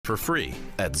for free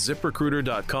at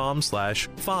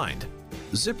ZipRecruiter.com/find.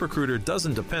 ZipRecruiter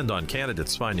doesn't depend on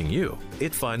candidates finding you.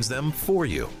 It finds them for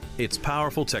you. Its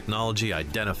powerful technology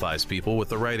identifies people with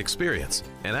the right experience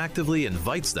and actively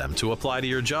invites them to apply to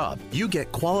your job. You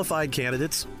get qualified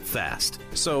candidates fast.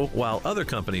 So while other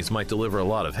companies might deliver a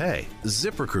lot of hay,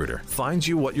 ZipRecruiter finds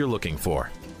you what you're looking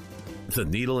for. The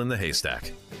needle in the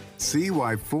haystack. See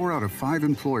why 4 out of 5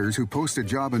 employers who post a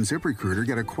job on ZipRecruiter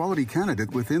get a quality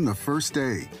candidate within the first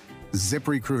day.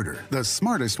 ZipRecruiter, the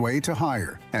smartest way to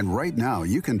hire. And right now,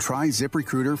 you can try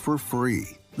ZipRecruiter for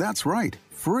free. That's right,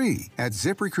 free at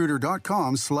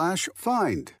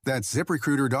ZipRecruiter.com/find. That's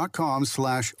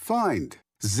ZipRecruiter.com/find.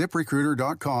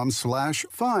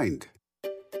 ZipRecruiter.com/find.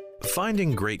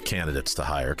 Finding great candidates to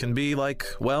hire can be like,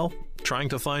 well, trying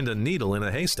to find a needle in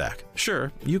a haystack.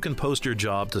 Sure, you can post your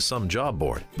job to some job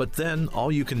board, but then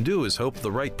all you can do is hope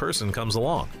the right person comes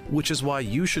along, which is why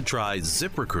you should try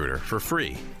ZipRecruiter for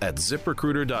free at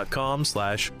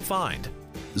ZipRecruiter.com/find.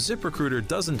 ZipRecruiter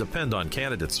doesn't depend on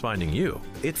candidates finding you.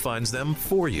 It finds them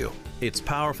for you. Its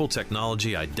powerful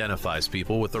technology identifies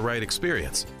people with the right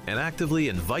experience and actively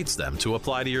invites them to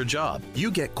apply to your job.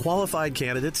 You get qualified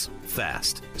candidates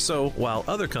fast. So while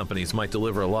other companies might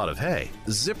deliver a lot of hay,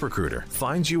 ZipRecruiter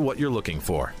finds you what you're looking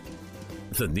for.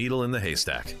 The needle in the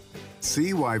haystack.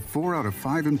 See why 4 out of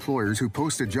 5 employers who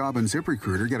post a job on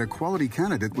ZipRecruiter get a quality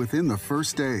candidate within the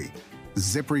first day.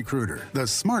 ZipRecruiter, the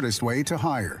smartest way to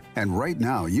hire. And right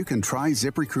now, you can try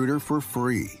ZipRecruiter for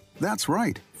free. That's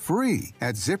right, free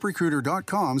at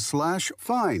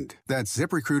ZipRecruiter.com/find. That's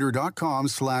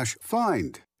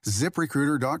ZipRecruiter.com/find.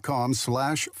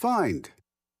 ZipRecruiter.com/find.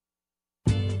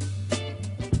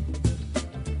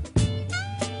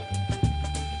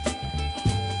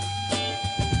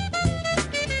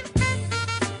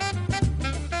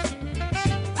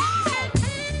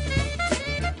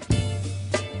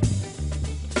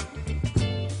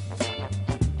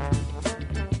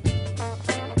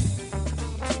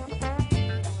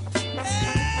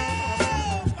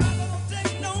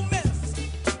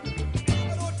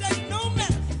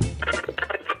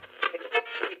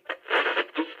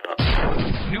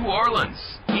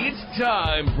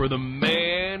 Time for the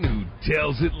man who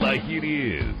tells it like it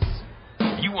is.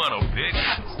 You want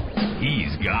opinions?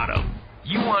 He's got them.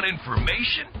 You want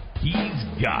information? He's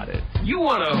got it. You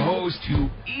want a host who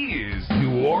is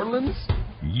New Orleans?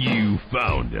 You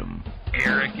found him.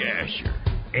 Eric Asher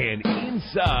and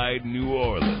Inside New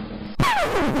Orleans.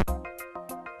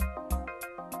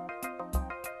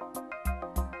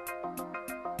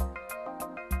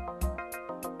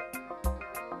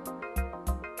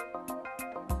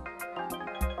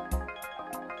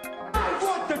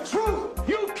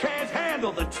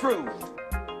 The truth.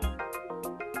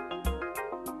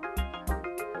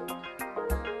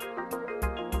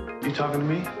 You talking to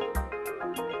me?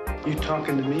 You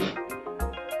talking to me?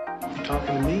 You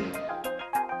talking to me?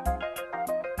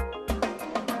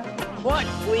 What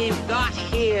we've got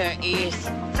here is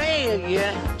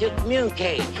failure to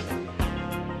communicate.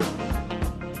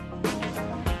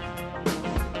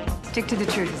 Stick to the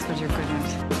truth is what you're good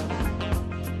at.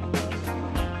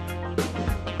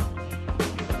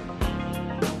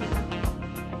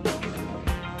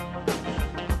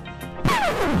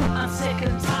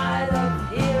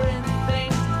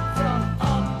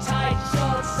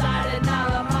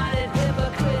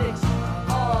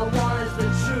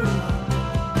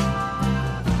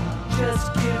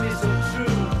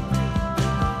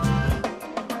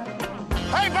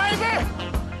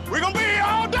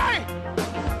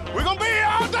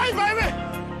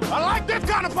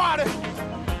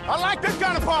 I like this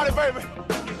kind of party, baby.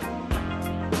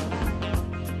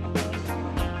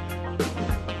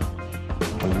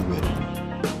 Are you ready?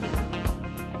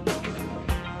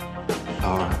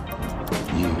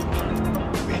 Are you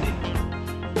ready?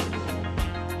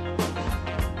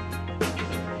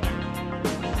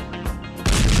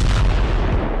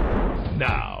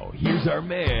 Now, here's our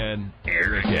man,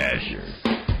 Eric Asher.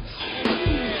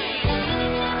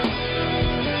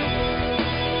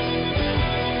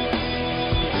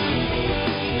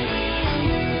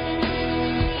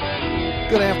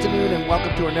 Good afternoon and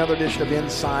welcome to another edition of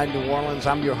Inside New Orleans.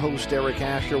 I'm your host, Eric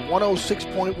Asher,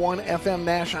 106.1 FM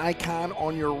Nash Icon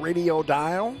on your radio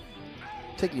dial.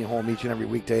 Taking you home each and every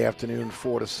weekday afternoon,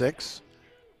 4 to 6.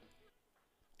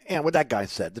 And what that guy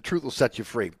said, the truth will set you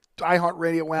free.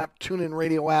 iHeartRadio app, TuneIn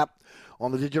Radio app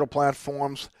on the digital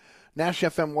platforms, Nash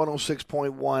FM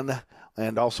 106.1,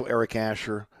 and also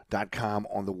ericasher.com. .com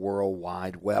on the World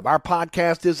Wide Web. Our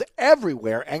podcast is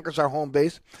everywhere. Anchor's our home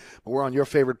base, but we're on your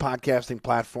favorite podcasting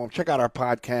platform. Check out our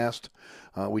podcast.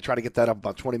 We try to get that up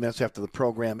about 20 minutes after the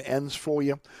program ends for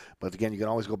you. But again, you can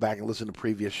always go back and listen to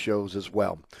previous shows as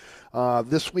well.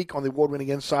 This week on the award-winning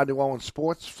Inside New Orleans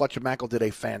Sports, Fletcher Mackel did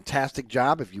a fantastic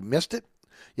job. If you missed it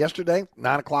yesterday,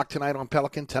 9 o'clock tonight on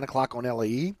Pelican, 10 o'clock on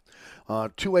LAE.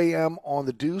 2 a.m. on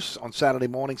The Deuce on Saturday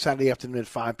morning, Saturday afternoon at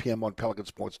 5 p.m. on Pelican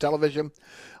Sports Television.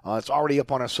 It's already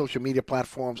up on our social media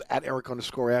platforms at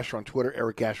Eric_Asher on Twitter,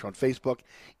 Eric Asher on Facebook,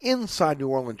 Inside New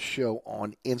Orleans Show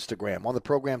on Instagram. On the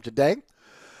program today,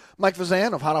 Mike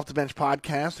Fazan of Hot Off the Bench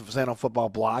podcast, the Fazan on Football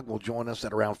blog, will join us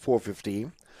at around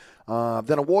 4:15.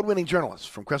 Then award-winning journalist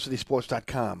from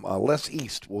CrescentCitySports.com, Les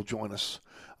East, will join us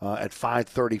at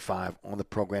 5:35 on the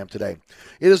program today.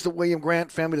 It is the William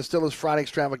Grant Family Distillers Friday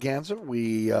Extravaganza.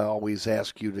 We always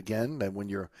ask you again that when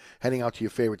you're heading out to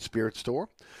your favorite spirit store,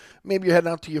 maybe you're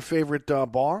heading out to your favorite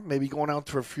bar, maybe going out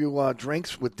for a few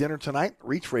drinks with dinner tonight,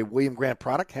 reach for a William Grant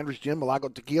product, Hendrick's Gin,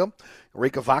 Malago Tequila,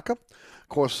 Eureka Vodka. Of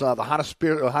course, the hottest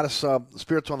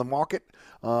spirits on the market.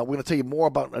 We're going to tell you more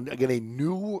about, again, a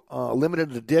new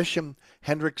limited edition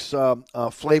Hendrick's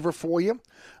flavor for you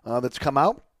that's come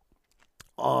out.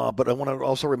 But I want to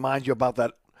also remind you about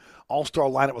that all-star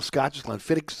lineup of scotches: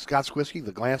 Glenfiddich Scotch Whiskey,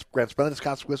 the Grant Splendid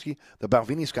Scotch Whiskey, the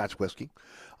Balvenie Scotch Whiskey.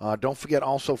 Don't forget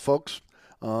also, folks,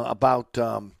 about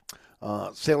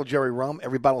Sailor Jerry Rum.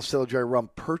 Every bottle of Sailor Jerry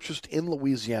Rum purchased in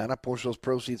Louisiana, a portion of those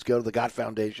proceeds go to the GOT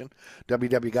Foundation,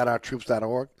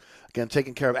 www.gotourtroops.org. Again,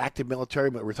 taking care of active military,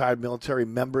 but retired military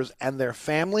members and their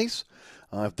families.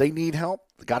 If they need help,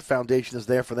 the GOT Foundation is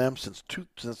there for them since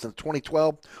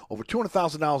 2012. Over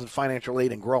 $200,000 in financial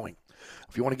aid and growing.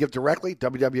 If you want to give directly,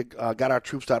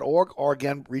 www.gotourtroops.org, or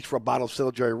again, reach for a bottle of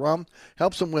Sailor Jerry Rum.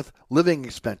 Helps them with living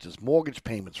expenses, mortgage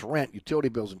payments, rent, utility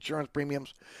bills, insurance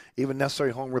premiums, even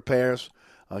necessary home repairs.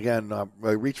 Again,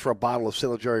 reach for a bottle of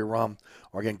Sailor Jerry Rum,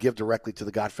 or again, give directly to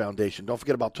the GOT Foundation. Don't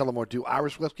forget about Tullamore Dew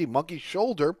Irish Whiskey. Monkey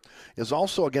Shoulder is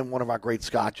also, again, one of our great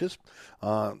scotches.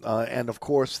 And, of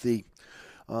course,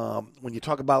 when you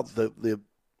talk about the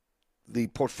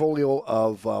portfolio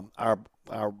of our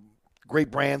great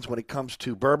brands when it comes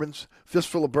to bourbons,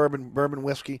 Fistful of Bourbon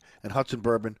Whiskey, and Hudson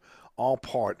Bourbon, all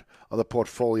part of the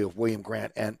portfolio of William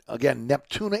Grant. And, again,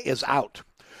 Neptuna is out.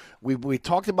 We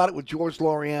talked about it with George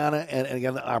Loriana and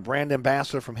again, our brand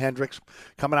ambassador from Hendrick's,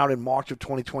 coming out in March of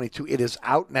 2022. It is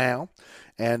out now,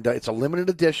 and it's a limited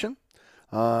edition.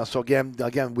 So, again,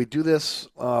 we do this,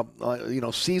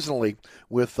 seasonally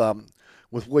with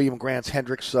William Grant's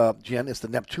Hendrick's gin. It's the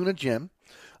Neptuna gin.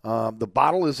 The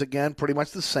bottle is, again, pretty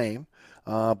much the same,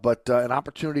 but an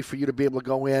opportunity for you to be able to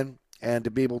go in and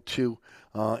to be able to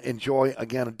enjoy,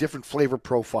 again, a different flavor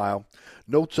profile.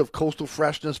 Notes of coastal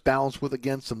freshness balanced with,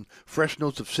 again, some fresh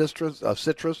notes of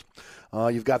citrus.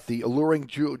 You've got the alluring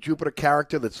Jupiter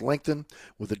character that's lengthened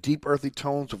with the deep earthy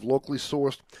tones of locally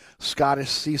sourced Scottish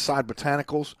seaside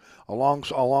botanicals,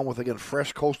 along with, again,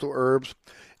 fresh coastal herbs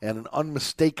and an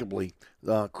unmistakably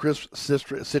crisp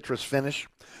citrus finish.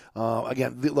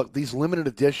 Again, look, these limited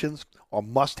editions are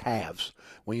must-haves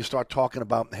when you start talking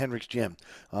about Hendrick's Gin.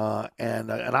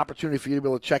 And an opportunity for you to be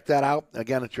able to check that out,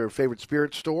 again, at your favorite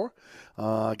spirit store.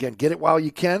 Again, get it while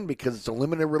you can because it's a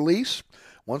limited release.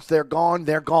 Once they're gone,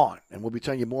 they're gone. And we'll be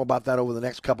telling you more about that over the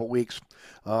next couple weeks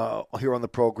here on the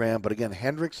program. But, again,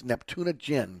 Hendrick's Neptuna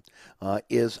Gin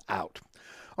is out.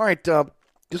 All right,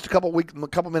 just a couple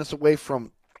minutes away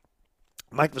from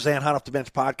Mike Fazan, Hot Off the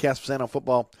Bench podcast, Fazan on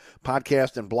Football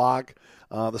podcast and blog.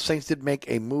 The Saints did make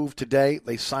a move today.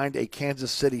 They signed a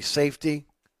Kansas City safety.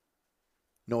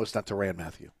 No, it's not Tyrann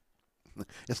Mathieu.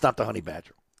 It's not the Honey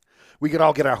Badger. We could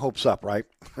all get our hopes up, right?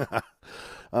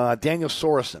 Daniel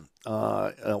Sorensen,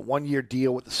 a one-year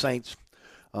deal with the Saints.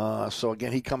 So,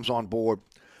 again, he comes on board.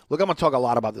 Look, I'm going to talk a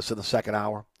lot about this in the second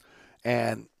hour.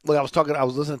 And, look, I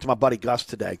was listening to my buddy Gus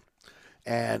today.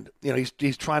 And,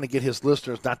 he's trying to get his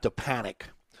listeners not to panic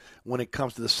when it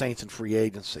comes to the Saints and free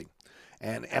agency.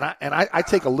 And I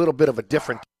take a little bit of a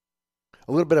different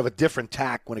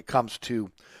tack when it comes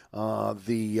to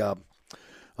the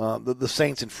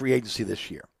Saints and free agency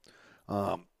this year.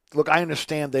 Look, I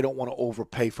understand they don't want to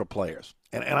overpay for players.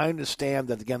 And I understand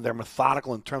that, again, they're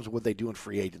methodical in terms of what they do in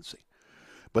free agency.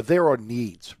 But there are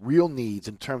needs, real needs,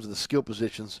 in terms of the skill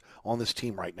positions on this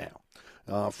team right now.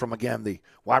 From, again, the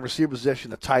wide receiver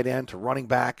position, the tight end, to running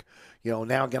back.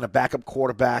 Now, again, a backup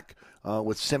quarterback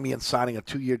with Simeon signing a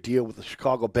 2-year deal with the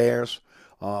Chicago Bears.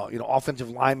 Offensive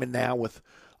lineman now with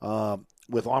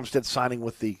Armstead signing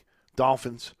with the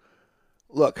Dolphins.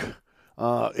 Look,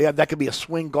 that could be a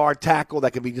swing guard tackle.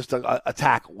 That could be just a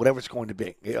tackle, whatever it's going to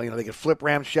be. They can flip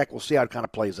Ramczyk. We'll see how it kind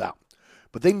of plays out.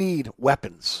 but they need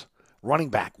weapons, running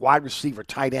back, wide receiver,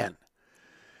 tight end.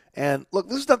 And look,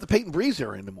 this is not the Peyton Breeze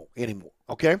era anymore,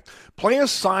 okay?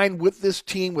 Players signed with this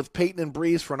team, with Peyton and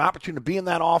Breeze, for an opportunity to be in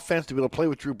that offense, to be able to play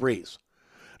with Drew Brees.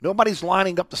 Nobody's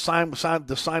lining up to sign to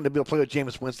be able to play with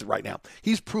Jameis Winston right now.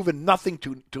 He's proven nothing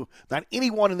to not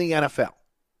anyone in the NFL.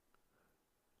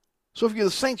 So if you're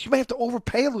the Saints, you may have to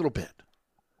overpay a little bit.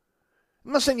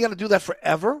 I'm not saying you got to do that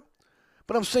forever,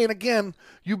 but I'm saying, again,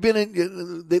 they've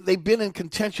been in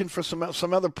contention for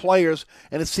some other players,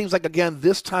 and it seems like, again,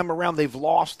 this time around they've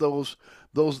lost those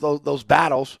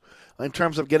battles in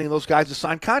terms of getting those guys to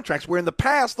sign contracts, where in the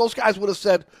past those guys would have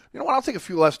said, you know what, I'll take a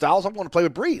few less dollars. I'm going to play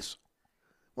with Breeze.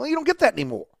 Well, you don't get that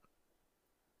anymore.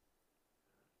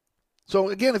 So,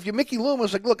 again, if you're Mickey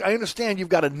Loomis, like, look, I understand you've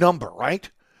got a number, right?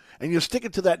 And you're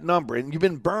sticking to that number, and you've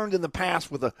been burned in the past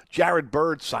with a Jared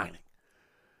Byrd signing.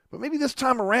 But maybe this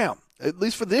time around, at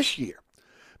least for this year,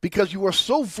 because you are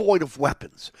so void of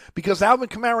weapons, because Alvin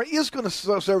Kamara is going to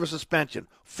serve a suspension,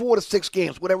 4 to 6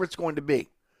 games, whatever it's going to be.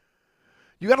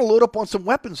 You got to load up on some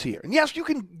weapons here. And yes, you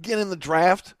can get in the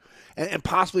draft and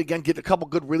possibly, again, get a couple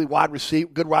good wide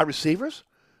receivers.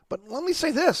 But let me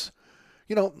say this.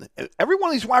 You know, every one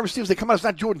of these wide receivers, they come out, it's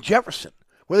not Jordan Jefferson,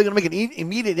 where they're going to make an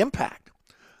immediate impact.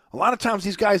 A lot of times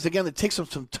these guys, again, it takes them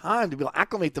some time to be able to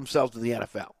acclimate themselves to the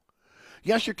NFL.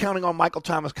 Yes, you're counting on Michael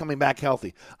Thomas coming back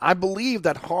healthy. I believe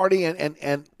that Hardy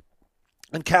and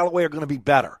Callaway are going to be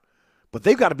better. But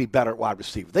they've got to be better at wide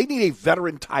receiver. They need a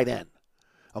veteran tight end.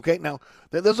 Okay, now,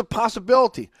 there's a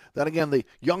possibility that, again, the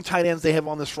young tight ends they have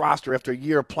on this roster after a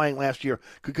year of playing last year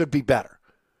could be better.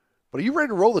 But are you ready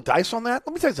to roll the dice on that?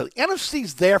 Let me tell you something. The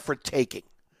NFC's there for taking.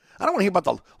 I don't want to hear about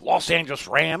the Los Angeles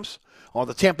Rams or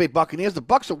the Tampa Bay Buccaneers. The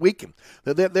Bucs are weakened.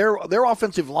 Their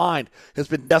offensive line has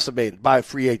been decimated by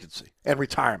free agency and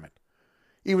retirement,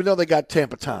 even though they got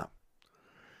Tampa Tom.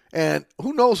 And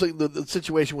who knows the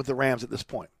situation with the Rams at this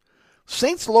point.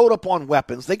 Saints load up on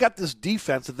weapons. They got this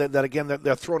defense that again,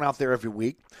 they're thrown out there every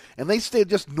week, and they stay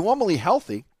just normally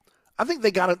healthy. I think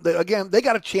they got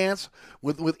a chance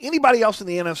with anybody else in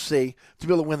the NFC to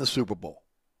be able to win the Super Bowl.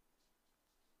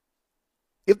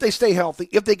 If they stay healthy,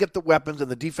 if they get the weapons and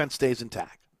the defense stays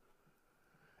intact.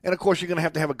 And, of course, you're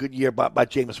going to have a good year by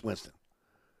Jameis Winston.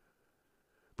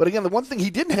 But, again, the one thing he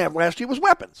didn't have last year was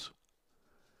weapons.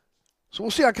 So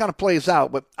we'll see how it kind of plays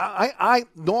out. But I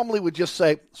normally would just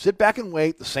say, sit back and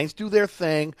wait. The Saints do their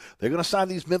thing. They're going to sign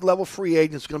these mid-level free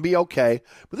agents. It's going to be okay.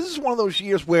 But this is one of those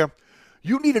years where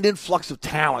you need an influx of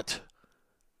talent,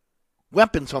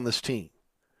 weapons on this team.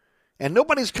 And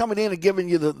nobody's coming in and giving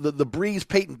you the Breeze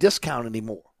Peyton discount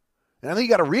anymore. And I think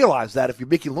you got to realize that if you're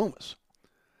Mickey Loomis.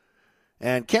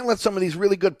 And can't let some of these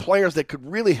really good players that could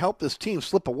really help this team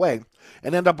slip away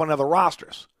and end up on other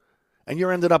rosters. And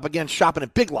you're ended up, again, shopping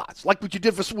at Big Lots, like what you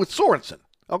did with Sorensen.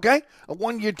 Okay? A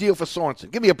 1-year deal for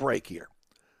Sorensen. Give me a break here.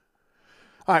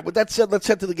 All right, with that said, let's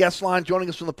head to the guest line. Joining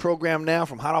us from the program now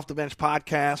from Hot Off the Bench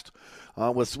podcast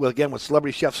with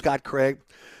celebrity chef Scott Craig.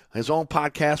 His own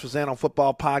podcast, Fazan on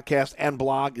Football podcast and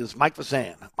blog, is Mike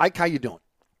Fazan. Mike, how you doing?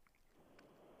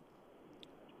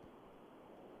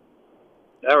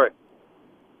 Eric.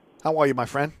 How are you, my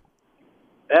friend?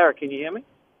 Eric, can you hear me?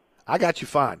 I got you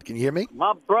fine. Can you hear me?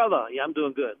 My brother. Yeah, I'm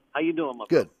doing good. How you doing, my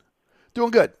brother? Good.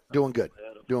 Doing good. Doing good.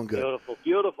 Doing good. Beautiful,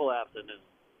 beautiful afternoon.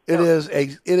 It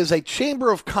is a Chamber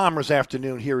of Commerce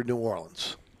afternoon here in New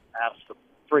Orleans.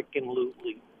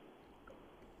 Absolutely.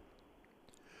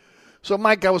 So,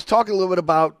 Mike, I was talking a little bit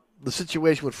about the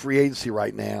situation with free agency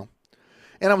right now,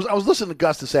 and I was listening to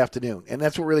Gus this afternoon, and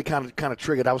that's what really kind of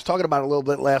triggered. I was talking about it a little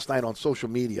bit last night on social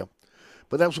media,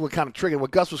 but that was what kind of triggered. What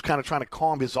Gus was kind of trying to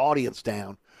calm his audience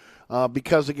down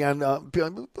because, again, fans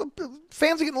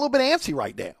are getting a little bit antsy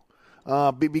right now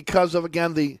because of,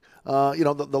 again, the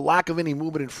lack of any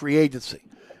movement in free agency.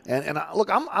 And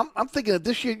look, I'm thinking that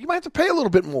this year you might have to pay a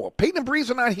little bit more. Peyton and Breeze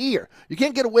are not here. You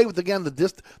can't get away with, again,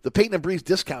 the Peyton and Breeze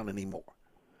discount anymore.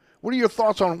 What are your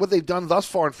thoughts on what they've done thus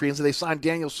far in free agency? They signed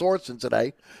Daniel Sorensen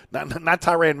today, not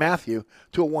Tyrann Mathieu,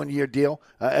 to a 1-year deal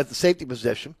at the safety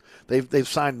position. They've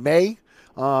signed May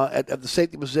at the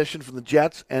safety position from the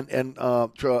Jets and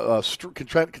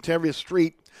Contavious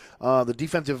Street, the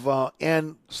defensive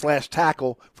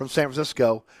end/tackle from San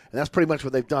Francisco, and that's pretty much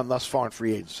what they've done thus far in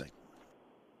free agency.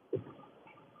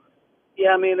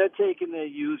 Yeah, I mean, they're taking their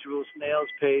usual snail's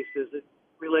pace as it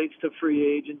relates to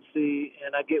free agency,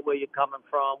 and I get where you're coming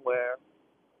from, where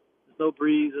there's no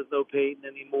Breeze, there's no Peyton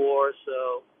anymore,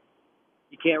 so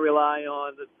you can't rely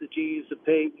on the genius of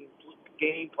Peyton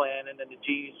game plan and then the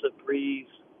genius of Breeze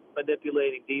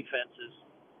manipulating defenses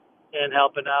and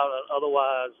helping out.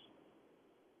 Otherwise,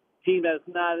 team that's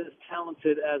not as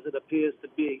talented as it appears to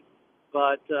be.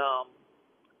 But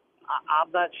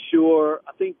I'm not sure.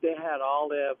 I think they had all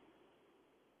their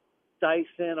dice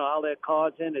in, or all their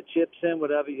cards in, the chips in,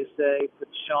 whatever you say, for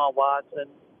Deshaun Watson.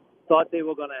 Thought they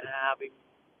were going to have him.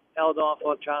 Held off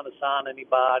on trying to sign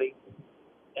anybody.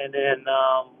 And then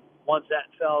once that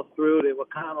fell through, they were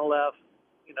kind of left,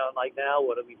 like, now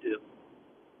what do we do?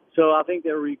 So I think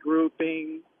they're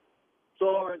regrouping.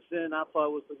 Sorensen, I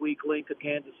thought, was the weak link of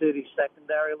Kansas City's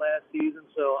secondary last season,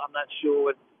 so I'm not sure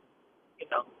what,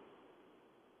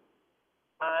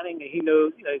 signing. He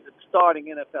knows, he's a starting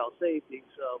NFL safety,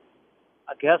 so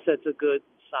I guess that's a good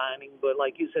signing. But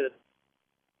like you said,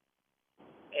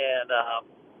 and,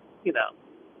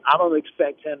 I don't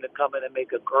expect him to come in and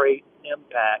make a great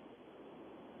impact.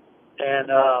 And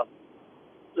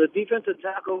the defensive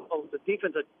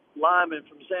lineman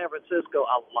from San Francisco,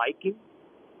 I like him.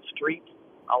 Street,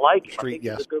 I like him. Street, I think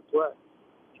yes. He's a good play.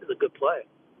 He's a good play.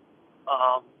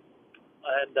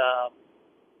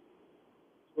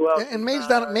 And May's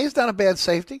not a bad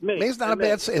safety. May's not a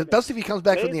bad safety, especially if he comes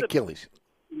back from the Achilles.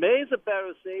 May's a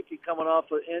better safety coming off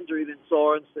an injury than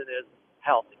Sorensen is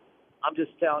healthy. I'm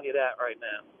just telling you that right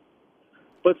now.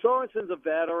 But Sorensen's a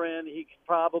veteran. He could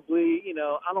probably,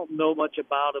 I don't know much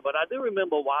about it, but I do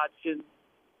remember watching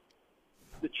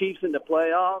the Chiefs in the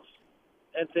playoffs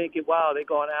and thinking, wow, they're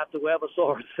going after Weber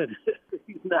Sorensen.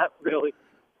 He's not really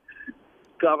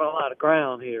covering a lot of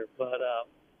ground here. But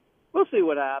we'll see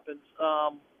what happens.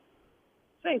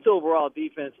 Saints' overall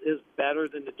defense is better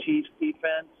than the Chiefs'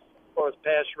 defense as far as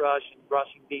pass rush and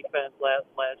rushing defense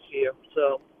last year.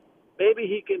 So maybe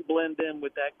he can blend in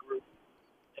with that group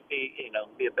and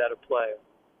be a better player.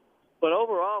 But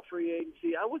overall, free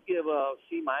agency, I would give a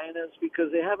C-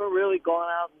 because they haven't really gone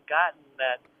out and gotten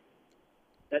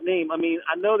that name. I mean,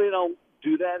 I know they don't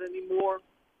do that anymore,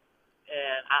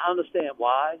 and I understand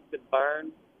why. It's been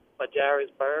burned by Jairus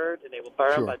Byrd, and they were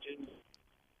burned by Junior.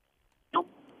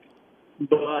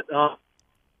 But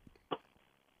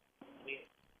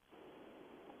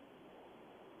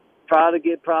try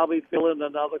to fill in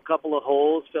another couple of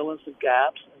holes, fill in some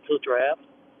gaps until draft.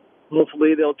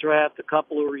 Hopefully they'll draft a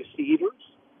couple of receivers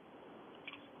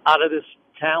out of this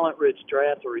talent-rich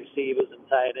draft of receivers and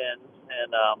tight ends.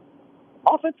 And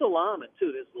offensive linemen,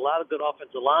 too. There's a lot of good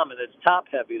offensive linemen. It's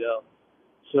top-heavy, though.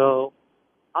 So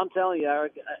I'm telling you,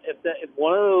 Eric, if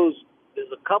one of those,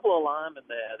 there's a couple of linemen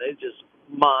there, they're just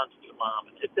monster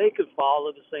linemen. If they could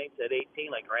follow the Saints at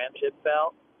 18 like Ramchick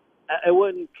fell, it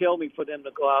wouldn't kill me for them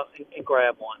to go out and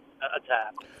grab one, a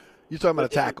tackle. You're talking about a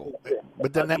tackle,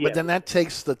 but then that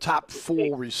takes the top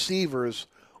 4 receivers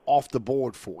off the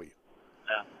board for you.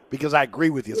 Yeah. Because I agree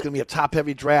with you, it's going to be a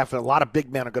top-heavy draft, and a lot of big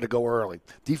men are going to go early.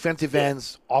 Defensive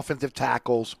ends, offensive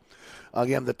tackles.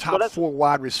 Again, the top 4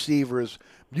 wide receivers,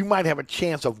 you might have a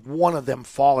chance of one of them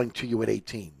falling to you at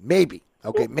 18. Maybe.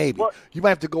 Okay, maybe. Well, you might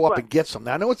have to go up and get some.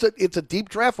 Now, I know it's a deep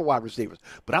draft for wide receivers,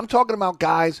 but I'm talking about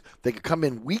guys that could come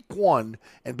in week 1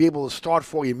 and be able to start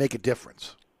for you and make a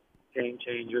difference. Game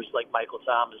changers like Michael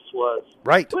Thomas was.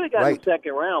 Right. Well, they got in the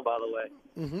second round, by the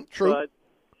way. Mm-hmm, true.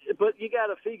 But you got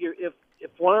to figure if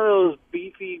one of those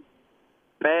beefy,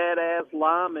 badass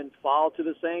linemen fall to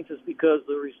the Saints, it's because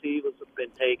the receivers have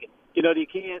been taken. You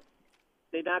can't.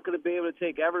 They're not going to be able to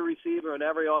take every receiver and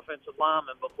every offensive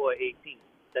lineman before 18.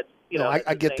 That's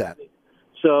I get that. Thing.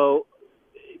 So,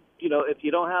 if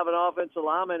you don't have an offensive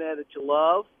lineman that you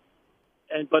love,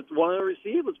 but one of the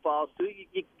receivers falls to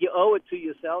you owe it to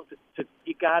yourself to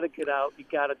you got to get out. You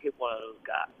got to get one of those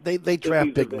guys. They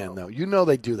draft big men though.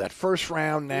 They do that first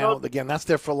round now. Again, that's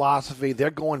their philosophy. They're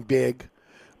going big.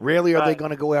 Rarely are they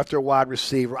going to go after a wide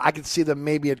receiver. I could see them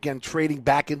maybe again trading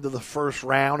back into the first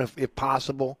round if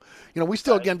possible. We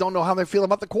still again don't know how they feel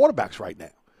about the quarterbacks right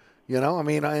now.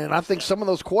 And I think some of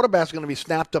those quarterbacks are going to be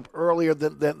snapped up earlier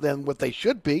than what they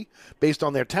should be based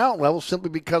on their talent level, simply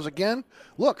because, again,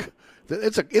 look,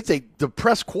 it's a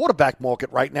depressed quarterback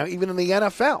market right now, even in the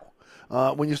NFL,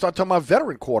 when you start talking about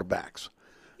veteran quarterbacks.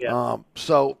 Yeah.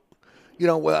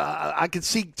 I could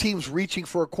see teams reaching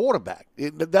for a quarterback.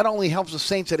 That only helps the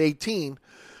Saints at 18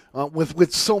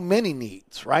 with so many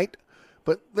needs, right?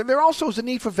 But there also is a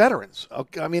need for veterans.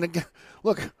 Okay? I mean, again,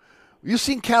 look, you've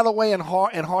seen Callaway and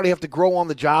Hardy have to grow on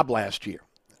the job last year.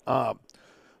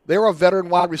 There are veteran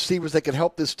wide receivers that can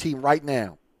help this team right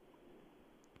now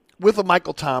with a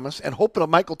Michael Thomas, and hoping a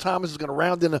Michael Thomas is going to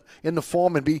round in the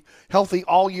form and be healthy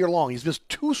all year long. He's missed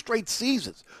 2 straight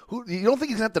seasons. You don't think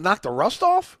he's going to have to knock the rust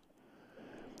off?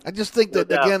 I just think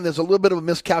that, again, there's a little bit of a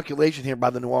miscalculation here by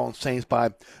the New Orleans Saints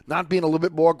by not being a little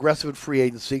bit more aggressive in free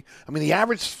agency. I mean, the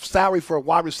average salary for a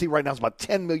wide receiver right now is about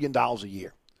 $10 million a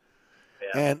year.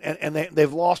 Yeah. And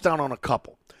they've lost out on a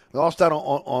couple. They lost out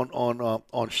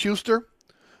on Schuster.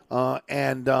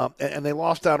 and they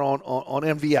lost out on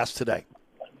MVS today.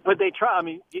 But they try. I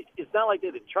mean, it's not like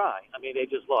they didn't try. I mean, they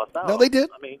just lost out. No, they did.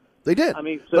 They did.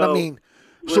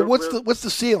 So what's the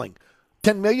ceiling?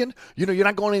 10 million? You're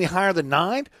not going any higher than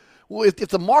 9? Well, if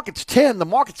the market's 10, the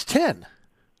market's 10.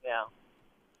 Yeah.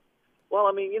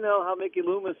 Well, you know how Mickey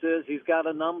Loomis is. He's got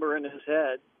a number in his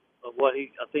head of what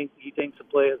he thinks a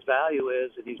player's value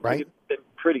is, and he's been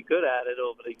pretty good at it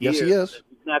over the years. Yes, he is.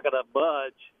 He's not going to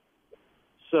budge.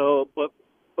 So, but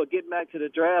getting back to the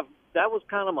draft, that was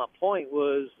kind of my point,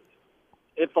 was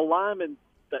if a lineman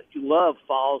that you love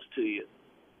falls to you,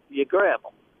 you grab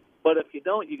him. But if you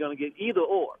don't, you're going to get either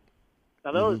or.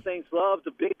 I know the Saints love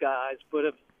the big guys, but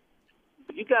if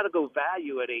you got to go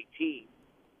value at 18.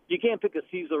 You can't pick a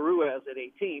Cesar Ruiz at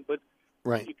 18, but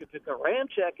you could pick a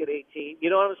Ramczyk at 18. You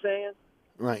know what I'm saying?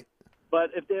 Right.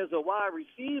 But if there's a wide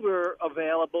receiver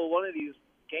available, one of these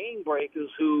game breakers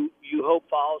who you hope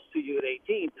falls to you at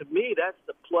 18, to me, that's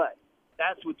the play.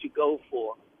 That's what you go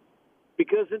for.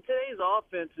 Because in today's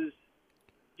offenses,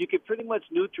 you can pretty much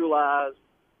neutralize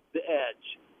the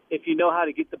edge if you know how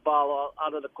to get the ball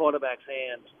out of the quarterback's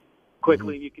hands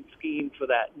quickly, and you can scheme for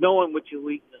that, knowing what your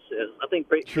weakness is. I think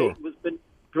Payton has been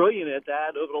brilliant at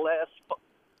that over the last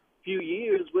few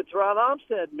years with Teron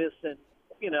Armstead missing,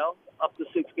 up to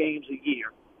 6 games a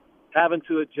year, having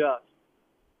to adjust.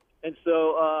 And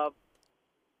so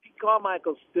Pete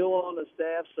Carmichael's still on the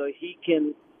staff, so he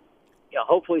can,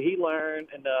 hopefully he learned,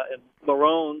 and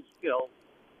Marone's,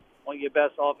 one of your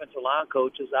best offensive line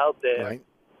coaches out there. Right.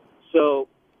 So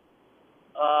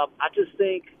I just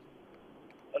think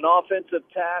an offensive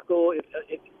tackle,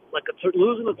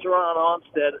 losing to Teron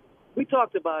Armstead, we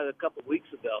talked about it a couple of weeks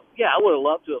ago. Yeah, I would have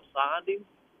loved to have signed him,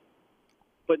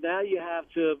 but now you have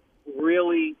to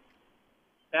really,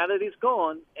 now that he's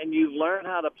gone and you've learned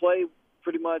how to play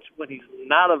pretty much when he's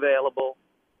not available,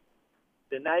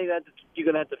 then now you're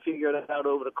going to have to figure it out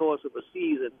over the course of a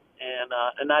season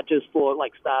and not just for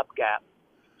stopgap.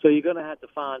 So you're going to have to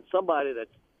find somebody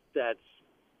that's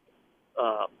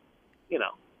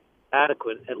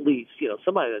adequate, at least,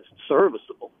 somebody that's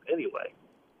serviceable anyway.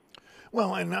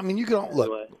 Well, and you can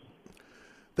look.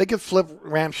 They could flip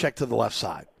Ramczyk to the left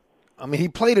side. He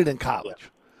played it in college. Yeah.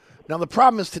 Now the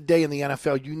problem is today in the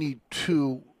NFL, you need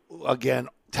 2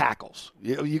 tackles.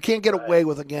 You can't get away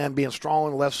with being strong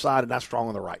on the left side and not strong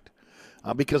on the right,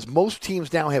 because most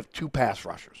teams now have 2 pass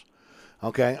rushers.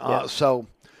 Okay, so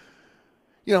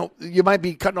you might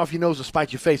be cutting off your nose to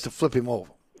spite your face to flip him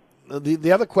over.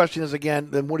 The other question is,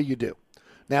 then what do you do?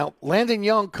 Now, Landon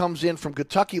Young comes in from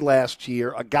Kentucky last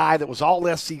year, a guy that was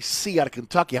all SEC out of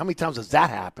Kentucky. How many times has that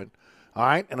happened? All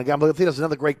right, and again, I think there's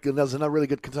another really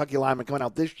good Kentucky lineman coming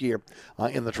out this year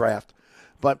in the draft.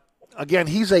 But again,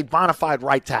 he's a bona fide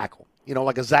right tackle,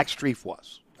 like a Zach Strief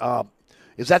was.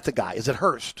 Is that the guy? Is it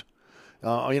Hurst?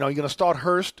 You're going to start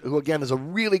Hurst, who again is a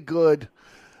really good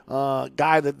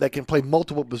guy that can play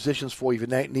multiple positions for you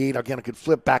if you need. Again, it can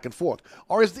flip back and forth.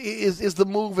 Or is the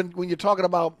move, and when you're talking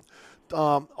about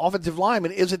offensive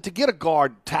lineman, is it to get a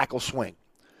guard tackle swing?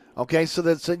 Okay, so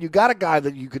you got a guy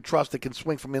that you could trust that can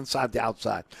swing from inside to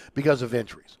outside because of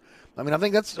injuries. I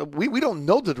think that's we don't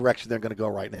know the direction they're going to go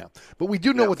right now, but we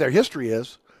do know what their history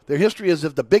is. Their history is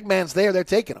if the big man's there, they're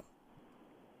taking him.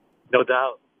 No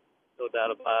doubt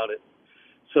about it.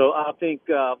 So I think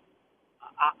I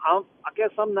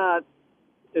guess I'm not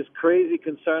as crazy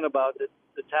concerned about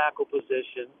the tackle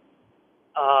position,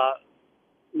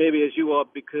 maybe as you are,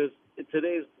 because in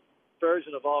today's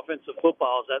version of offensive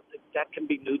football, that can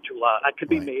be neutralized. That could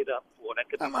be made up for. That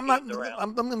could be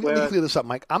around. Let me clear this up,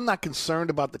 Mike. I'm not concerned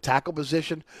about the tackle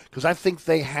position because I think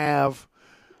they have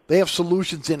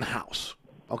solutions in house.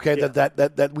 Okay,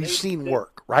 that we've seen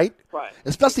work, right? Right.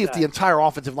 Especially if the entire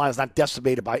offensive line is not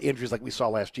decimated by injuries like we saw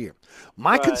last year.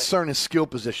 My concern is skill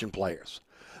position players.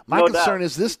 My concern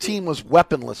is this team was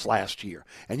weaponless last year,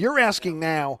 and you're asking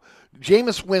now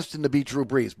Jameis Winston to beat Drew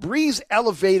Brees. Brees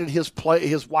elevated his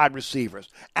wide receivers.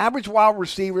 Average wide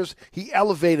receivers, he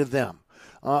elevated them.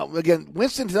 Again,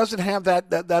 Winston doesn't have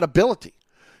that ability.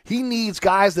 He needs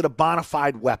guys that are bona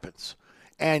fide weapons.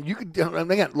 And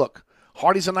again, look,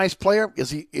 Hardy's a nice player.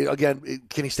 Is he, again,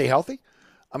 can he stay healthy?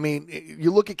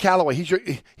 You look at Callaway. He's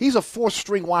a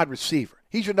 4th-string wide receiver.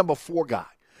 He's your number 4 guy.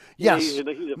 Yes. He's a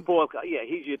 4th guy. Yeah,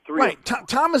 he's your 3. Right.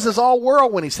 Thomas is all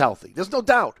world when he's healthy. There's no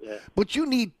doubt. Yeah. But you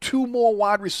need 2 more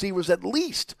wide receivers at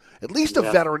least a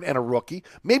veteran and a rookie,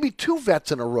 maybe 2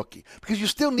 vets and a rookie, because you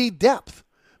still need depth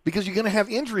because you're going to have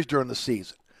injuries during the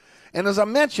season. And as I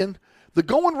mentioned, The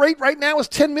going rate right now is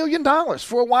 $10 million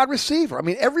for a wide receiver. I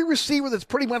mean, every receiver that's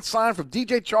pretty much signed from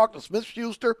DJ Chark to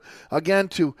Smith-Schuster, again,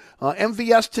 to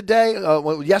MVS today,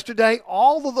 yesterday,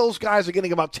 all of those guys are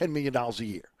getting about $10 million a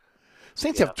year.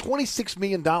 Saints have $26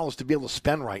 million to be able to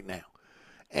spend right now.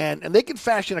 And they can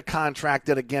fashion a contract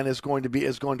that, again, is going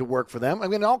to work for them. I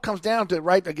mean, it all comes down to,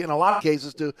 right, again, in a lot of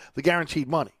cases, to the guaranteed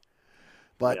money.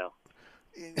 But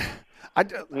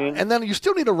and then you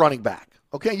still need a running back.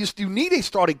 Okay, you need a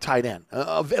starting tight end,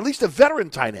 at least a veteran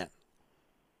tight end.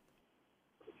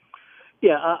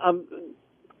 Yeah,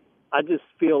 I just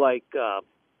feel like I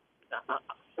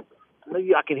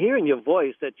can hear in your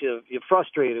voice that you're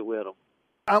frustrated with them.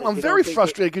 I'm very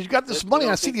frustrated because you got this money.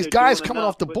 I see these guys coming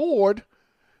off the board,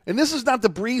 and this is not the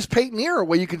Breeze Payton era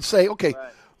where you can say, okay,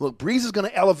 look, Breeze is going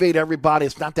to elevate everybody.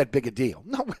 It's not that big a deal.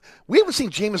 No, we haven't seen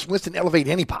Jameis Winston elevate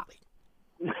anybody.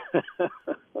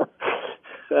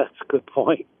 That's a good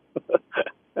point.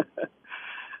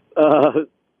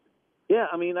 Yeah,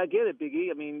 I mean, I get it, Big E.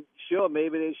 I mean, sure,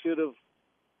 maybe they should have.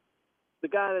 The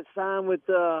guy that signed with,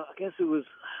 I guess it was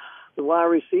the wide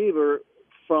receiver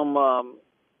from,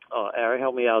 Eric,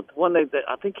 help me out. The one that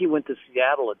I think he went to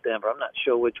Seattle or Denver. I'm not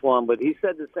sure which one, but he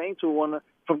said the Saints were one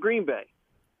from Green Bay.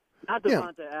 Not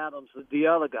Devontae Adams, the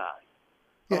other guy.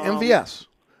 Yeah, MVS.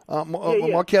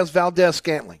 Marquez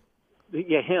Valdez-Scantling.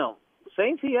 Yeah, him.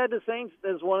 Saints, he had the Saints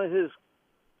as one of his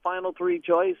final three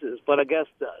choices, but I guess,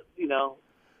 the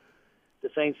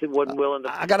Saints wasn't willing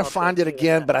to. I got to find it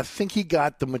again, but I think he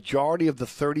got the majority of the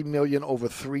 $30 million over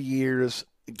 3 years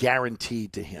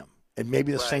guaranteed to him. And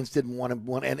maybe the Saints didn't want him,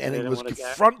 and it was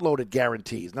front-loaded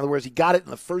guarantees. In other words, he got it in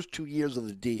the first 2 years of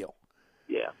the deal.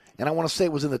 Yeah. And I want to say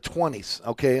it was in the 20s,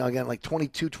 okay? Again, like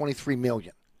 22, 23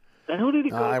 million. And who did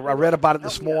he go I read about it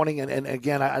this morning, and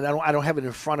again, I don't have it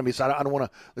in front of me, so I don't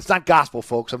want to. It's not gospel,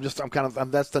 folks.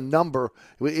 That's the number.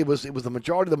 It was the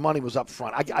majority of the money was up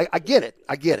front. I get it.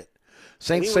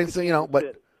 Saints,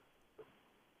 but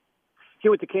he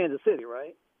went to Kansas City,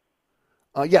 right?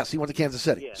 Yes, he went to Kansas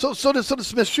City. Yeah. So did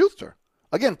Smith-Schuster.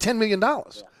 Again, $10 million.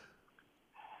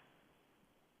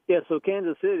 Yeah. So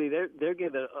Kansas City, they're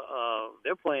getting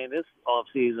they're playing this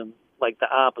offseason like the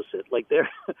opposite. Like they're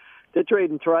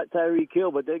trading Tyreek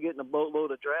Hill, but they're getting a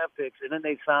boatload of draft picks, and then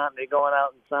they're going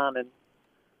out and signing,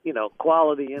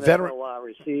 quality NFL wide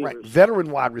receivers. Right,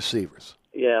 veteran wide receivers.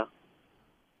 Yeah.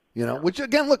 Which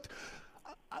again, look,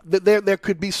 there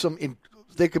could be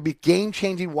there could be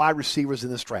game-changing wide receivers in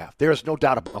this draft. There is no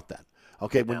doubt about that.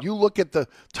 Okay, when you look at the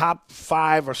top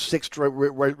 5 or 6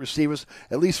 receivers,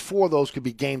 at least 4 of those could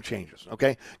be game changers.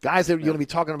 Okay, guys that you're going to be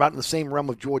talking about in the same realm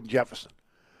of Jordan Jefferson.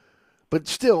 But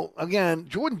still, again,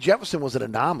 Jordan Jefferson was an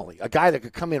anomaly, a guy that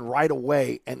could come in right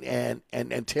away and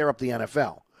tear up the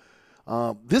NFL.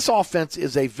 This offense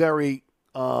is a very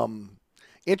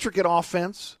intricate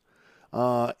offense.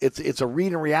 It's a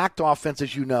read and react offense,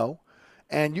 as you know,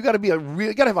 and you got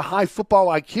to have a high football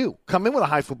IQ. Come in with a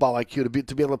high football IQ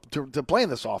to be able to play in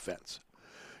this offense.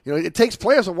 It takes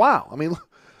players a while. I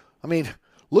mean,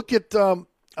 look at the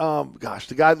guy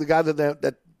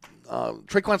that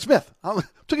Tre'Quan Smith.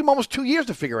 Took him almost 2 years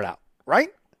to figure it out, right?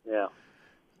 Yeah.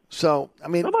 So, I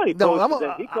mean,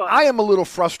 I am a little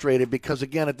frustrated because,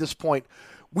 again, at this point,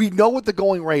 we know what the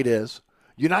going rate is.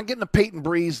 You're not getting a Peyton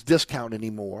Breeze discount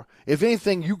anymore. If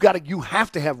anything, you have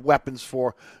to have weapons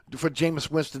for Jameis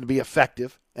Winston to be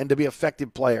effective and to be an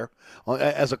effective player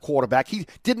as a quarterback. He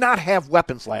did not have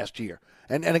weapons last year.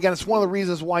 And again, it's one of the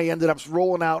reasons why he ended up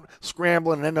rolling out,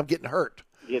 scrambling, and ended up getting hurt.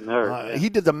 He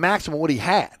did the maximum of what he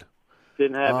had.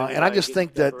 Didn't have and I just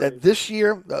think that this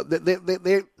year,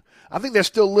 I think they're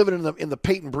still living in the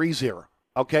Peyton Breeze era.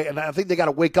 Okay, and I think they got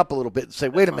to wake up a little bit and say,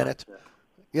 wait a minute.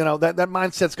 That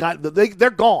mindset's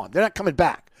they're gone. They're not coming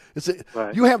back.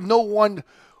 You have no one.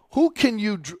 Who's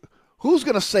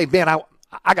going to say, man,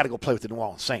 I got to go play with the New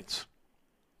Orleans Saints?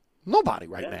 Nobody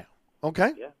now.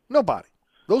 Okay? Yeah. Nobody.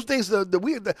 Those days,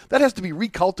 that has to be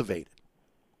recultivated.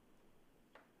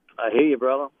 I hear you,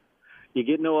 brother. You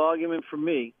get no argument from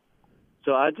me.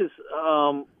 So I just,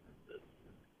 I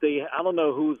don't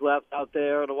know who's left out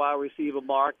there, the wide receiver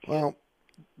mark. Well,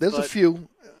 there's a few,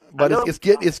 but it's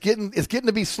getting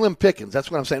to be slim pickings. That's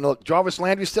what I'm saying. Look, Jarvis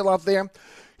Landry's still out there.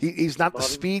 He's not the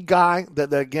speed guy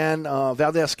that again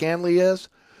Valdez-Scantling is,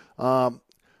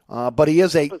 but he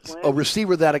is a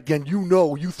receiver that again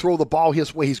you throw the ball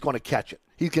his way, he's going to catch it.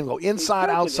 He can go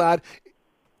inside, outside.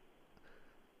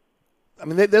 I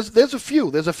mean, there's a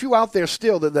few. There's a few out there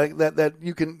still that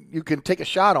you can take a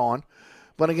shot on,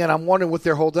 but again, I'm wondering what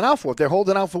they're holding out for. If they're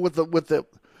holding out for what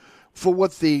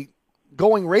the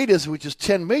going rate is, which is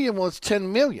 $10 million. Well, it's $10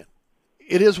 million.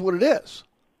 It is what it is.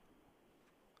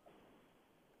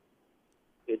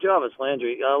 It Jarvis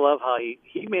Landry, I love how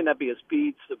he may not be a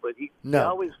speedster, but he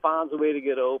always finds a way to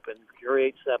get open,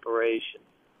 create separation.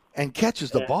 And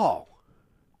catches the ball.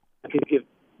 I could get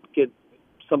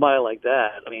somebody like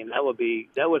that. I mean, that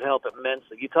would help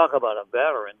immensely. You talk about a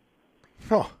veteran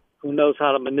who knows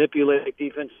how to manipulate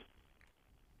defense.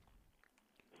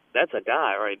 That's a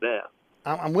guy right there.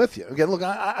 I'm with you. Again, look,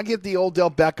 I get the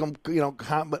Odell Beckham,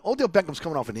 but Odell Beckham's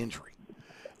coming off an injury.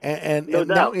 And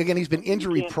now, again, he's been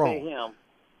injury prone.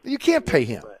 You can't pay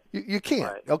him. Right. You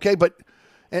can't. Right. Okay, but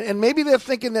and maybe they're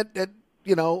thinking that a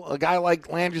guy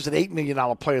like Landry's an $8 million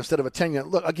player instead of a $10 million.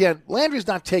 Look, again, Landry's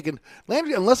not taking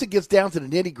Landry unless it gets down to the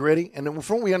nitty gritty. And then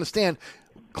from what we understand,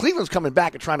 Cleveland's coming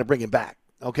back and trying to bring him back.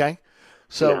 Okay,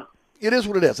 so it is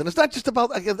what it is, and it's not just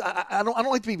about. I don't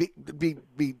like to be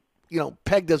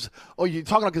pegged as you're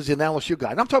talking about because he's an LSU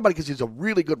guy. And I'm talking about it because he's a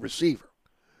really good receiver.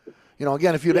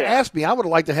 Again, if you'd have asked me, I would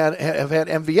have liked to have had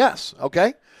MVS,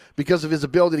 okay, because of his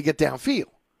ability to get downfield.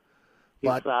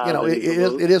 But,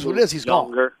 it is what it is. He's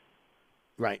younger. Gone.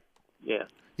 Right. Yeah.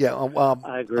 Yeah.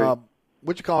 I agree.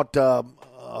 What you call it?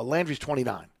 Landry's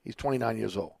 29. He's 29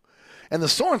 years old. And the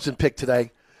Sorensen pick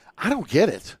today, I don't get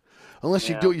it. Unless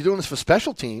you're doing this for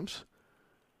special teams.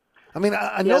 I mean,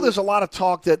 I know there's a lot of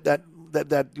talk that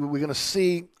we're going to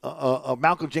see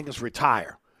Malcolm Jenkins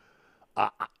retire.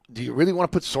 Do you really want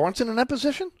to put Sorensen in that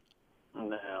position?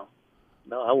 No,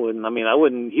 I wouldn't. I mean, I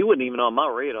wouldn't. He wouldn't even on my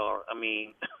radar. I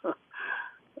mean,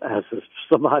 as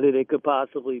somebody they could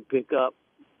possibly pick up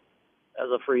as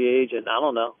a free agent. I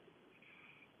don't know.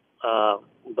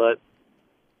 But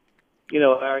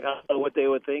Eric, I don't know what they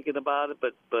were thinking about it,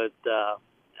 but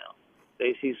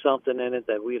they see something in it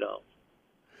that we don't.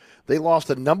 They lost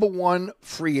the number 1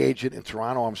 free agent in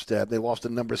Teron Armstead. They lost the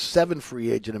number 7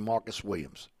 free agent in Marcus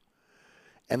Williams.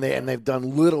 And they've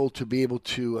done little to be able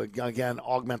to, again,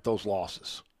 augment those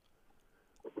losses.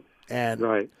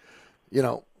 And,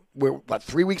 we're,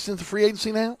 3 weeks into free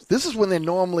agency now? This is when they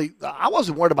normally – I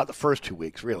wasn't worried about the first 2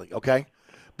 weeks, really, okay?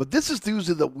 But this is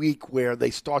usually the week where they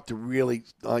start to really,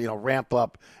 ramp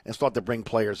up and start to bring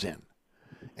players in.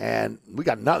 And we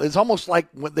got nothing. It's almost like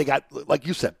when they got, like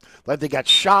you said, like they got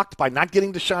shocked by not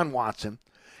getting Deshaun Watson,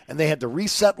 and they had to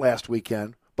reset last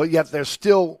weekend, but yet they're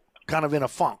still kind of in a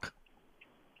funk.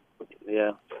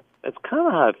 Yeah, that's kind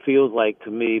of how it feels like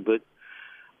to me, but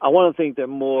I want to think they're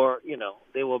more,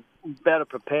 they were better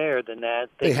prepared than that.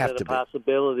 They have to be.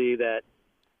 Possibility that,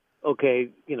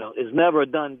 it's never a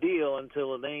done deal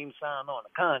until a name's signed on a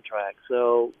contract.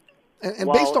 So,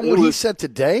 and based on what he said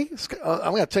today,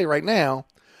 I'm going to tell you right now,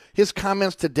 his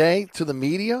comments today to the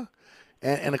media,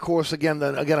 and of course, again,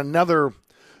 another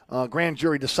grand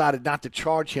jury decided not to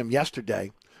charge him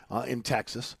yesterday in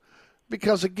Texas.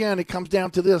 Because, again, it comes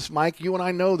down to this, Mike. You and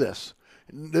I know this.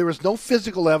 There is no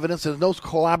physical evidence. There's no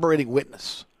collaborating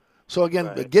witness. So,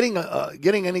 again, getting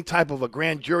any type of a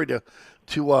grand jury to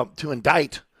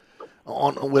indict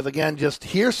with, again, just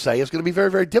hearsay is going to be very,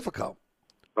 very difficult.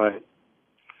 Right.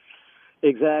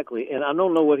 Exactly. And I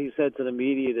don't know what he said to the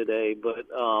media today, but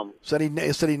said he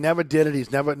never did it.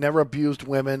 He's never abused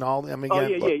women.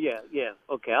 Yeah.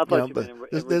 Okay, I thought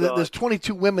there's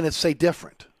 22 women that say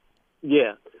different.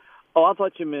 Yeah. Oh, I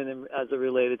thought you meant him as it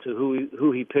related to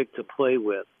who he picked to play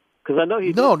with. Because I know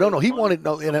he No. He wanted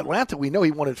in Atlanta. We know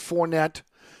he wanted Fournette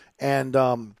and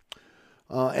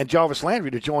Jarvis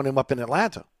Landry to join him up in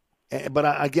Atlanta.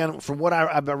 But again, from what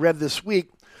I've read this week,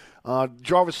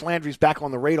 Jarvis Landry's back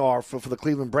on the radar for the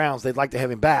Cleveland Browns. They'd like to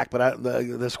have him back, but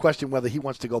there's question whether he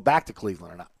wants to go back to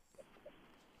Cleveland or not.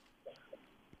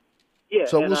 Yeah.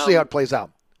 So we'll see how it plays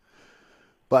out.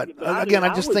 But again,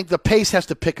 I just think the pace has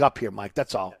to pick up here, Mike.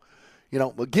 That's all.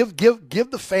 Give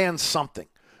the fans something,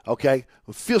 okay?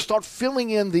 Start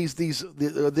filling in these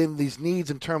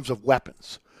needs in terms of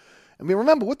weapons. I mean,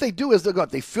 remember what they do is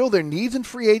they fill their needs in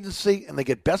free agency and they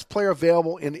get best player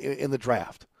available in the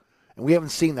draft, and we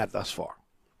haven't seen that thus far.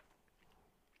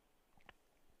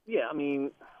 Yeah, I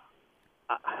mean,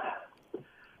 I've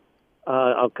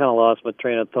kind of lost my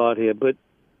train of thought here, but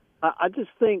I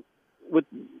just think with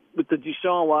the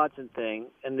Deshaun Watson thing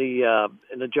and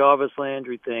the Jarvis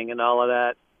Landry thing and all of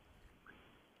that,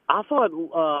 I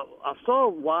saw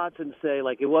Watson say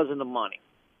like it wasn't the money,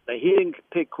 that he didn't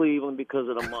pick Cleveland because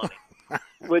of the money,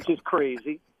 which is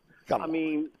crazy. I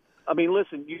mean,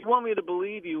 listen, you want me to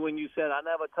believe you when you said I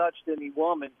never touched any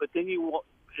woman, but then you're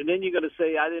going to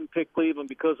say I didn't pick Cleveland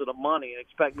because of the money and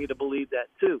expect me to believe that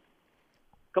too.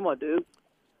 Come on, dude.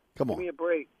 Give me a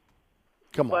break.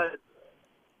 Come on. But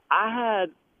I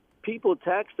had people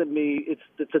texting me,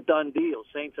 it's a done deal.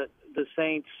 The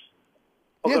Saints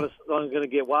are going to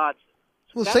get Watson.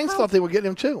 Well, the Saints thought they were getting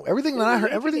him too. Everything that I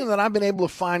heard, everything that I've been able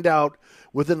to find out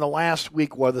within the last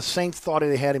week, was the Saints thought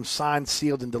they had him signed,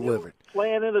 sealed, and delivered.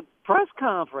 Playing in a press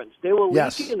conference, they were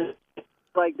leaking it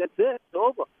like that's it, it's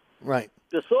over. Right.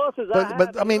 The sources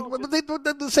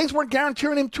the Saints weren't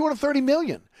guaranteeing him $230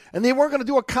 million, and they weren't going to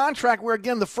do a contract where,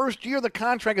 again, the first year of the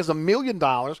contract is $1 million,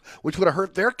 which would have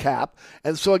hurt their cap,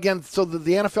 and so the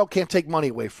NFL can't take money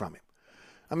away from him.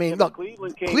 I mean, look,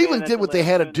 Cleveland did what they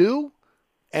had to do.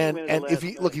 And if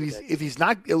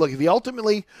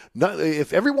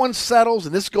everyone settles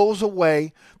and this goes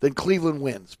away, then Cleveland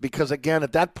wins, because again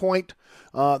at that point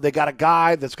they got a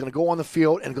guy that's going to go on the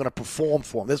field and going to perform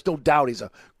for them. There's no doubt he's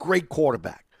a great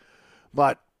quarterback.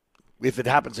 But if it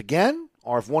happens again,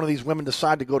 or if one of these women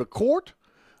decide to go to court,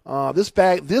 this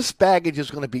baggage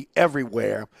is going to be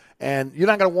everywhere, and you're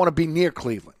not going to want to be near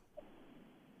Cleveland.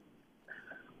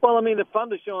 Well, I mean, if I'm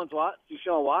Deshaun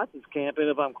Watson's camp, and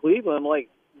if I'm Cleveland, I'm like,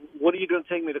 what are you going to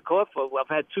take me to court for? Well, I've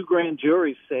had 2 grand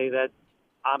juries say that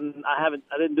I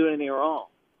didn't do anything wrong.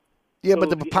 Yeah, so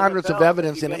but the preponderance of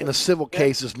evidence in a civil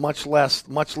case is much less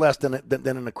than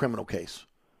in a criminal case.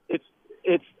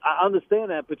 I understand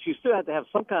that, but you still have to have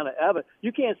some kind of evidence.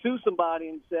 You can't sue somebody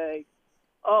and say,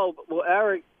 "Oh, well,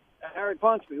 Eric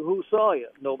punched me. Who saw you?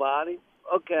 Nobody."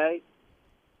 Okay.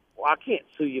 Well, I can't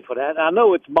sue you for that. I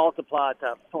know it's multiplied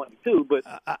times 22, but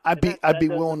I'd be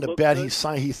willing to bet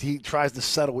he tries to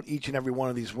settle with each and every one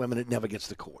of these women. It never gets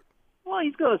to court. Well,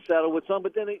 he's going to settle with some,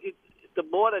 but then the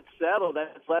more that's settled,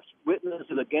 that's less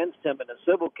witnesses against him in a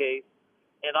civil case.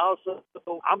 And also,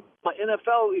 I'm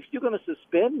NFL. If you're going to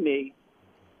suspend me,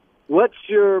 what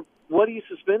are you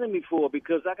suspending me for?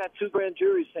 Because I got 2 grand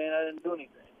juries saying I didn't do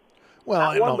anything.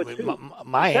 Well,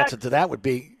 my answer to that would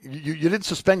be you didn't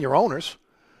suspend your owners.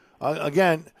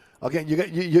 Again,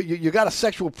 you got a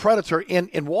sexual predator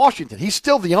in Washington. He's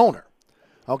still the owner.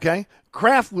 Okay,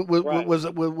 Kraft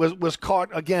was caught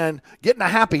again getting a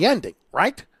happy ending,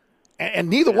 right? And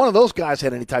neither one of those guys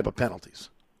had any type of penalties.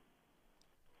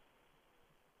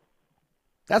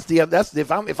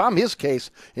 If I'm his case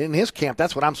in his camp,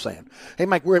 that's what I'm saying. Hey,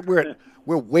 Mike, we're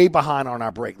way behind on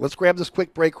our break. Let's grab this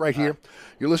quick break right here.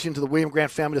 You're listening to the William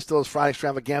Grant Family Distillers Friday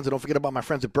Extravaganza. Don't forget about my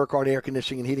friends at Burkhardt Air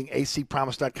Conditioning and Heating,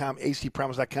 acpromise.com,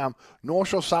 acpromise.com, North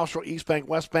Shore, South Shore, East Bank,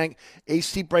 West Bank.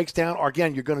 AC breaks down. Or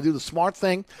again, you're going to do the smart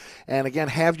thing, and again,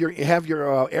 have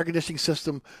your air conditioning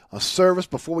system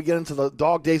serviced before we get into the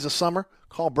dog days of summer.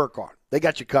 Call Burkhardt. They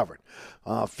got you covered.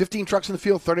 15 trucks in the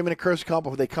field, 30-minute courtesy call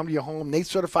before they come to your home.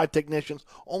 NATE-certified technicians,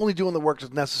 only doing the work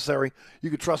that's necessary. You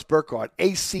can trust Burkhardt.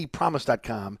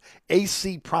 acpromise.com,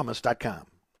 acpromise.com.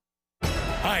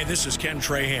 Hi, this is Ken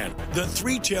Trahan. The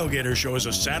Three Tailgaters Show is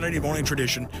a Saturday morning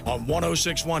tradition on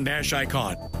 106.1 Nash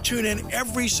Icon. Tune in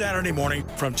every Saturday morning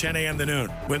from 10 a.m. to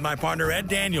noon with my partner Ed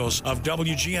Daniels of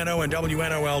WGNO and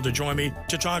WNOL to join me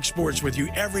to talk sports with you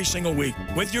every single week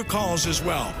with your calls as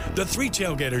well. The Three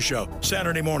Tailgaters Show,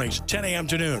 Saturday mornings, 10 a.m.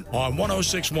 to noon on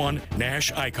 106.1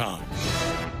 Nash Icon.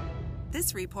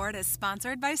 This report is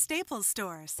sponsored by Staples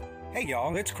Stores. Hey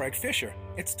y'all, it's Craig Fisher.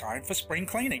 It's time for spring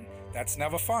cleaning. That's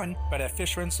never fun, but at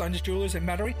Fisher & Sons Jewelers in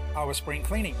Metairie, our spring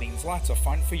cleaning means lots of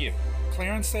fun for you.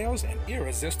 Clearance sales and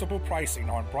irresistible pricing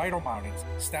on bridal mountings,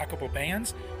 stackable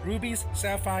bands, rubies,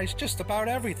 sapphires, just about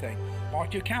everything.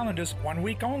 Mark your calendars, 1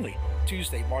 week only,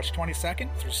 Tuesday, March 22nd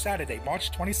through Saturday,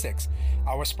 March 26th.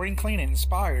 Our spring cleaning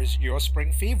inspires your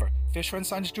spring fever. Fisher &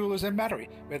 Sons Jewelers in Metairie,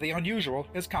 where the unusual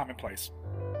is commonplace.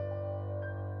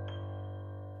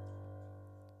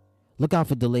 Look out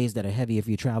for delays that are heavy if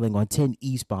you're traveling on 10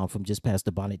 eastbound from just past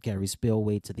the Bonnet Carry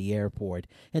Spillway to the airport.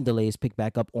 And delays pick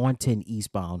back up on 10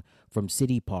 eastbound from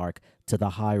City Park to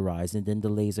the high rise. And then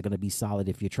delays are going to be solid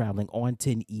if you're traveling on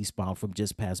 10 eastbound from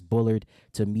just past Bullard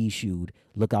to Michoud.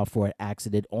 Look out for an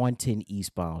accident on 10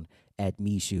 eastbound at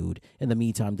Michoud. In the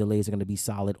meantime, delays are going to be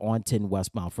solid on 10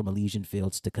 westbound from Elysian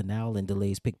Fields to Canal, and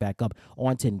delays pick back up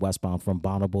on 10 westbound from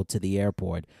Bonneville to the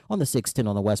airport. On the 610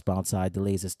 on the westbound side,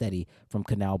 delays are steady from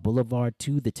Canal Boulevard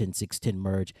to the 10610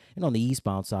 merge, and on the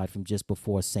eastbound side from just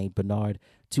before St. Bernard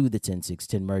to the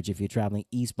 10610 merge. If you're traveling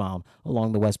eastbound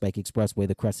along the West Bank Expressway,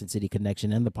 the Crescent City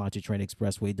Connection, and the Pontchartrain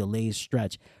Expressway, delays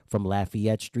stretch from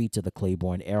Lafayette Street to the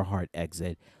Claiborne Earhart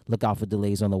exit. Look out for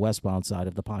delays on the westbound side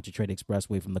of the Pontchartrain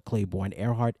Expressway from the Claiborne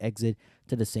Earhart exit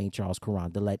to the St. Charles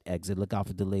Carondelet exit. Look out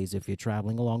for delays if you're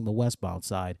traveling along the westbound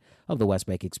side of the West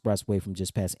Bank Expressway from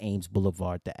just past Ames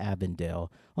Boulevard to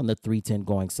Avondale. On the 310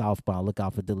 going southbound, look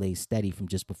out for delays steady from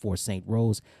just before St.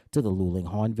 Rose to the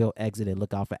Luling-Hornville exit, and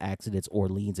look out for accidents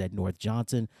Orleans at North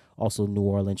Johnson, also New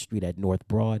Orleans Street at North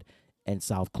Broad, and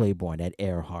South Claiborne at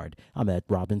Earhart. I'm Ed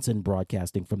Robinson,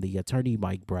 broadcasting from the Attorney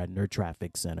Mike Bradner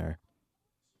Traffic Center.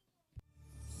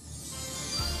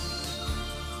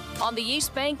 On the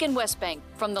East Bank and West Bank,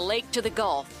 from the lake to the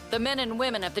Gulf, the men and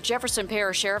women of the Jefferson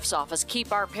Parish Sheriff's Office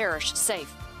keep our parish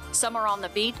safe. Some are on the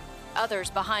beat, others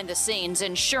behind the scenes,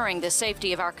 ensuring the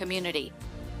safety of our community.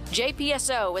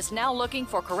 JPSO is now looking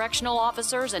for correctional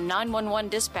officers and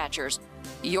 911 dispatchers.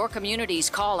 Your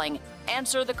community's calling.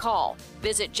 Answer the call.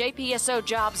 Visit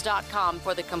jpsojobs.com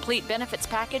for the complete benefits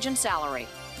package and salary.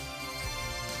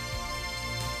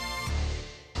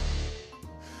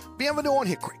 Bienvenue on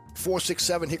Hickory,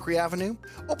 467 Hickory Avenue.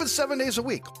 Open 7 days a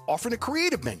week, offering a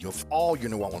creative menu of all your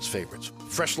New Orleans favorites.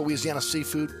 Fresh Louisiana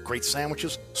seafood, great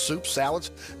sandwiches, soups,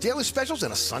 salads, daily specials,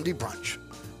 and a Sunday brunch.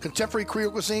 Contemporary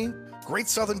Creole cuisine, great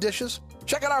Southern dishes.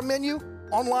 Check out our menu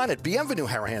online at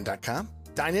bienvenueharahan.com.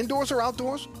 Dine indoors or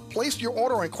outdoors. Place your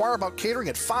order or inquire about catering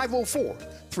at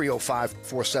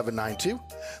 504-305-4792.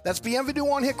 That's Bienvenue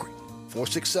on Hickory,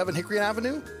 467 Hickory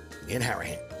Avenue in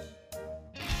Harahan.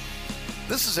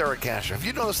 This is Eric Asher. Have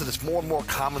you noticed that it's more and more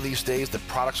common these days that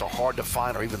products are hard to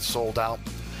find or even sold out?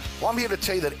 Well, I'm here to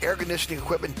tell you that air conditioning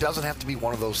equipment doesn't have to be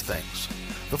one of those things.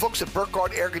 The folks at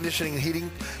Burkhardt Air Conditioning and Heating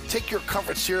take your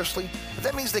comfort seriously, and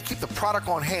that means they keep the product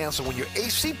on hand so when your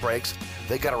AC breaks,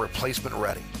 they got a replacement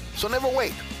ready. So never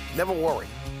wait, never worry.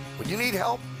 When you need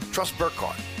help, trust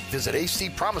Burkhardt. Visit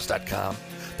acpromise.com.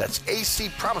 That's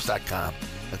acpromise.com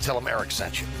and tell them Eric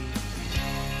sent you.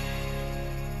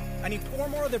 I need 4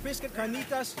 more of the biscuit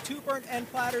carnitas, 2 burnt end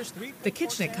platters, 3... The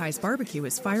kitchen at Kai's Barbecue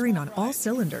is firing on all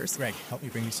cylinders. Greg, help me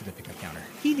bring these to the pickup counter.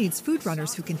 He needs food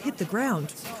runners who can hit the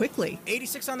ground quickly.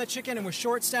 86 on the chicken and we're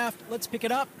short-staffed. Let's pick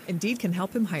it up. Indeed can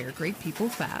help him hire great people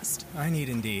fast. I need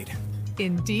Indeed.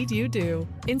 Indeed you do.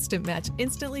 Instant Match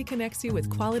instantly connects you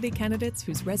with quality candidates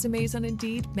whose resumes on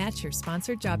Indeed match your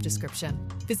sponsored job description.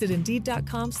 Visit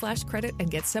Indeed.com/credit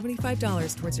and get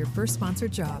 $75 towards your first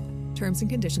sponsored job. Terms and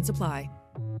conditions apply.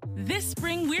 This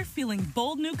spring, we're feeling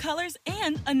bold new colors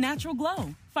and a natural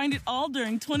glow. Find it all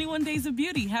during 21 Days of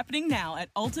Beauty happening now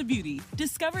at Ulta Beauty.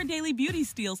 Discover daily beauty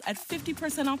steals at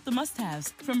 50% off the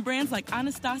must-haves from brands like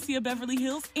Anastasia Beverly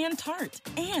Hills and Tarte.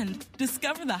 And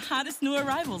discover the hottest new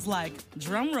arrivals like,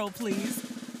 drumroll please,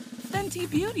 Fenty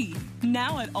Beauty,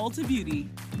 now at Ulta Beauty.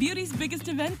 Beauty's biggest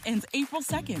event ends April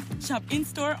 2nd. Shop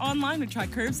in-store, online, or try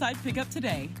curbside pickup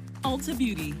today. Ulta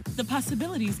Beauty. The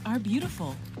possibilities are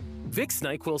beautiful. Vicks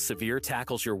NyQuil Severe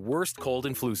tackles your worst cold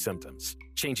and flu symptoms,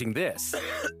 changing this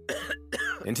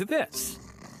into this.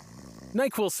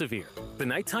 NyQuil Severe, the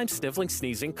nighttime sniffling,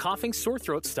 sneezing, coughing, sore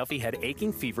throat, stuffy head,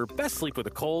 aching, fever, best sleep with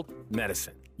a cold,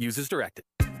 medicine. Use as directed.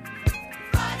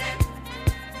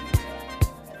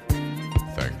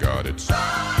 Thank God it's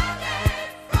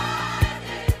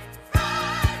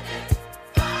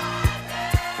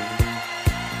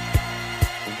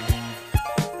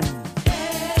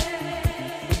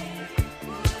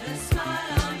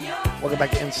Welcome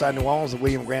back to Inside New Orleans, the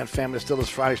William Grant Family Distillers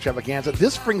Friday Extravaganza.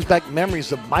 This brings back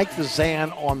memories of Mike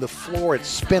Vazan on the floor at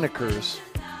Spinnaker's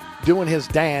doing his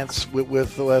dance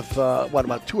with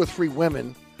about 2 or 3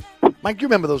 women. Mike, you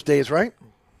remember those days, right?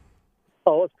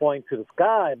 Oh, I was pointing to the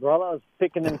sky, brother. I was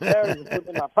picking them cherries and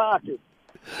putting in my pocket.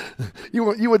 You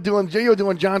were doing John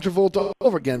Travolta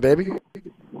over again, baby.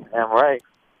 Damn right.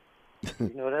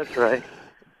 You know that's right.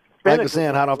 Mike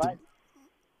Vazan, hot off the...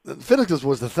 Spinnaker's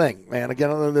was the thing, man.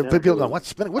 Again, the people going, what's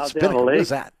Spinnaker? What's Spinnaker? What is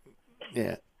that?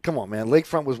 Yeah. Come on, man.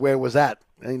 Lakefront was where it was at.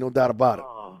 Ain't no doubt about it.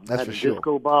 That's for sure. Had the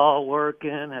disco ball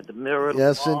working, had the mirror.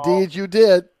 Yes, indeed you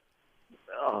did.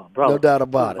 Oh, brother. No doubt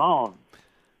about it.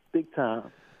 Big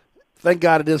time. Thank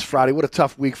God it is Friday. What a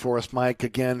tough week for us, Mike.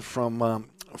 Again, from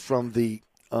the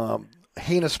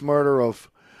heinous murder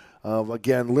of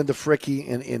again, Linda Fricky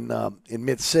in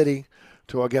Mid-City,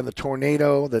 to, again, the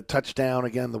tornado, the touchdown,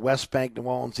 again, the West Bank, New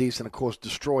Orleans East, and, of course,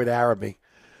 destroyed Arabi.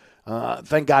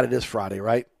 Thank God it is Friday,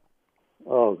 right?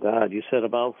 Oh, God, you said a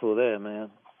mouthful there,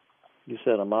 man. You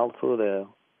said a mouthful there.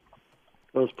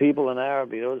 Those people in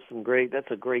Arabi,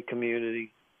 that's a great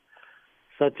community.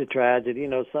 Such a tragedy. You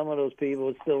know, some of those people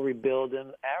are still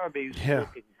rebuilding. Arabi's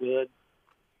looking good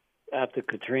after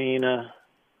Katrina,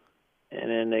 and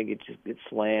then they get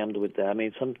slammed with that. I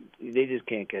mean, they just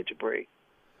can't catch a break.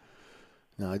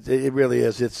 No, it really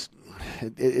is. It's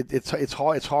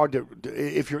hard. It's hard to,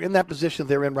 if you're in that position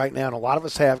they're in right now, and a lot of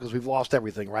us have, because we've lost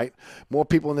everything. Right, more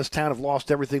people in this town have lost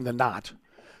everything than not.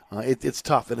 It's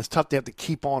tough, and it's tough to have to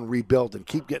keep on rebuilding,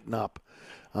 keep getting up.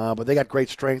 But they got great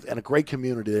strength and a great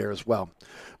community there as well.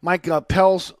 Mike,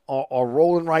 Pels are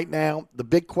rolling right now. The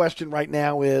big question right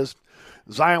now is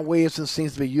Zion Williamson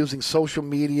seems to be using social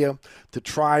media to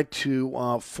try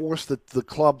to force the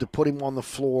club to put him on the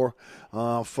floor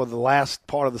for the last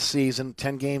part of the season.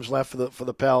 10 games left for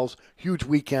the Pels. Huge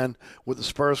weekend with the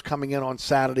Spurs coming in on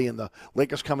Saturday and the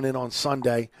Lakers coming in on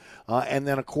Sunday. And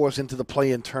then, of course, into the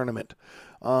play-in tournament.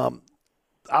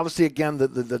 Obviously, again,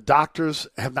 the doctors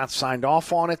have not signed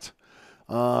off on it.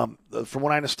 From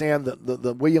what I understand,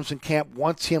 the Williamson camp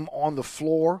wants him on the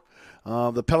floor.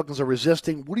 The Pelicans are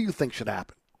resisting. What do you think should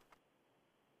happen?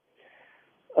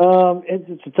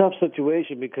 It's a tough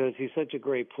situation because he's such a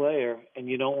great player, and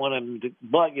you don't want him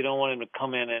to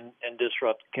come in and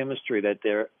disrupt the chemistry that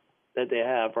they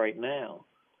have right now.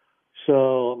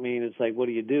 So, I mean, it's like, what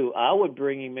do you do? I would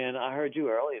bring him in. I heard you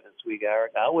earlier this week,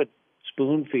 Eric. I would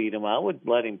spoon feed him. I would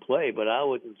let him play, but I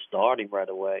wouldn't start him right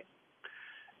away.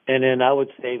 And then I would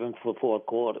save him for fourth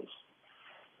quarters.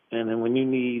 And then when you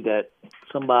need that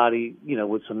somebody,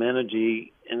 with some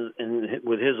energy and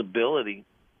with his ability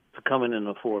to come in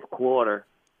the fourth quarter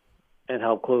and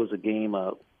help close the game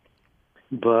out.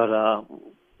 But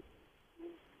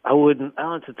I wouldn't.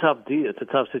 It's a tough deal. It's a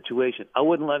tough situation. I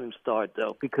wouldn't let him start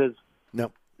though because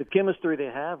the chemistry they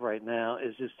have right now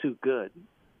is just too good.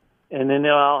 And then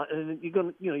you're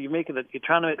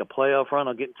trying to make a playoff run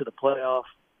or get into the playoff,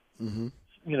 game,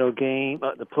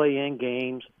 the play-in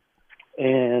games.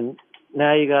 And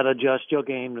now you got to adjust your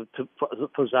game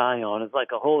for Zion. It's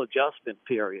like a whole adjustment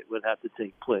period would have to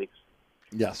take place.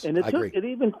 Yes, and I agree.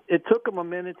 It took them a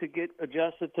minute to get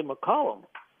adjusted to McCollum.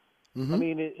 I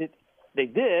mean, they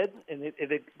did, and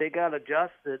they got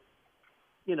adjusted,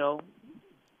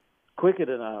 quicker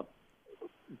than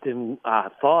I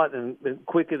thought, and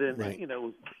quicker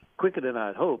than quicker than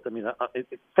I'd hoped. I mean,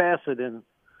 faster than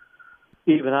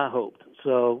even I hoped.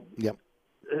 So, yep.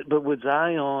 But with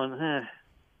Zion, I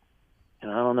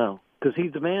don't know, because he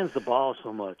demands the ball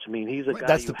so much. I mean, he's a guy.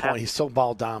 That's the point. He's so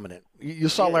ball dominant. You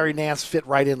saw Larry Nance fit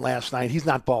right in last night. He's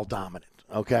not ball dominant.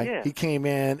 Okay, He came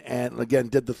in and again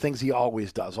did the things he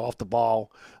always does off the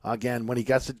ball. Again, when he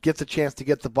gets a chance to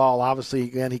get the ball, obviously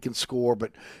again he can score.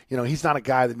 But he's not a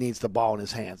guy that needs the ball in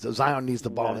his hands. Zion needs the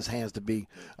ball in his hands to be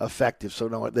effective. So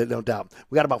no doubt.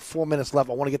 We got about 4 minutes left.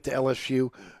 I want to get to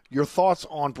LSU. Your thoughts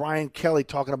on Brian Kelly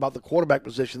talking about the quarterback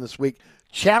position this week,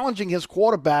 challenging his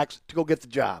quarterbacks to go get the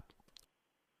job?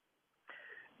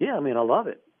 Yeah, I mean, I love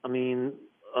it. I mean,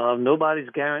 nobody's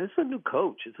guaranteed. It's a new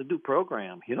coach. It's a new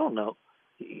program. You don't know.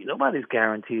 Nobody's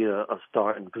guaranteed a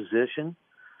starting position.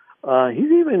 He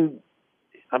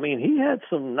had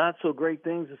some not so great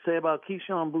things to say about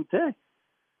Keyshawn Boutte.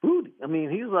 I mean,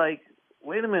 he's like,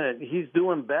 wait a minute, he's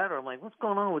doing better. I'm like, what's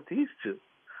going on with these two?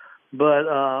 But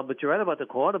you're right about the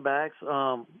quarterbacks.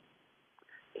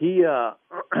 He's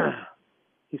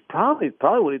probably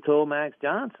what he told Max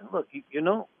Johnson. Look, you're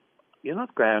not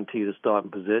guaranteed a starting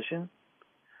position,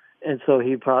 and so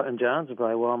and Johnson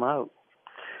probably, well, I'm out.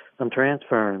 I'm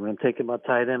transferring. I'm taking my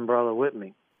tight end brother with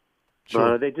me.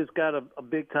 Sure. But they just got a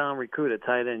big time recruit at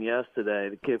tight end yesterday.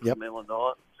 The kid from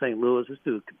Illinois, St. Louis. This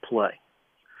dude can play.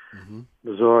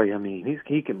 Missouri. I mean,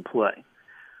 he can play.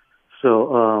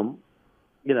 So.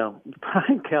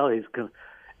 Brian Kelly's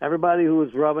everybody who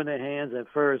was rubbing their hands at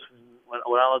first when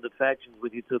all the defections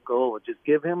when he took over, just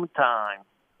give him time.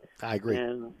 I agree.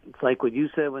 And it's like what you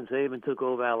said when Saban took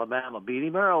over Alabama, beat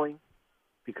him early,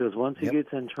 because once he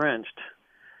gets entrenched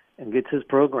and gets his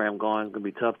program going, it's going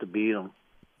to be tough to beat him.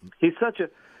 It's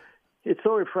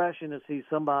so refreshing to see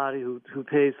somebody who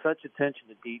pays such attention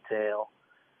to detail.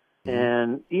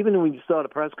 And even when you saw the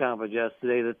press conference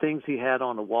yesterday, the things he had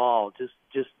on the wall, just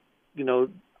in the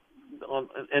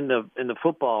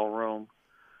football room,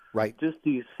 right? Just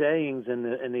these sayings and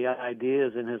the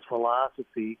ideas and his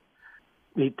philosophy.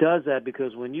 He does that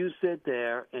because when you sit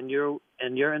there and you're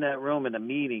in that room in a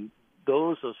meeting,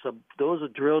 those are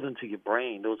drilled into your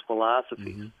brain. Those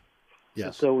philosophies.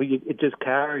 Yes. So it just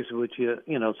carries with you,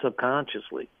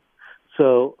 subconsciously.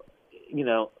 So, he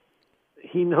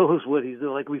knows what he's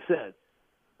doing. Like we said,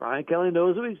 Brian Kelly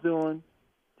knows what he's doing.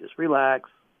 Just relax.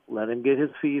 Let him get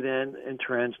his feet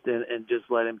entrenched, and just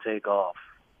let him take off.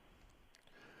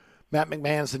 Matt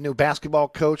McMahon's the new basketball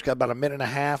coach. Got about a minute and a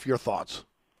half. Your thoughts?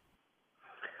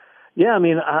 Yeah, I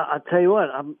mean, I tell you what,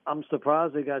 I'm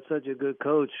surprised they got such a good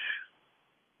coach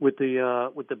with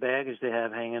the baggage they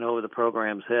have hanging over the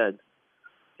program's head.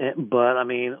 But I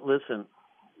mean, listen,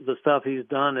 the stuff he's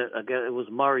done. I guess it was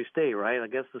Murray State, right? I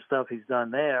guess the stuff he's done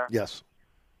there. Yes.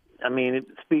 I mean, it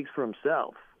speaks for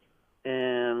himself,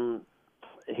 and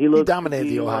he dominated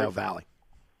the Ohio Valley.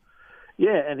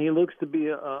 Yeah, and he looks to be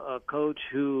a coach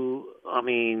who, I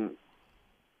mean,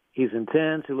 he's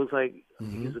intense. He looks like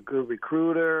he's a good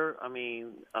recruiter. I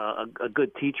mean, a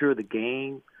good teacher of the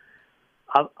game.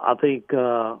 I think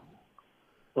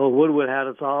Woodward had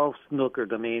us all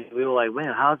snookered. I mean, we were like,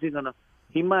 man, how's he going to –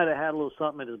 he might have had a little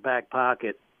something in his back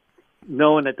pocket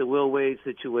knowing that the Will Wade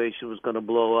situation was going to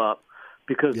blow up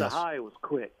because the hire was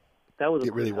quick. That was a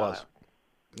It really was. hire.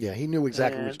 Yeah, he knew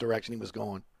exactly which direction he was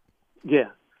going. Yeah.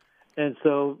 And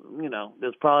so,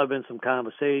 there's probably been some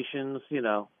conversations,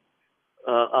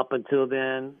 up until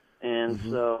then. And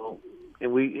so –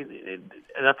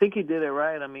 and I think he did it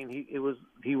right. I mean,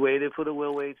 he waited for the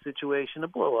Will Wade situation to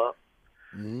blow up,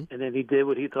 and then he did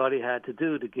what he thought he had to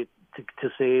do to get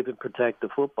to save and protect the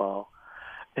football.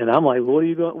 And I'm like,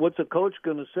 what's a coach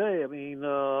going to say? I mean,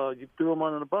 you threw him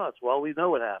under the bus. Well, we know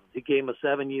what happened. He gave him a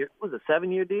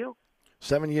 7-year deal?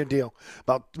 7-year deal,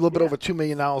 about a little bit over $2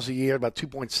 million a year, about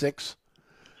 2.6.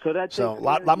 So a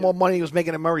lot more money he was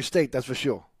making at Murray State, that's for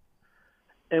sure.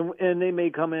 And they may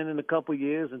come in a couple of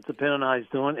years, and depending on how he's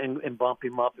doing, and bump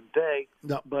him up in pay.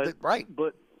 No, but right.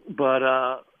 But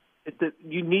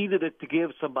you needed it to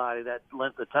give somebody that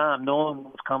length of time, knowing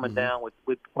what was coming down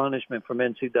with punishment from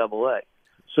NCAA.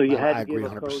 So you had to give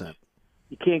 100%. a coach.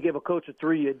 You can't give a coach a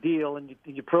 3-year deal, and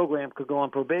your program could go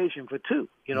on probation for 2.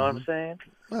 You know what I'm saying?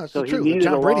 Well, that's so true.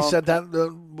 John Brady said that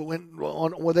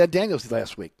with Ed Daniels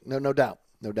last week. No doubt.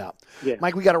 Yeah.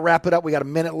 Mike, we got to wrap it up. We got a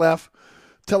minute left.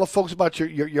 Tell the folks about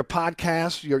your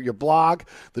podcast, your blog,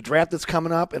 the draft that's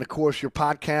coming up, and, of course, your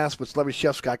podcast with celebrity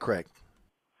chef Scott Craig.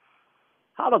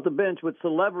 Hot Off the Bench with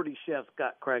celebrity chef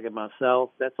Scott Craig and myself.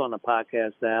 That's on the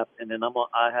podcast app. And then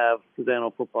I have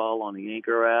Susano Football on the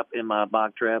Anchor app, and my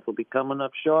mock draft will be coming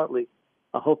up shortly.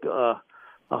 I hope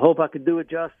I can do it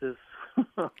justice.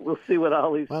 We'll see what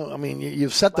all these. Well, I mean,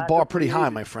 you've set the bar pretty high,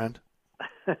 my friend.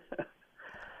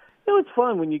 It's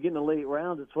fun when you get in the late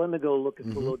rounds. It's fun to go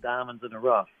looking for little diamonds in the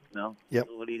rough. Yep.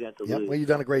 So what do you got to lose? Well, you've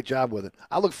done a great job with it.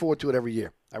 I look forward to it every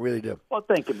year. I really do. Well,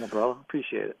 thank you, my brother.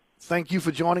 Appreciate it. Thank you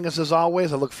for joining us as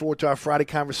always. I look forward to our Friday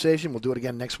conversation. We'll do it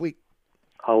again next week.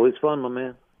 Always fun, my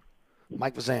man.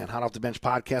 Mike Vazan, Hot Off the Bench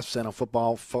podcast, Susano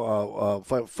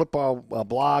Football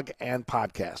blog and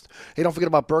podcast. Hey, don't forget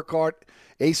about Burkhardt,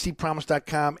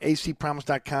 acpromise.com,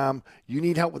 You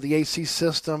need help with the AC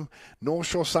system. North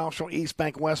Shore, South Shore, East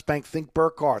Bank, West Bank. Think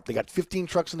Burkhardt. They got 15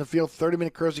 trucks in the field,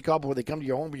 30-minute courtesy call before they come to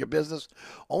your home or your business.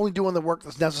 Only doing the work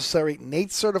that's necessary.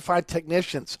 NATE certified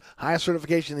technicians, highest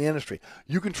certification in the industry.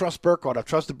 You can trust Burkhardt. I've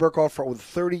trusted Burkhardt for over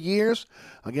 30 years.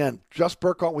 Again, trust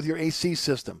Burkhardt with your AC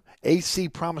system.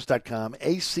 acpromise.com,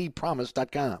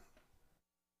 acpromise.com.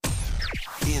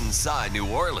 Inside New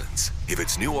Orleans. If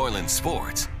it's New Orleans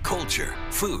sports, culture,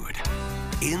 food.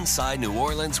 Inside New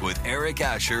Orleans with Eric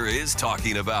Asher is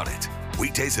talking about it.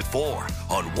 Weekdays at 4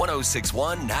 on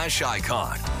 106.1 Nash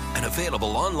Icon. And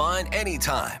available online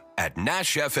anytime at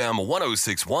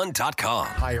NashFM1061.com.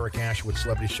 Hi, Eric Asher with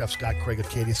celebrity chef Scott Craig of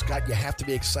Katie's. Scott, you have to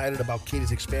be excited about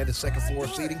Katie's expanded second floor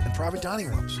seating and private dining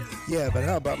rooms. Yeah, but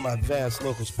how about my vast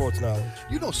local sports knowledge?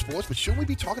 You know sports, but shouldn't we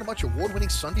be talking about your award-winning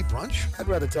Sunday brunch? I'd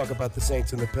rather talk about the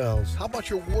Saints and the Pels. How about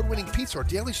your award-winning pizza or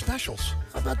daily specials?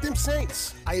 How about them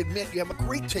Saints? I admit you have a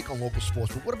great take on local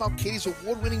sports, but what about Katie's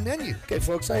award-winning menu? Okay,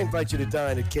 folks, I invite you to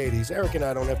dine at Katie's. Eric and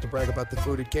I don't have to brag about the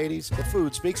food at Katie's. The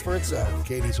food speaks for itself.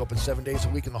 Katie's open 7 days a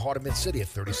week in the heart of Mid-City at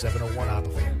 3701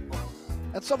 Opperville.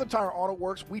 At Southern Tire Auto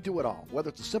Works, we do it all. Whether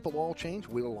it's a simple oil change,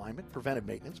 wheel alignment, preventive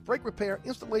maintenance, brake repair,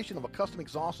 installation of a custom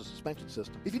exhaust or suspension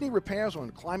system. If you need repairs on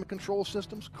climate control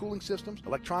systems, cooling systems,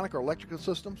 electronic or electrical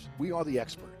systems, we are the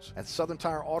experts. At Southern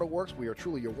Tire Auto Works, we are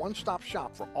truly your one-stop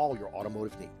shop for all your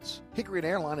automotive needs. Hickory and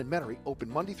Airline in Metairie, open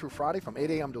Monday through Friday from 8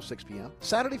 a.m. till 6 p.m.,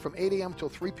 Saturday from 8 a.m. till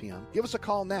 3 p.m. Give us a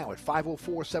call now at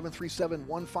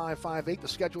 504-737-1558 to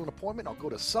schedule an appointment, or go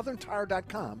to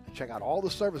southerntire.com and check out all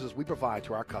the services we provide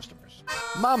to our customers.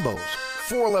 Mambo's,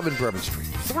 411 Bourbon Street.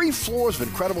 3 floors of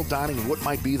incredible dining in what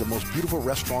might be the most beautiful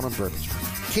restaurant on Bourbon Street.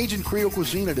 Cajun Creole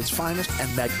cuisine at its finest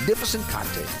and magnificent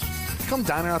cocktails. Come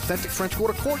dine in our authentic French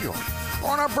Quarter courtyard or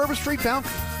on our Bourbon Street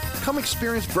balcony. Come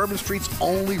experience Bourbon Street's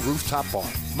only rooftop bar.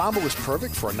 Mambo is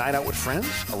perfect for a night out with friends,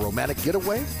 a romantic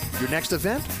getaway, your next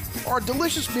event, or a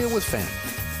delicious meal with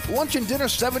family. Lunch and dinner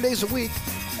 7 days a week.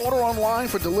 Order online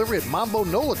for delivery at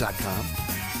mambonola.com.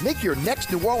 Make your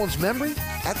next New Orleans memory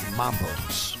at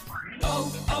Mambo's.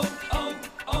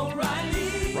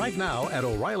 O'Reilly. Right now at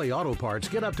O'Reilly Auto Parts,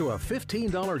 get up to a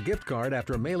 $15 gift card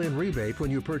after a mail-in rebate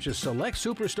when you purchase select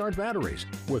Superstart batteries.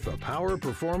 With the power,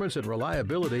 performance, and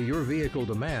reliability your vehicle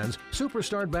demands,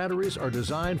 Superstart batteries are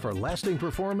designed for lasting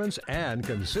performance and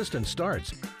consistent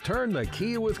starts. Turn the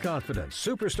key with confidence.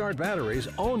 Superstart batteries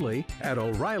only at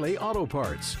O'Reilly Auto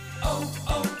Parts.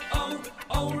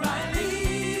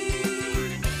 O'Reilly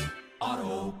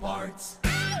Auto Parts.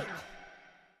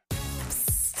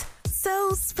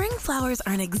 So, spring flowers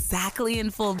aren't exactly in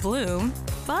full bloom,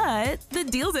 but the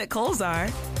deals at Kohl's are.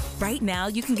 Right now,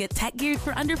 you can get tech geared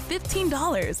for under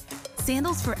 $15,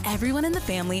 sandals for everyone in the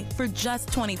family for just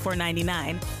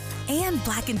 $24.99, and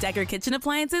Black & Decker kitchen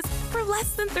appliances for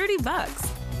less than $30.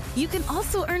 You can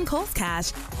also earn Kohl's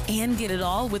Cash and get it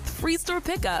all with free store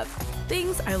pickup.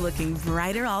 Things are looking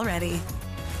brighter already.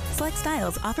 Select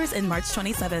styles, offers in March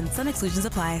 27. Some exclusions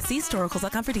apply. See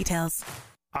storekohls.com for details.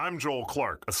 I'm Joel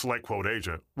Clark, a SelectQuote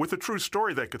agent, with a true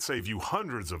story that could save you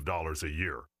hundreds of dollars a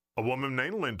year. A woman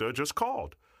named Linda just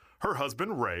called. Her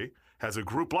husband, Ray, has a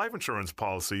group life insurance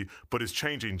policy, but is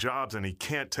changing jobs and he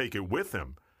can't take it with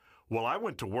him. Well, I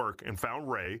went to work and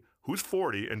found Ray, who's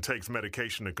 40 and takes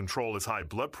medication to control his high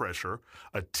blood pressure,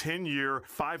 a 10-year,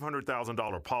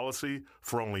 $500,000 policy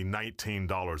for only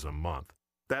 $19 a month.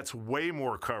 That's way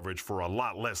more coverage for a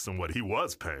lot less than what he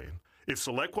was paying. If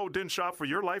SelectQuote didn't shop for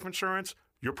your life insurance,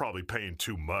 you're probably paying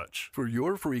too much. For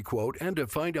your free quote and to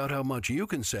find out how much you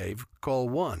can save, call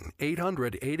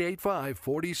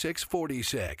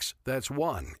 1-800-885-4646. That's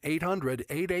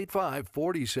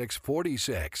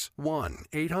 1-800-885-4646.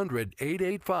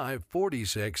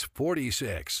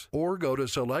 1-800-885-4646. Or go to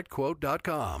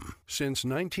SelectQuote.com. Since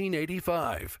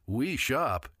 1985, we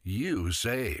shop, you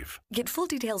save. Get full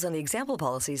details on the example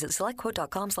policies at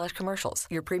SelectQuote.com/commercials.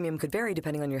 Your premium could vary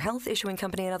depending on your health, issuing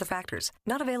company, and other factors.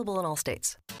 Not available in all states.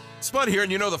 Spud here,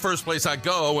 and you know the first place I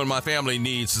go when my family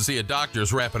needs to see a doctor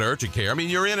is Rapid Urgent Care. I mean,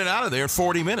 you're in and out of there in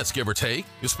 40 minutes, give or take.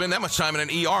 You spend that much time in an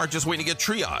ER just waiting to get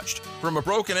triaged. From a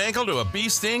broken ankle to a bee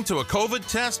sting to a COVID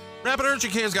test, Rapid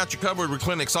Urgent Care's got you covered with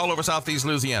clinics all over Southeast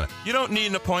Louisiana. You don't need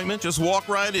an appointment, just walk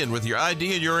right in with your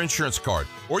ID and your insurance card.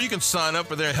 Or you can sign up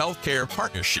for their healthcare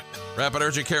partnership. Rapid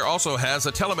Urgent Care also has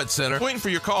a telemed center. Waiting for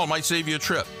your call might save you a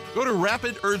trip. Go to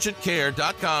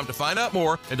rapidurgentcare.com to find out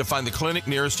more and to find the clinic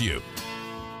nearest you.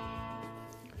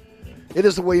 It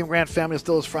is the William Grant Family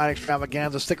Distillers Friday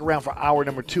Extravaganza. Stick around for hour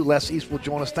number 2. Les East will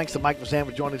join us. Thanks to Mike Mazan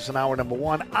for joining us in hour number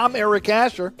 1. I'm Eric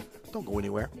Asher. Don't go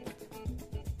anywhere.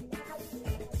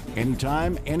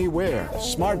 Anytime, anywhere.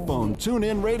 Smartphone,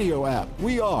 tune-in radio app.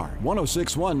 We are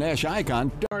 106.1 Nash Icon.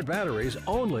 Start batteries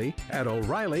only at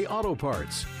O'Reilly Auto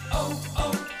Parts.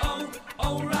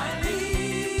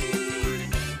 O'Reilly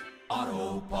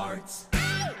Auto Parts.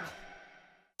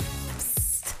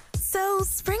 So,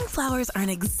 spring flowers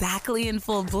aren't exactly in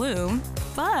full bloom,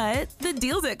 but the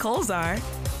deals at Kohl's are.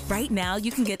 Right now,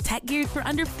 you can get tech geared for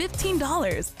under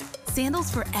 $15, sandals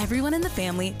for everyone in the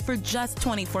family for just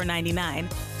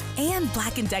 $24.99, and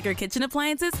Black & Decker kitchen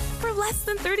appliances for less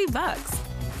than $30.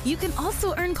 You can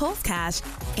also earn Kohl's Cash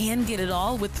and get it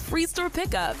all with free store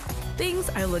pickup. Things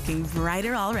are looking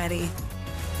brighter already.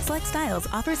 Select styles,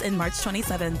 offers in March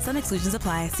 27. Some exclusions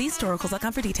apply. See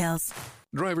storekohls.com for details.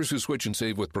 Drivers who switch and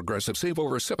save with Progressive save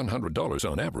over $700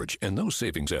 on average, and those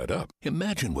savings add up.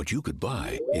 Imagine what you could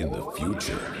buy in the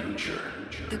future.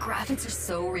 The graphics are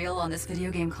so real on this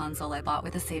video game console I bought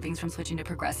with the savings from switching to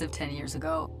Progressive 10 years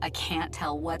ago. I can't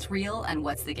tell what's real and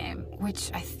what's the game,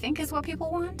 which I think is what people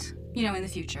want. You know, in the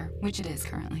future, which it is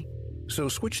currently. So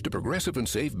switch to Progressive and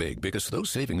save big, because those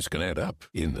savings can add up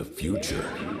in the future.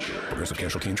 Progressive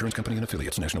Casualty Insurance Company and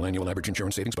Affiliates. National annual average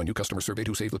insurance savings by new customers surveyed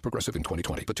who saved with Progressive in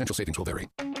 2020. Potential savings will vary.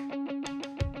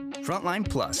 Frontline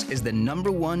Plus is the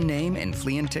 #1 name in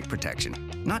flea and tick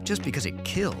protection. Not just because it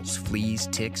kills fleas,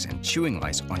 ticks, and chewing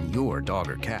lice on your dog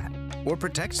or cat, or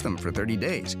protects them for 30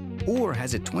 days, or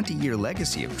has a 20-year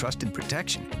legacy of trusted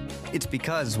protection. It's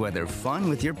because whether fun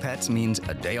with your pets means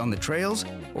a day on the trails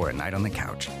or a night on the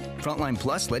couch, Frontline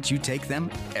Plus lets you take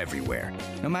them everywhere,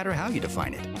 no matter how you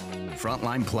define it.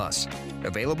 Frontline Plus,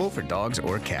 available for dogs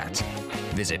or cats.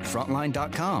 Visit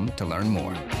frontline.com to learn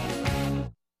more.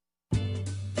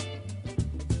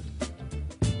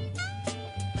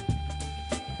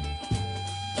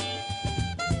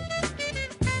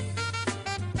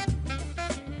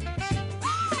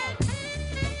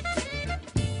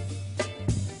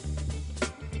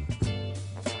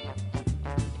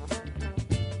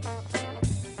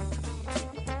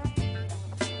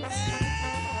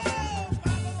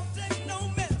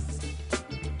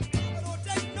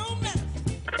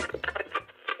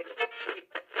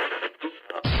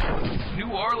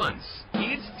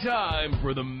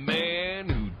 For the man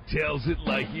who tells it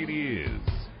like it is.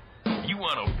 You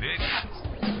want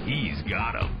opinions? He's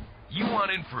got them. You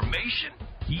want information?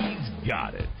 He's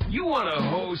got it. You want a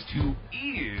host who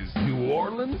is New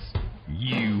Orleans?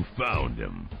 You found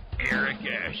him. Eric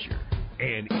Asher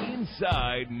and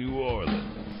Inside New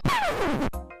Orleans.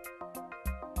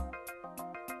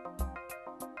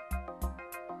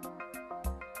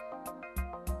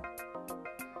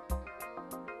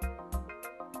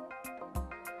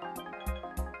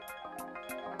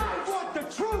 want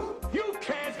the truth. You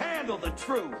can't handle the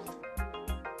truth.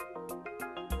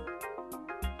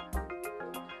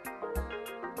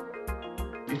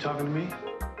 You talking to me?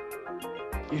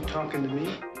 You talking to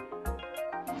me?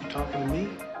 You talking to me?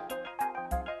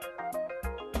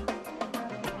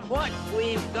 What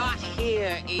we've got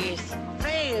here is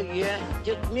failure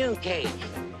to communicate.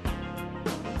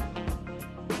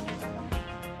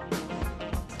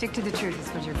 Stick to the truth is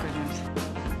what you're good at.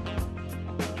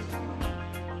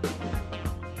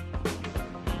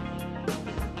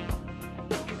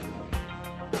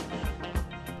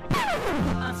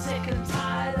 I'm sick and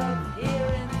tired of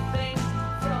hearing things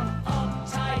from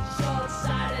uptight,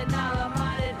 short-sighted,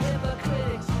 narrow-minded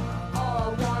hypocrites.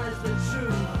 All I want is the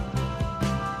truth.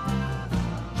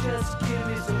 Just give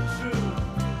me some truth.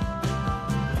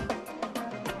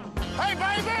 Hey,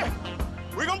 baby!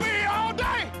 We're gonna be here all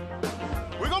day!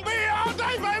 We're gonna be here all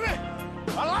day, baby!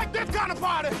 I like this kind of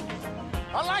party!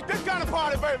 I like this kind of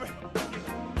party, baby!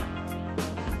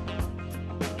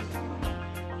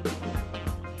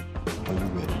 Are you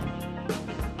ready?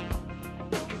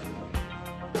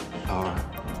 Are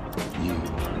you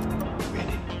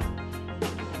ready?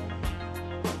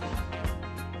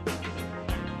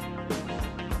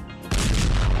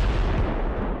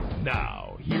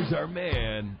 Now, here's our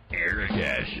man, Eric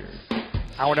Asher.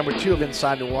 Hour number 2 of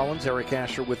Inside New Orleans. Eric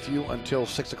Asher with you until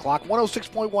 6 o'clock.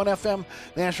 106.1 FM,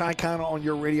 Nash Icon on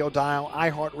your radio dial,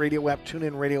 iHeartRadio app,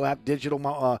 TuneIn Radio app,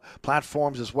 digital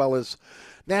platforms, as well as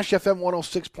Nash FM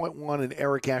 106.1 and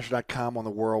ericasher.com on the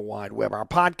World Wide Web. Our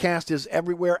podcast is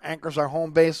everywhere. Anchor's our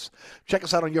home base. Check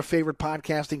us out on your favorite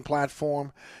podcasting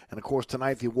platform. And, of course,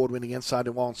 tonight, the award-winning Inside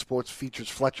New Orleans Sports features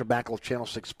Fletcher Backel of Channel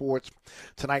 6 Sports.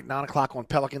 Tonight, 9 o'clock on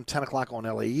Pelican, 10 o'clock on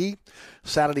LAE.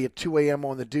 Saturday at 2 a.m.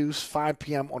 on The Deuce, 5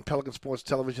 p.m. on Pelican Sports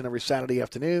Television every Saturday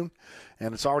afternoon.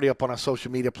 And it's already up on our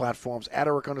social media platforms, at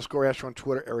Eric_Asher on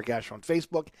Twitter, Eric Asher on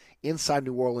Facebook, Inside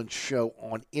New Orleans Show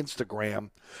on Instagram.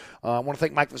 I want to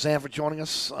thank Mike Vazan for joining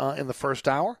us in the first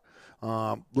hour.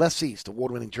 Les East,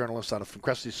 award-winning journalist out of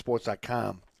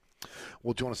FromCrestySports.com,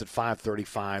 will join us at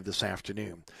 5:35 this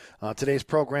afternoon. Today's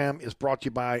program is brought to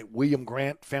you by William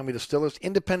Grant Family Distillers,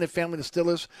 independent family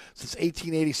distillers since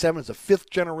 1887. It's a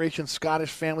fifth-generation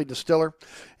Scottish family distiller,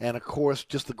 and, of course,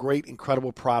 just the great,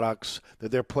 incredible products that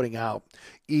they're putting out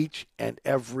each and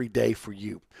every day for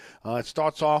you. It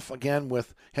starts off, again,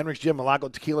 with Hendrick's Gin, Milagro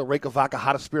Tequila, Reyka Vodka,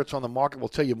 hottest spirits on the market. We'll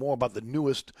tell you more about the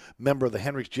newest member of the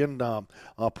Hendrick's Gin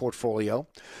portfolio.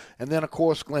 And then, of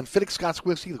course, Glenfiddich Scotch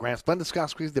Whiskey, the Grand Splendid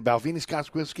Scotch Whiskey, the Balvenie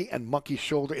Scotch Whiskey, and Monkey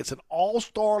Shoulder. It's an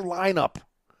all-star lineup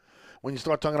when you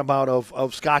start talking about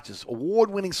of scotches,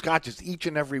 award-winning scotches, each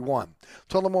and every one.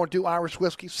 Tullamore Dew Irish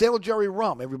Whiskey, Sailor Jerry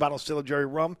Rum. Every bottle of Sailor Jerry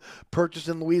Rum purchased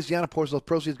in Louisiana. Portion of those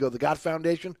proceeds go to the God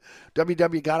Foundation,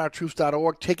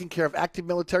 www.gotourtroops.org, taking care of active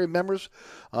military members,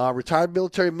 retired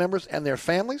military members, and their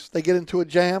families. They get into a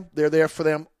jam. They're there for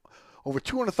them. Over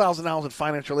 $200,000 in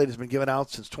financial aid has been given out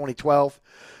since 2012.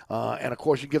 And, of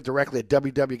course, you give directly at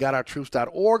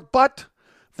www.gotourtroops.org. But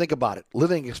think about it.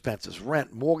 Living expenses,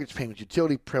 rent, mortgage payments,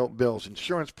 utility bills,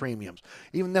 insurance premiums,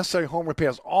 even necessary home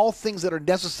repairs, all things that are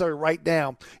necessary right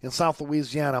now in South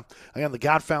Louisiana. Again, the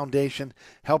God Foundation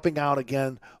helping out,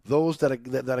 again, those that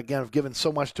again, have given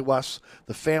so much to us,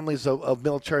 the families of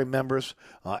military members,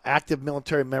 active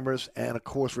military members, and, of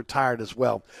course, retired as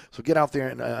well. So get out there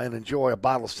and enjoy a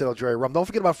bottle of Sailor Jerry Rum. Don't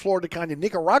forget about Flor de Caña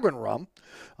Nicaraguan rum.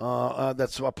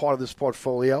 That's a part of this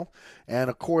portfolio. And,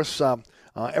 of course,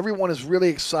 everyone is really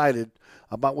excited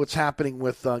about what's happening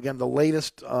with, again, the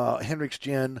latest Hendrick's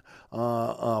Gin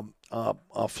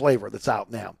flavor that's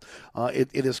out now.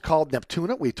 It is called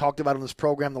Neptuna. We talked about it in this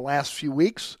program the last few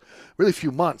weeks, really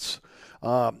few months.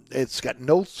 It's got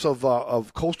notes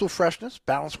of coastal freshness,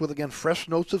 balanced with, again, fresh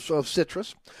notes of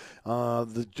citrus.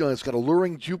 It's got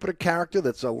alluring Jupiter character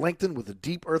that's lengthened with the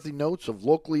deep earthy notes of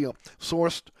locally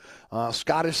sourced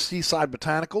Scottish seaside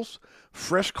botanicals,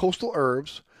 fresh coastal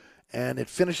herbs, and it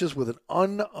finishes with an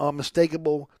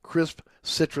unmistakable crisp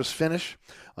citrus finish.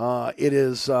 It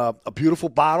is a beautiful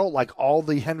bottle, like all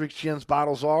the Hendrick's Gin's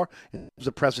bottles are. It's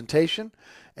a presentation,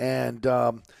 and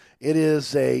it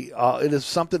is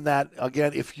something that,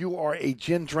 again, if you are a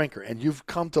gin drinker and you've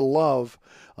come to love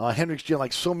Hendrick's Gin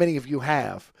like so many of you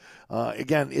have,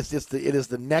 again, it is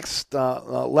the next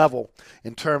level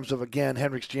in terms of, again,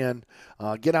 Hendrick's Gin.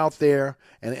 Get out there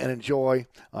and enjoy,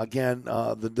 again,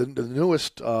 the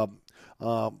newest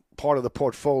part of the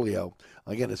portfolio.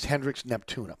 Again, it's Hendrick's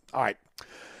Neptuna. All right.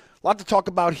 A lot to talk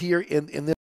about here in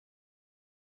this.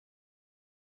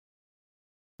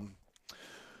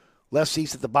 Les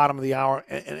East at the bottom of the hour.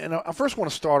 And I first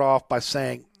want to start off by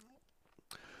saying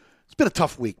it's been a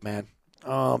tough week, man.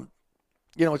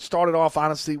 it started off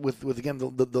honestly with again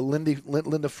the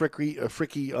Linda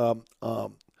Fricky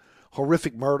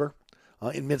horrific murder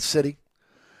in Mid-City.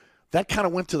 That kind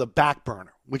of went to the back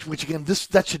burner, which again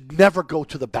that should never go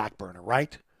to the back burner,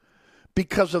 right?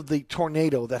 Because of the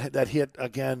tornado that hit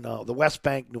again the West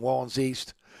Bank, New Orleans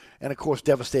East, and of course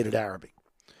devastated Arabi.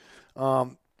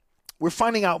 We're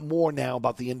finding out more now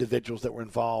about the individuals that were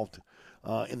involved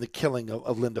in the killing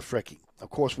of Linda Fricky. Of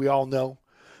course, we all know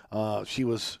she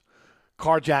was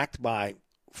carjacked by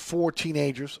 4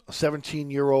 teenagers, a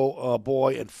 17-year-old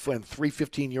boy and 3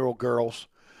 15-year-old girls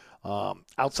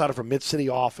outside of her Mid-City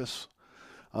office.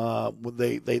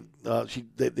 When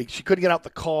she couldn't get out the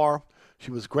car. She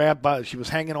was grabbed she was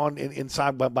hanging on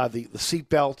inside by the seat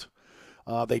belt.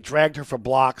 They dragged her for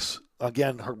blocks.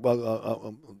 Again, her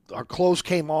clothes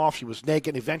came off. She was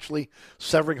naked, eventually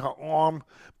severing her arm,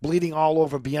 bleeding all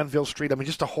over Bienville Street. I mean,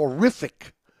 just a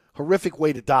horrific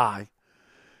way to die.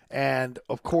 And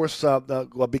of course,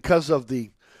 because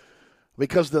the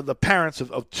parents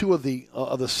of 2 of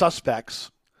the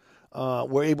suspects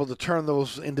were able to turn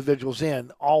those individuals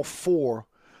in, all 4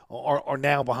 are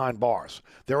now behind bars.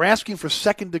 They're asking for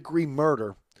second-degree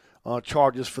murder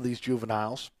charges for these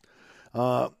juveniles.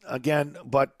 Again,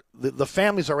 but the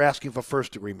families are asking for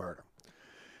first-degree murder.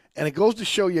 And it goes to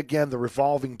show you, again, the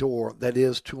revolving door that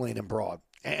is Tulane and Broad.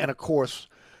 And, of course,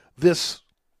 this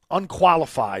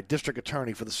unqualified district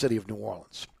attorney for the city of New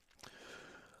Orleans.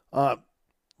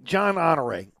 John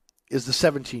Honore is the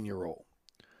 17-year-old.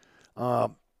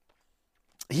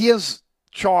 He has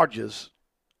charges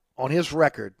on his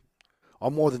record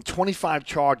on more than 25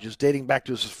 charges dating back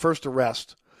to his first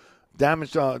arrest,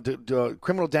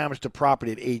 criminal damage to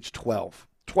property at age 12.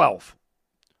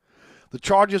 The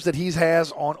charges that he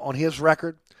has on his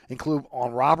record include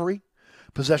armed robbery,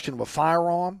 possession of a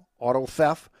firearm, auto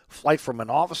theft, flight from an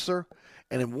officer,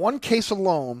 and in one case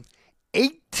alone,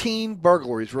 18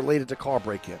 burglaries related to car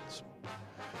break-ins.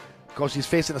 Because he's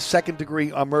facing a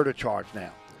second-degree murder charge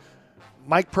now.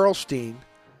 Mike Perlstein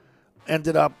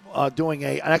ended up doing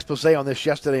an expose on this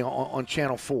yesterday on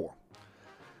Channel 4.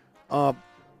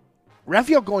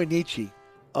 Raphael Goyeneche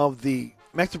of the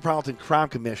Metropolitan Crime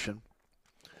Commission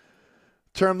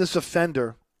termed this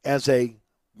offender as a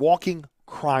walking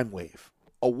crime wave.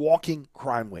 A walking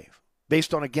crime wave.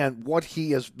 Based on, again, what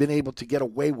he has been able to get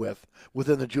away with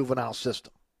within the juvenile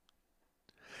system.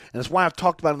 And that's why I've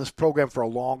talked about in this program for a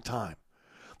long time.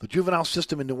 The juvenile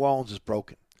system in New Orleans is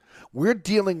broken. We're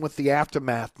dealing with the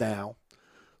aftermath now,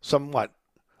 17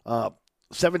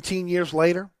 years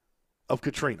later, of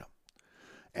Katrina.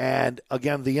 And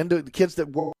again, the kids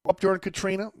that were up during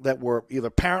Katrina that were either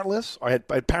parentless or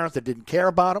had parents that didn't care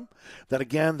about them,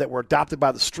 that were adopted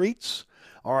by the streets,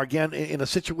 or again in a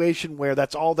situation where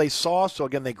that's all they saw, so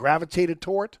again they gravitated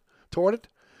toward it.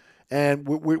 And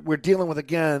we're dealing with,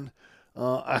 again,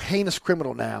 a heinous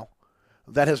criminal now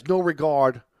that has no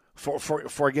regard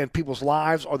for again, people's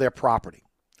lives or their property.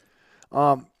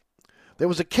 There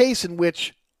was a case in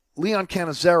which Leon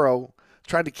Cannizzaro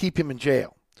tried to keep him in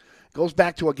jail. It goes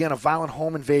back to, again, a violent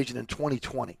home invasion in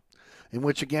 2020, in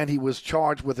which, again, he was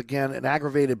charged with, again, an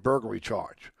aggravated burglary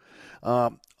charge.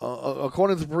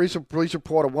 According to the police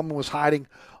report, a woman was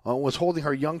holding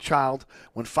her young child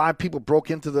when 5 people broke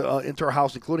into her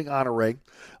house, including Honore.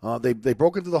 They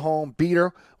broke into the home, beat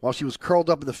her while she was curled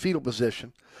up in the fetal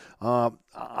position.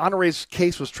 Honore's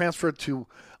case was transferred to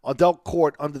adult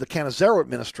court under the Cannizzaro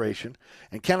administration,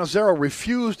 and Cannizzaro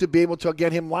refused to be able to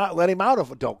let him out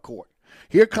of adult court.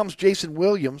 Here comes Jason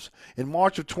Williams in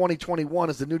March of 2021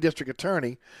 as the new district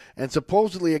attorney, and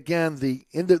supposedly, again,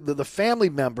 the family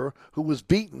member who was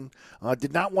beaten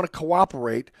did not want to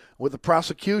cooperate with the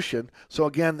prosecution, so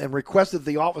again, and requested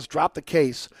the office drop the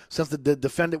case since the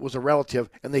defendant was a relative,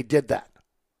 and they did that.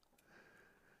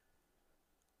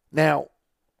 Now,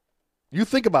 you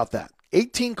think about that.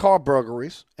 18 car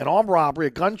burglaries, an armed robbery, a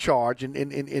gun charge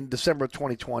in December of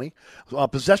 2020,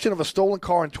 possession of a stolen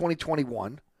car in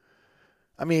 2021.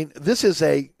 I mean, this is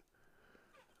a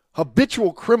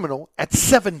habitual criminal at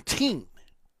 17,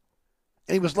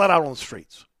 and he was let out on the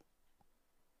streets.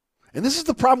 And this is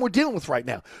the problem we're dealing with right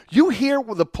now. You hear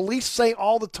what the police say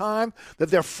all the time, that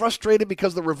they're frustrated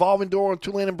because of the revolving door on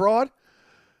Tulane and Broad?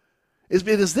 It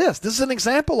is this. This is an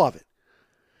example of it.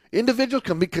 Individuals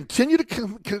can continue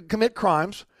to commit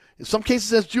crimes, in some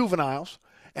cases as juveniles,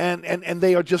 and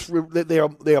they are just they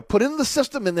are put into the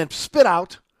system and then spit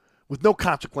out with no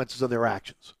consequences of their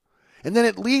actions. And then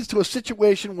it leads to a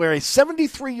situation where a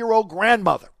 73-year-old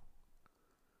grandmother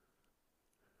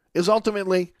is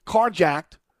ultimately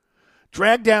carjacked,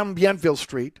 dragged down Bienville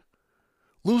Street,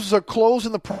 loses her clothes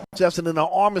in the process, and then her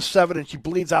arm is severed and she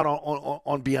bleeds out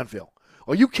on Bienville.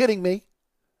 Are you kidding me?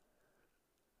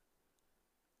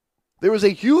 There is a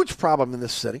huge problem in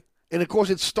this city. And, of course,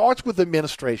 it starts with the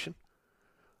administration.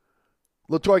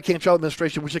 LaToya Cantrell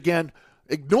administration, which, again,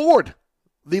 ignored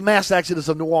the mass exodus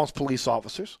of New Orleans police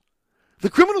officers. The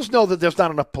criminals know that there's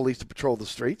not enough police to patrol the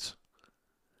streets.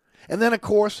 And then, of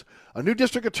course, a new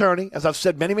district attorney, as I've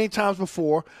said many, many times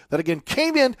before, that, again,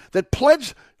 came in, that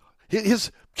pledged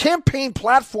his campaign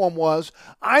platform was,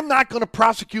 I'm not going to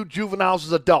prosecute juveniles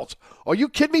as adults. Are you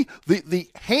kidding me? The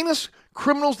heinous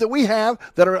criminals that we have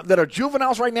that are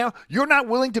juveniles right now, you're not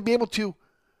willing to be able to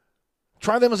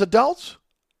try them as adults?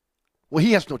 Well,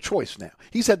 he has no choice now.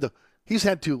 He's had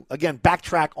to, again,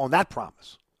 backtrack on that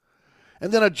promise.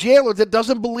 And then a jailer that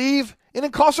doesn't believe in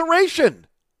incarceration.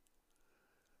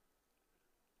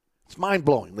 It's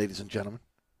mind-blowing, ladies and gentlemen.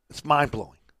 It's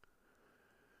mind-blowing.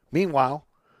 Meanwhile,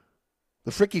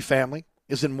 the Fricke family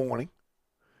is in mourning.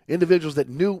 Individuals that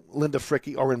knew Linda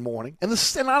Fricke are in mourning. And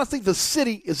honestly, the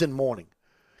city is in mourning.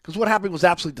 Because what happened was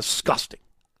absolutely disgusting.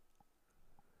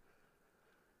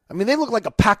 I mean, they look like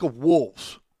a pack of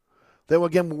wolves. They were,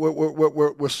 again,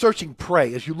 we're searching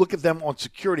prey as you look at them on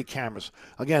security cameras.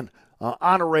 Again,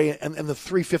 Honore and the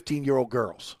 3 15-year-old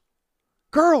girls.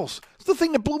 Girls. It's the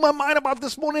thing that blew my mind about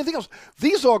this more than anything else.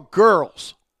 These are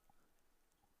girls.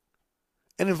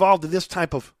 And involved in this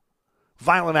type of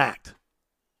violent act.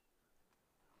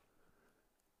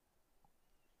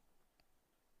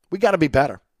 We got to be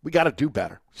better. We got to do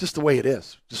better. It's just the way it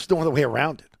is. Just no other way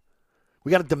around it.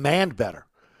 We got to demand better.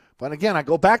 But again, I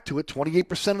go back to it.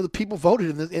 28% of the people voted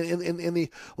in the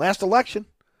last election.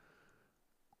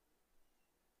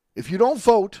 If you don't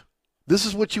vote, this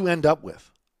is what you end up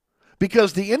with.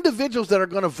 Because the individuals that are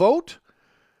going to vote,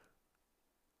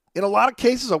 in a lot of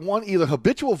cases, are either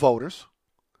habitual voters,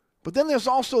 but then there's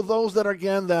also those that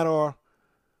are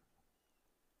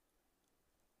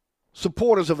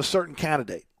supporters of a certain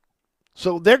candidate.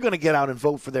 So they're going to get out and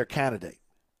vote for their candidate.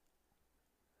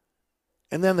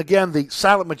 And then again, the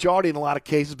silent majority in a lot of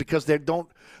cases, because they're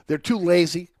too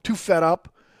lazy, too fed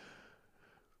up,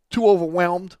 too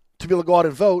overwhelmed to be able to go out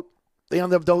and vote. They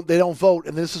don't vote,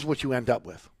 and this is what you end up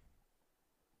with.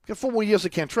 You got 4 more years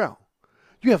of Cantrell.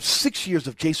 You have 6 years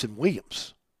of Jason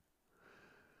Williams.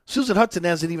 Susan Hudson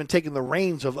hasn't even taken the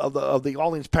reins of the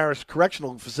Orleans Parish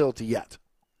Correctional Facility yet.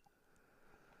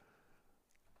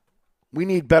 We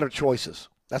need better choices.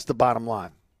 That's the bottom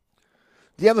line.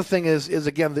 The other thing is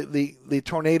again, the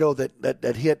tornado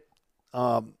that hit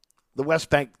the West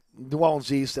Bank, New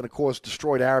Orleans East, and, of course,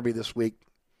 destroyed Arabi this week.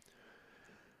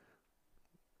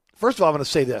 First of all, I'm going to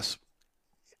say this.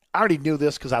 I already knew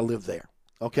this because I lived there,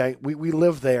 okay? We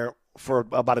lived there for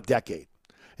about a decade.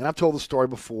 And I've told the story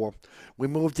before. We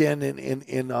moved in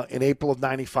April of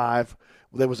 95.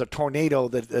 There was a tornado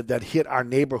that hit our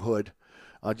neighborhood,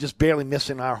 just barely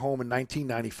missing our home in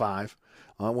 1995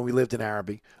 when we lived in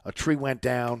Arabi. A tree went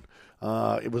down.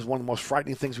 It was one of the most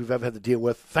frightening things we've ever had to deal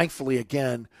with. Thankfully,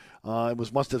 again,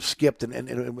 it must have skipped, and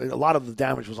a lot of the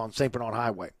damage was on St. Bernard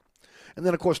Highway. And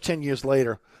then, of course, 10 years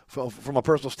later, from a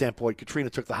personal standpoint,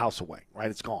 Katrina took the house away, right?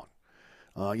 It's gone.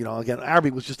 Again,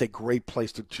 Arabi was just a great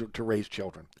place to raise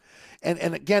children.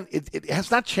 And again, it has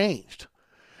not changed.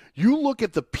 You look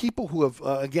at the people who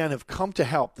have come to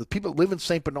help, the people that live in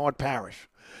St. Bernard Parish,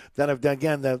 that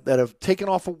have taken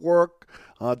off of work,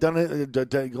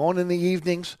 going in the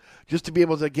evenings, just to be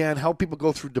able to, again, help people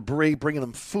go through debris, bringing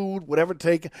them food, whatever it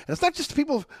takes. And it's not just the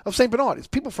people of St. Bernard. It's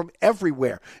people from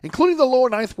everywhere, including the Lower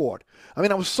Ninth Ward. I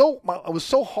mean, I was so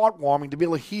heartwarming to be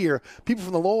able to hear people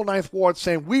from the Lower Ninth Ward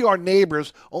saying, we are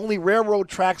neighbors, only railroad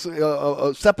tracks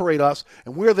separate us,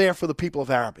 and we're there for the people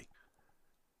of Arabi.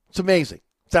 It's amazing.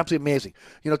 It's absolutely amazing.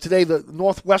 Today the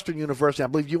Northwestern University, I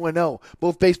believe UNO,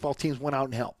 both baseball teams went out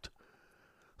and helped.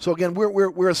 So again,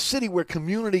 we're a city where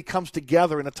community comes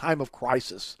together in a time of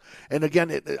crisis. And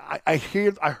again, I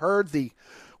heard the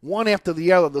one after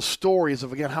the other the stories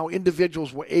of, again, how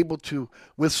individuals were able to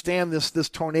withstand this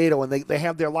tornado, and they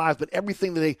have their lives, but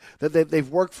everything that they've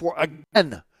worked for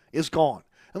again is gone.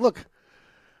 And look,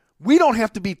 we don't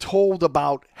have to be told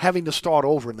about having to start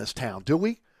over in this town, do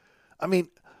we? I mean,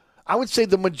 I would say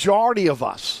the majority of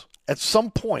us, at some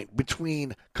point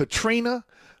between Katrina,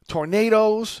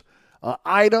 tornadoes,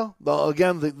 Ida,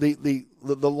 the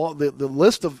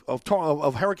list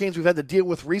of hurricanes we've had to deal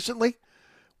with recently,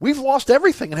 we've lost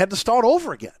everything and had to start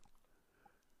over again.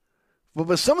 But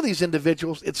with some of these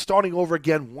individuals, it's starting over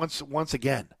again once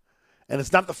again. And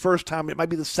it's not the first time. It might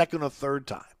be the second or third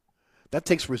time. That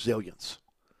takes resilience.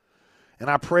 And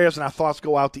our prayers and our thoughts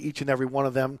go out to each and every one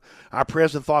of them. Our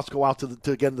prayers and thoughts go out to the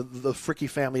Fricke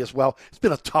family as well. It's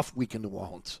been a tough week in New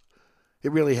Orleans.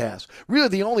 It really has. Really,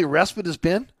 the only respite has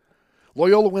been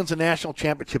Loyola wins a national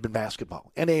championship in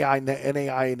basketball,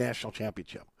 NAIA national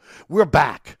championship. We're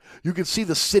back. You can see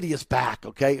the city is back,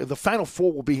 okay? The Final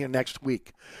Four will be here next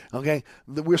week, okay?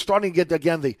 We're starting to get,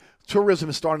 again, the tourism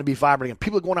is starting to be vibrant again.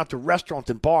 People are going out to restaurants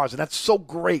and bars, and that's so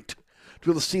great to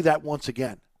be able to see that once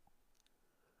again.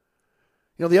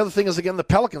 The other thing is, again, the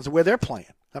Pelicans and where they're playing.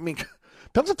 I mean,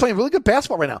 Pelicans are playing really good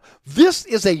basketball right now. This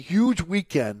is a huge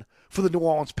weekend for the New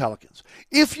Orleans Pelicans.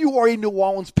 If you are a New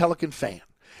Orleans Pelican fan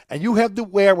and you have the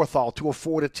wherewithal to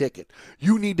afford a ticket,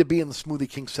 you need to be in the Smoothie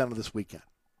King Center this weekend.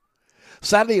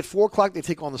 Saturday at 4 o'clock, they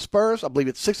take on the Spurs. I believe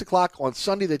at 6 o'clock on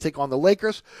Sunday, they take on the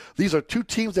Lakers. These are two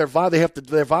teams they're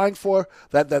vying for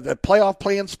that playoff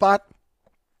play-in spot.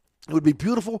 It would be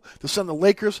beautiful to send the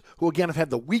Lakers, who, again, have had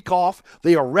the week off.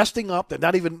 They are resting up. They're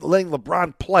not even letting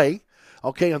LeBron play,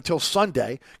 okay, until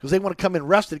Sunday because they want to come in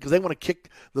rested because they want to kick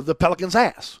the Pelicans'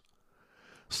 ass.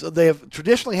 So they have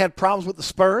traditionally had problems with the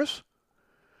Spurs,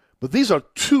 but these are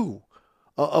two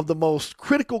of the most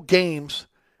critical games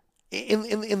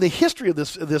in the history of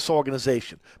this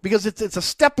organization because it's a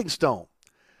stepping stone.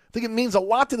 I think it means a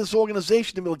lot to this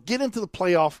organization to be able to get into the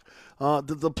playoff,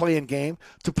 the play-in game,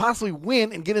 to possibly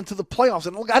win and get into the playoffs.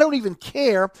 And look, I don't even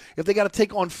care if they got to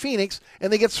take on Phoenix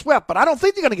and they get swept, but I don't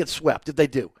think they're going to get swept if they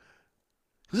do.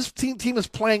 This team is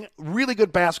playing really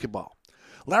good basketball.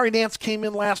 Larry Nance came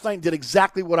in last night and did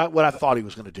exactly what I thought he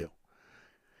was going to do.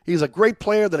 He's a great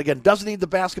player that, again, doesn't need the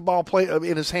basketball play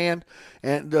in his hand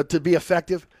and to be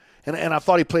effective. And I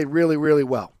thought he played really, really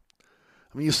well.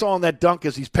 I mean, you saw in that dunk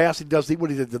as he's passing,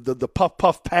 the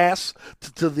puff pass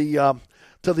to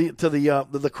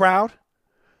the crowd.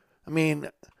 I mean,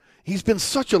 he's been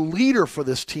such a leader for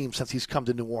this team since he's come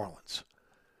to New Orleans.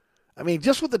 I mean,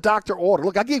 just with the doctor order.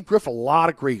 Look, I gave Griff a lot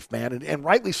of grief, man, and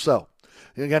rightly so.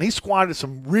 And again, he squandered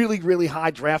some really, really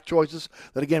high draft choices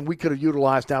that, again, we could have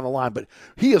utilized down the line. But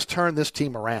he has turned this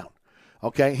team around.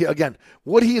 Okay, again,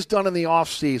 what he has done in the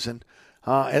offseason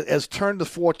has turned the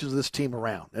fortunes of this team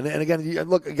around. And again,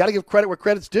 look, you got to give credit where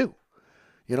credit's due.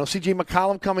 C.J.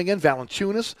 McCollum coming in,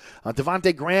 Valanciunas,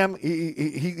 Devontae Graham,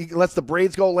 he lets the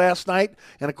braids go last night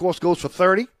and, of course, goes for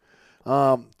 30.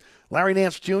 Larry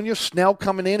Nance Jr., Snell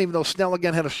coming in, even though Snell,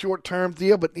 again, had a short-term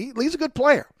deal, but he's a good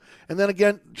player. And then,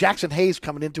 again, Jackson Hayes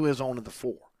coming into his own in the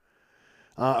 4.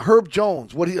 Herb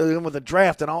Jones, with the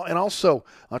draft, and also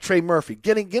Trey Murphy.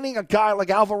 Getting a guy like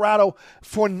Alvarado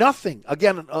for nothing.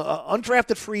 Again, an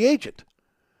undrafted free agent.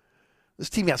 This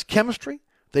team has chemistry.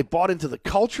 They bought into the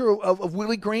culture of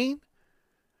Willie Green.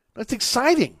 That's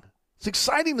exciting. It's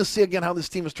exciting to see, again, how this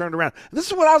team has turned around. And this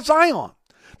is without Zion.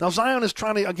 Now, Zion is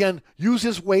trying to, again, use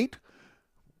his weight,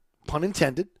 pun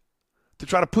intended, to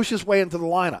try to push his way into the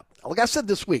lineup. Like I said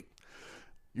this week,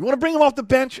 you want to bring him off the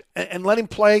bench and let him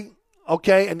play.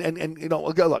 Okay, and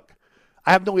look,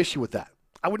 I have no issue with that.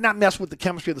 I would not mess with the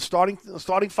chemistry of the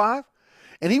starting five,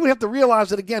 and he would have to realize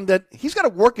that, again, that he's got to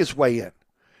work his way in.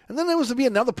 And then there was to be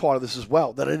another part of this as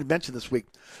well that I didn't mention this week.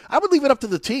 I would leave it up to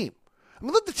the team. I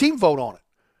mean, let the team vote on it.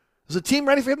 Is the team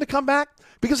ready for him to come back?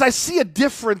 Because I see a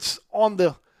difference on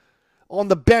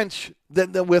the bench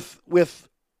than with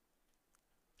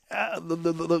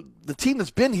the team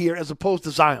that's been here as opposed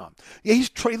to Zion. Yeah, he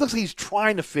looks like he's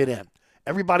trying to fit in.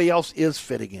 Everybody else is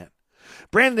fitting in.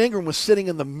 Brandon Ingram was sitting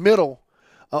in the middle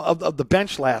of the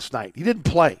bench last night. He didn't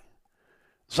play.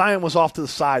 Zion was off to the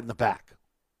side in the back.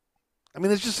 I mean,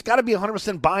 there's just got to be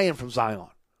 100% buy-in from Zion.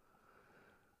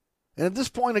 And at this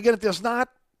point, again, if there's not,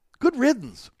 good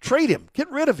riddance. Trade him.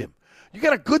 Get rid of him. You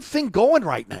got a good thing going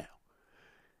right now.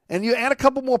 And you add a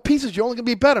couple more pieces, you're only going to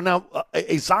be better. Now,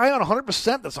 a Zion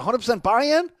 100%, that's 100%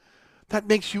 buy-in, that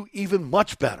makes you even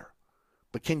much better.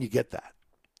 But can you get that?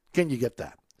 Can you get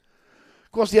that?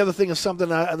 Of course, the other thing is something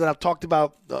that I've talked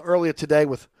about earlier today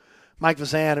with Mike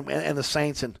Vazan and the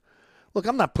Saints. And look,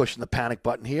 I'm not pushing the panic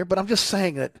button here, but I'm just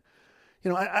saying that,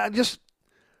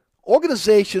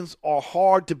 organizations are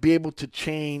hard to be able to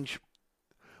change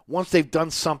once they've done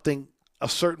something a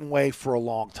certain way for a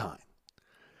long time.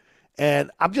 And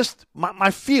I'm just,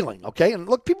 my feeling, okay, and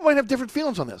look, people might have different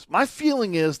feelings on this. My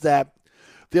feeling is that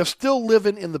they're still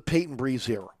living in the Peyton Breeze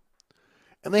era.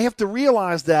 And they have to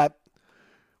realize that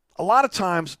a lot of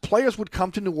times players would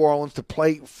come to New Orleans to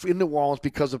play in New Orleans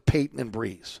because of Peyton and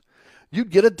Breeze.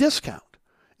 You'd get a discount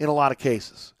in a lot of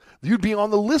cases. You'd be on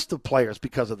the list of players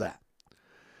because of that.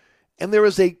 And there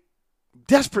is a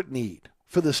desperate need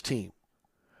for this team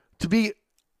to be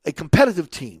a competitive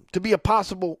team, to be a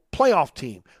possible playoff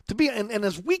team, to be, and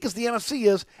as weak as the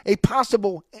NFC is, a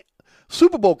possible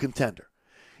Super Bowl contender,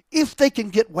 if they can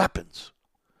get weapons.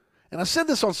 And I said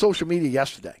this on social media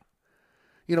yesterday.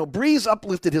 Breeze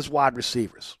uplifted his wide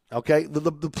receivers, okay?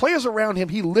 The players around him,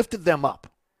 he lifted them up.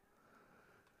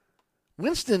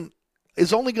 Winston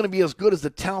is only going to be as good as the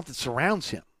talent that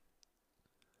surrounds him.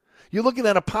 You're looking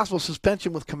at a possible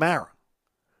suspension with Kamara.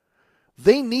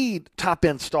 They need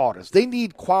top-end starters. They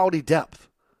need quality depth.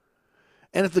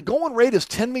 And if the going rate is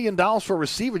 $10 million for a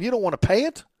receiver and you don't want to pay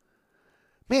it,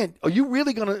 man, are you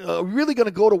really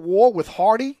gonna go to war with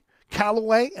Hardy,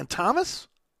 Callaway, and Thomas?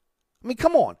 I mean,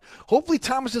 come on. Hopefully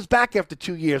Thomas is back after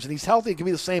 2 years and he's healthy and can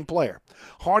be the same player.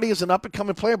 Hardy is an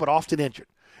up-and-coming player but often injured.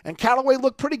 And Callaway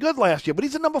looked pretty good last year, but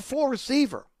he's a number 4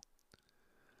 receiver.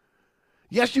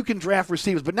 Yes, you can draft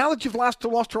receivers, but now that you've lost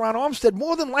Teron Armstead,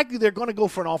 more than likely they're going to go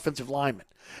for an offensive lineman.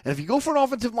 And if you go for an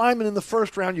offensive lineman in the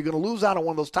first round, you're going to lose out on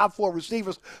one of those top 4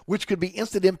 receivers, which could be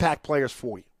instant impact players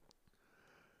for you.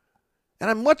 And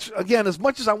as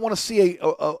much as I want to see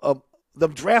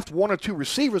them draft 1 or 2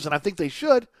 receivers, and I think they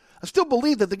should, I still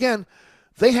believe that, again,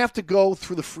 they have to go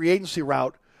through the free agency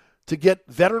route to get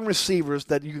veteran receivers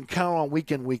that you can count on week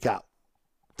in, week out.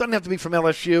 Doesn't have to be from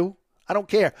LSU. I don't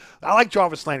care. I like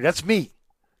Jarvis Landry. That's me.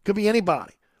 Could be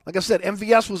anybody. Like I said,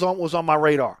 MVS was on my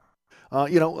radar.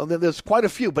 There's quite a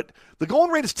few, but the going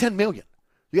rate is $10 million.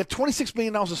 You got $26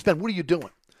 million to spend. What are you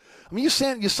doing? I mean, you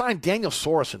signed Daniel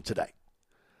Sorensen today.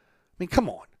 I mean, come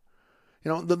on.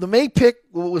 The May pick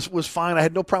was fine. I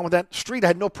had no problem with that. Street, I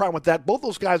had no problem with that. Both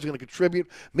those guys are going to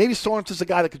contribute. Maybe Sorensen's the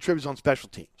guy that contributes on special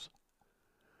teams.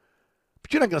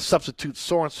 But you're not going to substitute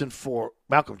Sorensen for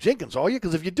Malcolm Jenkins, are you?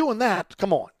 Because if you're doing that,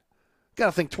 come on. Got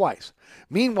to think twice.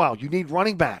 Meanwhile, you need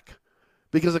running back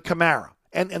because of Kamara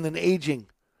and an aging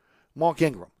Mark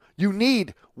Ingram. You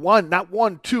need not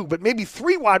 1, 2, but maybe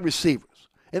 3 wide receivers,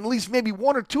 and at least maybe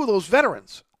 1 or 2 of those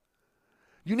veterans.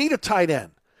 You need a tight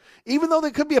end. Even though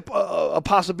there could be a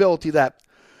possibility that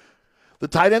the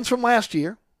tight ends from last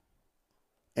year,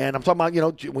 and I'm talking about,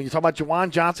 when you talk about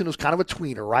Juwan Johnson, who's kind of a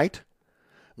tweener, right?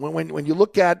 When you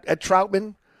look at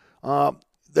Troutman,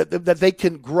 that they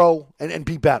can grow and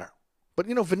be better. But,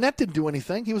 Vanette didn't do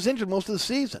anything. He was injured most of the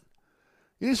season.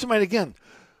 You need somebody, again.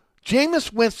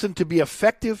 Jameis Winston, to be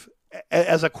effective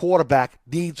as a quarterback,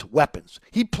 needs weapons.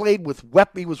 He played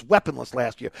he was weaponless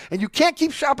last year. And you can't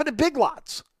keep shopping at Big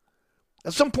Lots.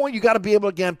 At some point, you got to be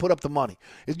able to, again, put up the money.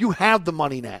 You have the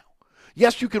money now.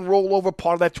 Yes, you can roll over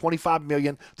part of that $25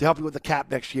 million to help you with the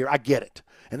cap next year. I get it.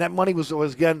 And that money was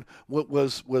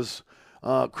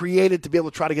created to be able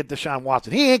to try to get Deshaun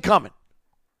Watson. He ain't coming.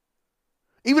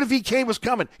 Even if he was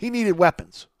coming, he needed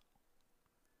weapons.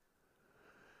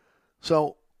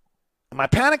 So, am I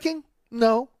panicking?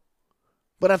 No.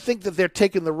 But I think that they're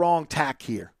taking the wrong tack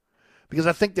here. Because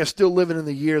I think they're still living in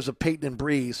the years of Peyton and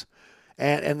Breeze.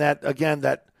 And that, again,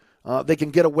 they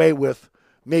can get away with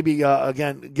maybe,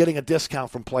 getting a discount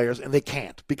from players, and they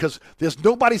can't. Because there's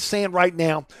nobody saying right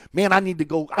now, man, I need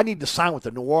to sign with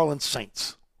the New Orleans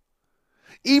Saints.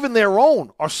 Even their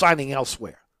own are signing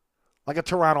elsewhere, like a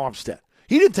Teron Armstead.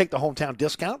 He didn't take the hometown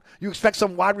discount. You expect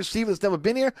some wide receiver that's never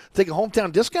been here to take a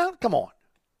hometown discount? Come on.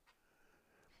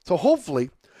 So hopefully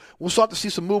we'll start to see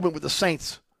some movement with the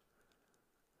Saints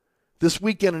this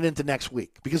weekend and into next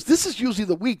week. Because this is usually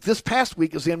the week. This past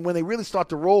week is when they really start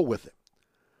to roll with it.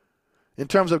 In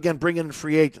terms of, again, bringing in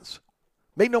free agents.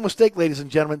 Make no mistake, ladies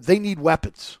and gentlemen, they need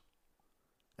weapons.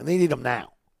 And they need them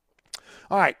now.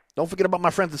 All right. Don't forget about my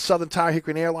friends at Southern Tire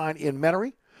Hickory and Airline in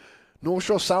Metairie. North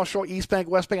Shore, South Shore, East Bank,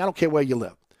 West Bank, I don't care where you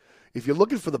live. If you're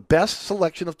looking for the best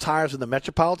selection of tires in the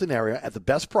metropolitan area at the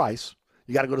best price,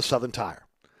 you got to go to Southern Tire.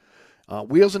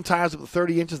 Wheels and tires up to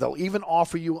 30 inches, they'll even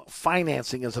offer you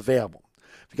financing is available.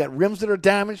 If you got rims that are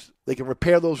damaged, they can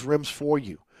repair those rims for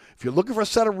you. If you're looking for a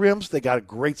set of rims, they got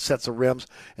great sets of rims.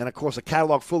 And, of course, a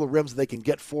catalog full of rims they can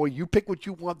get for you. You pick what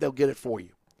you want, they'll get it for you.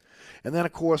 And then,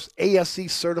 of course, ASC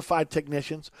certified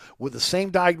technicians with the same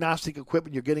diagnostic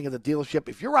equipment you're getting at the dealership.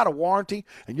 If you're out of warranty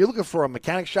and you're looking for a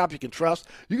mechanic shop you can trust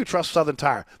Southern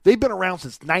Tire. They've been around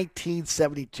since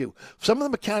 1972. Some of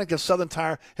the mechanics at Southern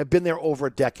Tire have been there over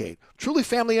a decade. Truly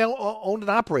family owned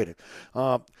and operated.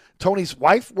 Tony's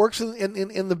wife works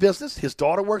in the business. His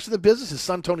daughter works in the business. His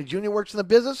son, Tony Jr., works in the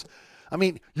business. I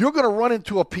mean, you're going to run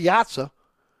into a piazza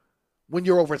when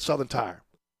you're over at Southern Tire.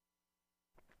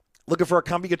 Looking for a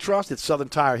company you trust? It's Southern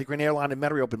Tire. Hickory and Airline in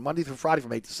Metairie, open Monday through Friday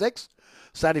from 8 to 6,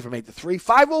 Saturday from 8 to 3.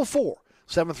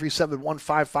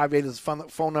 504-737-1558 is the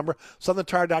phone number.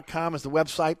 SouthernTire.com is the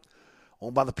website.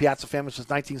 Owned by the Piazza family since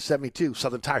 1972.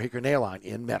 Southern Tire, Hickory and Airline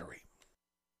in Metairie.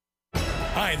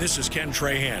 Hi, this is Ken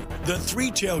Trahan. The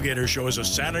Three Tailgaters Show is a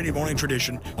Saturday morning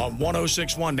tradition on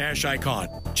 106.1 Nash Icon.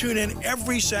 Tune in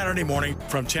every Saturday morning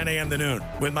from 10 a.m. to noon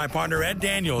with my partner Ed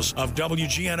Daniels of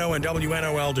WGNO and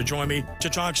WNOL to join me to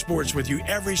talk sports with you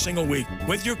every single week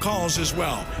with your calls as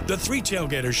well. The Three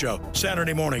Tailgaters Show,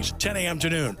 Saturday mornings, 10 a.m. to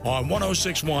noon on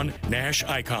 106.1 Nash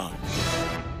Icon.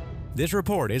 This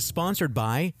report is sponsored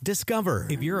by Discover.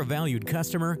 If you're a valued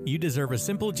customer, you deserve a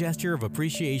simple gesture of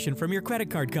appreciation from your credit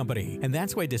card company. And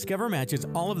that's why Discover matches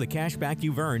all of the cash back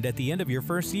you've earned at the end of your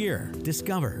first year.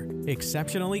 Discover.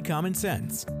 Exceptionally common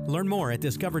sense. Learn more at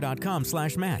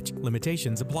discover.com/match.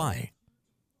 Limitations apply.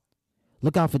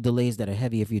 Look out for delays that are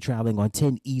heavy if you're traveling on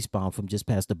 10 eastbound from just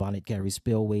past the Bonnet Carry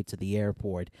Spillway to the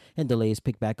airport. And delays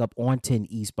pick back up on 10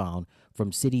 eastbound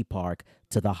from City Park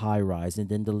to the high rise. And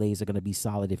then delays are going to be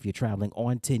solid if you're traveling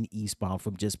on 10 eastbound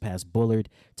from just past Bullard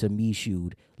to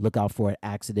Michoud. Look out for an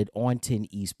accident on 10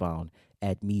 eastbound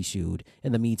at Michoud.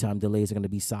 In the meantime, delays are going to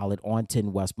be solid on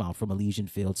 10 westbound from Elysian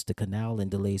Fields to Canal,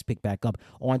 and delays pick back up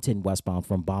on 10 westbound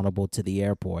from Bonneville to the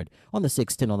airport. On the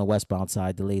 610 on the westbound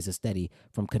side, delays are steady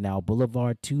from Canal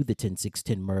Boulevard to the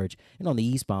 10610 merge, and on the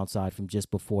eastbound side from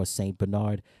just before St.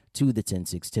 Bernard to the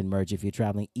 10610 merge. If you're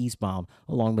traveling eastbound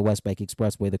along the West Bank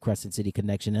Expressway, the Crescent City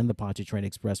Connection, and the Pontchartrain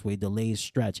Expressway, delays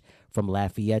stretch from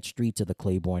Lafayette Street to the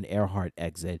Claiborne Earhart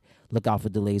exit. Look out for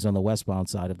delays on the westbound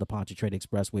side of the Pontchartrain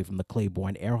Expressway from the Claiborne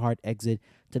Earhart exit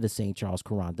to the St. Charles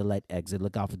Carondelet exit.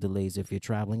 Look out for delays if you're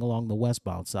traveling along the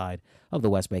westbound side of the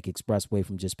West Bank Expressway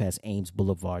from just past Ames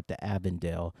Boulevard to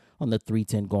Avondale. On the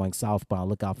 310 going southbound,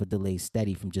 look out for delays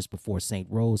steady from just before St.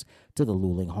 Rose to the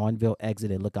Luling-Hahnville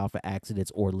exit, and look out for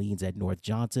accidents Orleans at North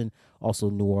Johnson, also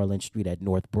New Orleans Street at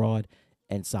North Broad,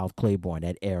 and South Claiborne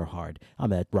at Earhart.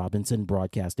 I'm at Robinson,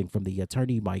 broadcasting from the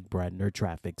Attorney Mike Bradner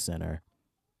Traffic Center.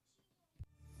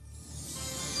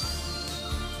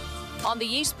 On the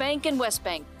East Bank and West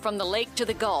Bank, from the lake to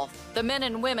the Gulf, the men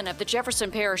and women of the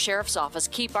Jefferson Parish Sheriff's Office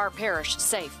keep our parish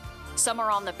safe. Some are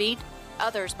on the beat,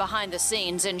 others behind the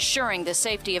scenes, ensuring the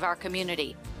safety of our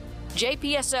community.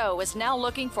 JPSO is now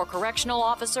looking for correctional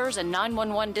officers and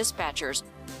 911 dispatchers.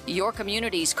 Your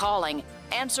community's calling.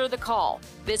 Answer the call.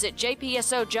 Visit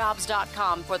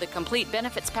jpsojobs.com for the complete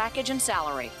benefits package and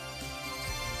salary.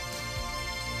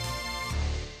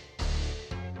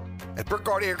 At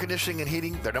Burkhardt Air Conditioning and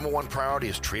Heating, their number one priority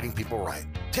is treating people right.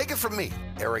 Take it from me,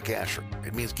 Eric Asher.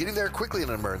 It means getting there quickly in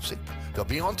an emergency. They'll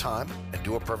be on time and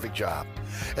do a perfect job.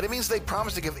 And it means they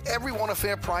promise to give everyone a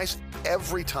fair price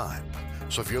every time.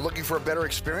 So if you're looking for a better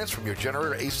experience from your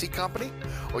generator AC company,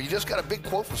 or you just got a big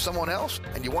quote from someone else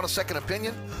and you want a second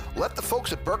opinion, let the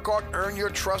folks at Burkhardt earn your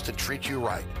trust and treat you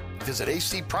right. Visit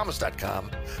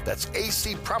acpromise.com. That's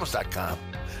acpromise.com,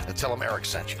 and tell them Eric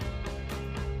sent you.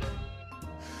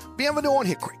 Bienvenue on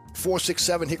Hickory,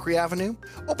 467 Hickory Avenue.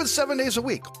 Open 7 days a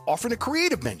week, offering a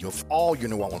creative menu of all your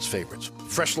New Orleans favorites.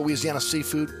 Fresh Louisiana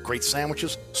seafood, great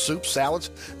sandwiches, soups, salads,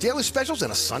 daily specials,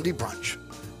 and a Sunday brunch.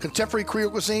 Contemporary Creole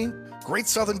cuisine, great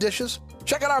Southern dishes.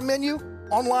 Check out our menu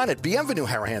online at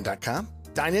bienvenueharahan.com.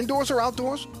 Dine indoors or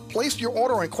outdoors. Place your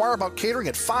order or inquire about catering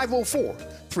at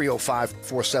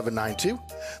 504-305-4792.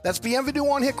 That's Bienvenue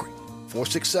on Hickory,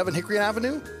 467 Hickory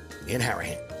Avenue in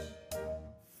Harahan.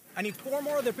 I need 4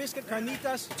 more of the biscuit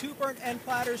carnitas, 2 burnt end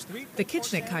platters, 3... The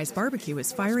kitchen at Kai's Barbecue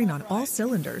is firing on all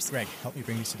cylinders. Greg, help me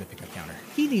bring these to the pickup counter.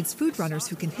 He needs food runners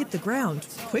who can hit the ground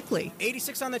quickly.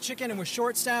 86 on the chicken and we're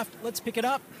short-staffed. Let's pick it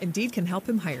up. Indeed can help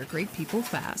him hire great people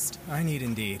fast. I need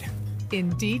Indeed.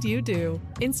 Indeed you do.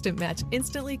 Instant Match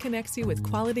instantly connects you with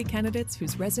quality candidates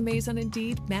whose resumes on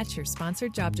Indeed match your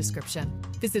sponsored job description.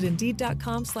 Visit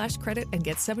Indeed.com/credit and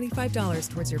get $75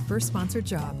 towards your first sponsored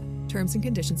job. Terms and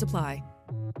conditions apply.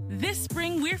 This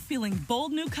spring, we're feeling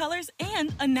bold new colors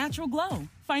and a natural glow.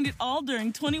 Find it all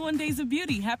during 21 Days of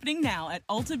Beauty happening now at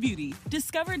Ulta Beauty.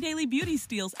 Discover daily beauty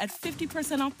steals at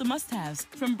 50% off the must-haves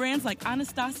from brands like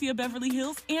Anastasia Beverly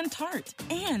Hills and Tarte.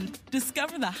 And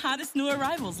discover the hottest new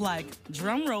arrivals like,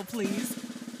 drumroll please,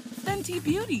 Fenty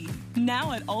Beauty,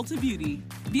 now at Ulta Beauty.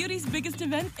 Beauty's biggest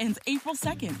event ends April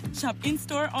 2nd. Shop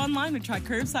in-store, online, or try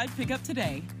curbside pickup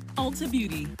today. Ulta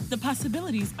Beauty. The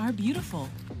possibilities are beautiful.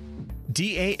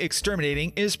 DA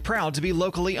Exterminating is proud to be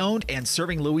locally owned and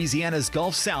serving Louisiana's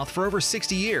Gulf South for over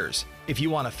 60 years. If you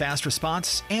want a fast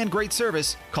response and great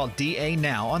service, call DA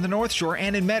now on the North Shore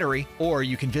and in Metairie, or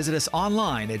you can visit us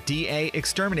online at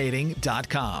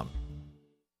daexterminating.com.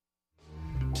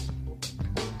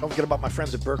 Don't forget about my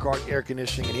friends at Burkhardt Air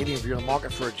Conditioning and Heating. If you're in the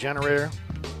market for a generator,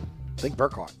 think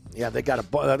Burkhardt. Yeah, they got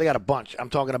a bunch. I'm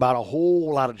talking about a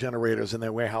whole lot of generators in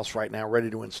their warehouse right now ready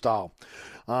to install.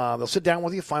 They'll sit down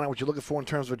with you, find out what you're looking for in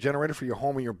terms of a generator for your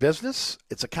home or your business.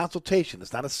 It's a consultation.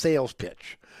 It's not a sales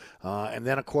pitch. And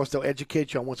then, of course, they'll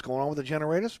educate you on what's going on with the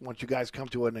generators. Once you guys come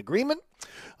to an agreement,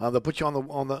 they'll put you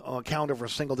on the calendar for a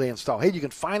single-day install. Hey, you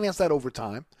can finance that over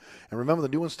time. And remember, the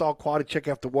new install quality check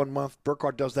after 1 month.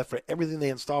 Burkhardt does that for everything they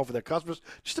install for their customers,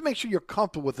 just to make sure you're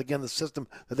comfortable with, again, the system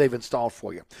that they've installed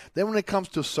for you. Then when it comes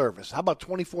to service, how about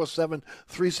 24/7,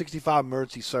 365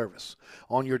 emergency service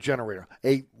on your generator?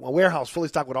 A warehouse fully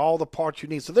stocked with all the parts you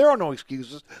need. So there are no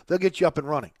excuses. They'll get you up and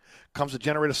running. Comes to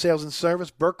generator sales and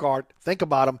service, Burkhardt, think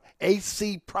about them,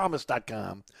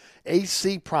 acpromise.com,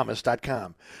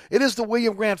 acpromise.com. It is the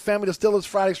William Grant Family Distillers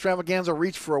Friday Extravaganza.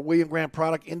 Reach for a William Grant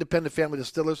product, independent family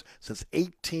distillers since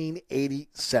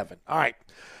 1887. All right.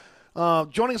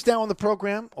 Joining us now on the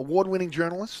program, award-winning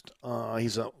journalist.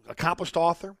 He's an accomplished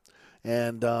author.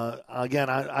 And, again,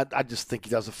 I just think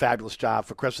he does a fabulous job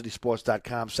for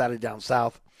CrescentCitySports.com, Saturday Down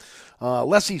South.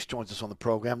 Les East joins us on the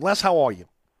program. Les, how are you?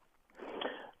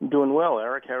 I'm doing well,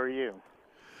 Eric. How are you?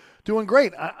 Doing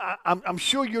great. I'm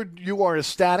sure you are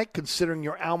ecstatic, considering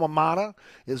your alma mater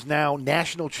is now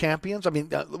national champions. I mean,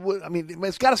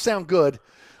 it's got to sound good.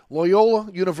 Loyola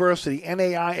University,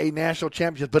 NAIA national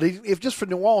champions. But if just for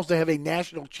New Orleans they have a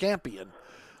national champion,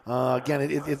 again,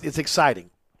 it's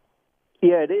exciting.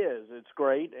 Yeah, it is. It's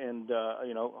great, and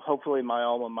hopefully my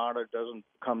alma mater doesn't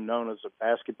become known as a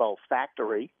basketball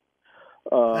factory.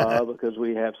 Because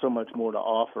we have so much more to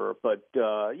offer. But,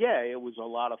 it was a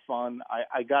lot of fun.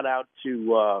 I got out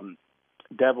to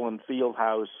Devlin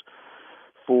Fieldhouse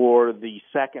for the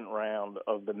second round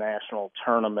of the national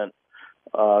tournament.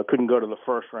 Couldn't go to the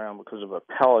first round because of a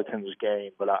Pelicans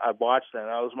game, but I watched that, and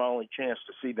that was my only chance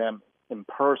to see them in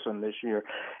person this year.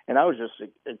 And I was just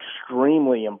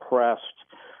extremely impressed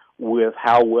with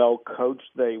how well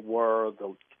coached they were,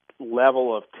 the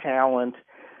level of talent,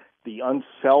 the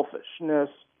unselfishness,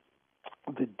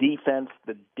 the defense,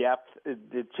 the depth.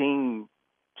 The team,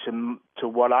 to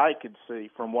what I could see,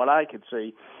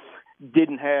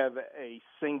 didn't have a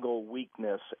single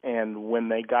weakness. And when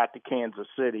they got to Kansas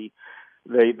City,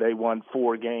 they won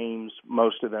 4 games,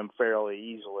 most of them fairly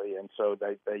easily. And so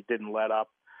they didn't let up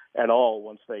at all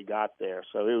once they got there.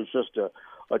 So it was just a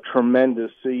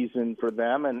tremendous season for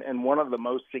them, and one of the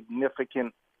most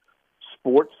significant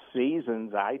sports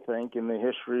seasons, I think, in the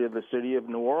history of the city of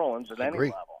New Orleans at any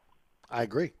level. I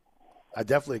agree. I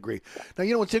definitely agree. Now,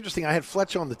 you know what's interesting? I had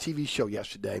Fletcher on the TV show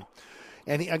yesterday,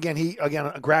 and he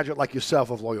a graduate like yourself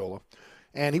of Loyola,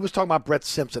 and he was talking about Brett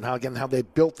Simpson, how they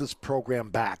built this program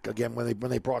back again when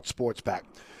they brought sports back,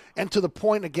 and to the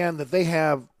point again that they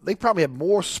probably have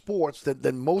more sports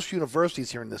than most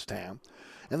universities here in this town,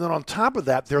 and then on top of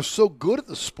that, they're so good at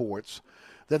the sports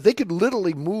that they could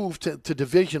literally move to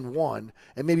Division I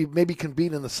and maybe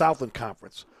compete in the Southland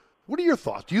Conference. What are your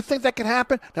thoughts? Do you think that can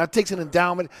happen? Now, it takes an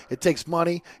endowment. It takes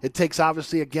money. It takes,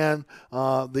 obviously, again,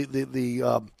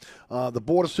 the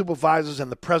Board of Supervisors and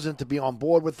the president to be on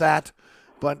board with that.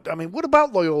 But, I mean, what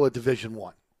about Loyola Division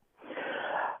I?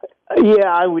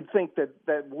 Yeah, I would think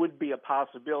that would be a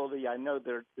possibility. I know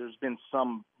there's been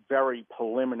some very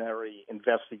preliminary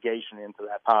investigation into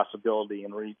that possibility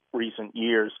in recent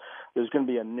years. There's going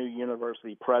to be a new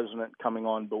university president coming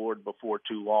on board before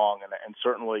too long, and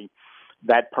certainly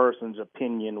that person's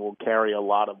opinion will carry a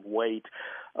lot of weight.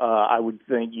 I would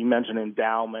think, you mentioned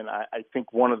endowment, I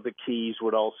think one of the keys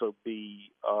would also be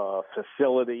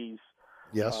facilities.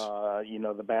 Yes.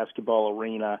 The basketball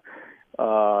arena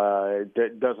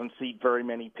doesn't seat very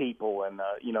many people, and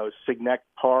Signet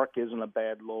Park isn't a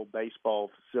bad little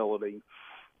baseball facility.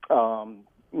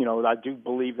 I do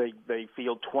believe they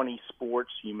field 20 sports.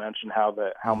 You mentioned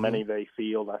how many they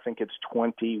field. I think it's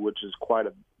 20, which is quite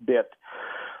a bit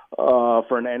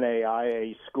for an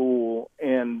NAIA school,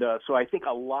 and so I think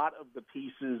a lot of the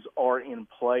pieces are in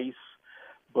place.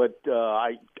 But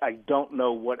I don't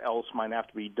know what else might have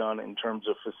to be done in terms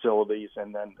of facilities,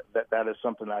 and then that is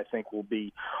something I think will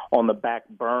be on the back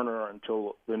burner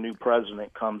until the new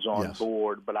president comes on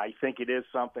board. But I think it is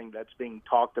something that's being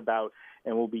talked about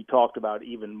and will be talked about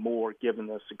even more given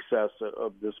the success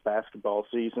of this basketball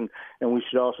season. And we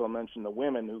should also mention the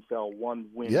women, who fell 1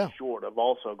 win short of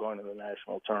also going to the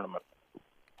national tournament.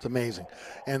 It's amazing.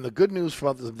 And the good news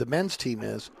for the men's team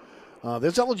is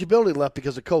there's eligibility left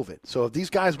because of COVID. So if these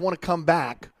guys want to come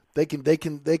back, they can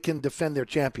defend their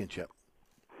championship.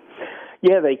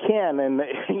 Yeah, they can, and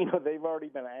they've already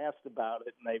been asked about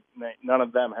it, and none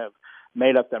of them have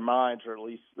made up their minds, or at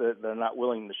least they're not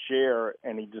willing to share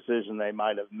any decision they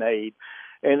might have made.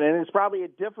 And it's probably a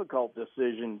difficult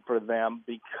decision for them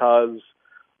because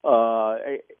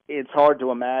it's hard to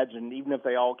imagine, even if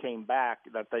they all came back,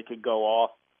 that they could go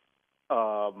off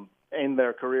end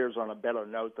their careers on a better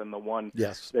note than the one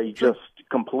Yes. they just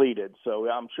completed. So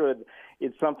I'm sure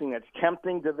it's something that's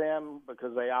tempting to them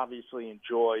because they obviously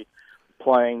enjoy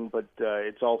playing, but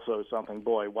it's also something,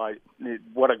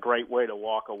 what a great way to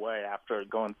walk away after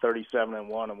going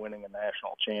 37-1 and winning a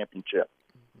national championship.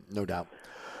 No doubt.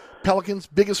 Pelicans'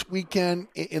 biggest weekend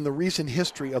in the recent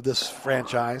history of this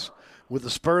franchise, with the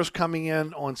Spurs coming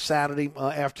in on Saturday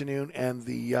afternoon and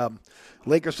the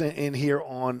Lakers in here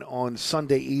on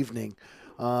Sunday evening.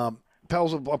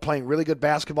 Pels are playing really good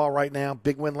basketball right now.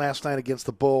 Big win last night against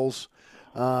the Bulls.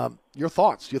 Your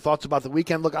thoughts about the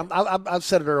weekend? Look, I've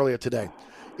said it earlier today.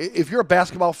 If you're a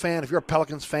basketball fan, if you're a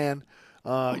Pelicans fan,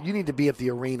 you need to be at the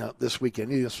arena this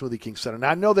weekend. You need a Smoothie King Center. Now,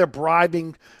 I know they're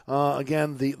bribing,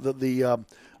 again, the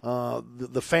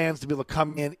fans to be able to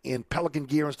come in Pelican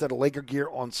gear instead of Laker gear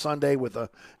on Sunday with,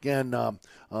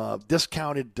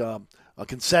 discounted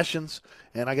concessions.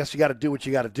 And I guess you got to do what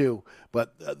you got to do.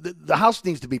 But the house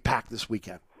needs to be packed this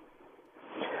weekend.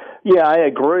 Yeah, I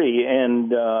agree,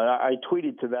 and I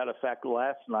tweeted to that effect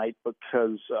last night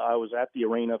because I was at the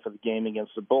arena for the game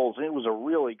against the Bulls, and it was a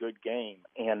really good game.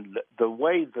 And the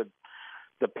way that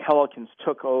the Pelicans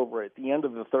took over at the end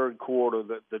of the third quarter,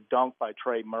 the dunk by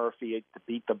Trey Murphy to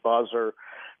beat the buzzer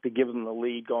to give them the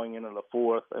lead going into the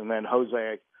fourth, and then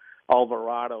Jose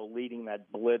Alvarado leading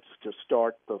that blitz to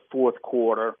start the fourth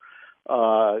quarter.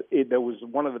 There was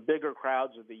one of the bigger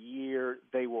crowds of the year.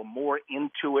 They were more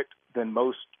into it than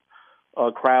most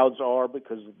crowds are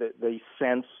because they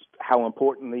sense how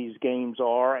important these games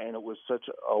are, and it was such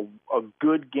a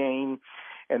good game,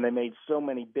 and they made so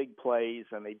many big plays,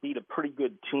 and they beat a pretty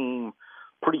good team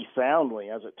pretty soundly,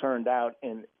 as it turned out,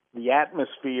 and the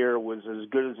atmosphere was as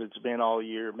good as it's been all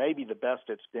year, maybe the best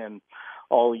it's been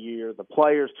all year. The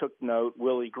players took note.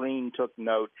 Willie Green took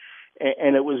note,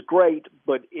 and it was great,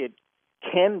 but it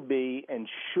can be and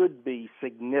should be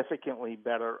significantly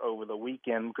better over the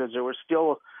weekend because there were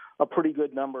still a pretty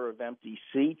good number of empty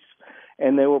seats,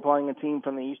 and they were playing a team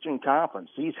from the Eastern Conference.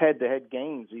 These head-to-head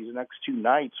games, these next two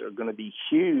nights, are going to be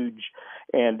huge,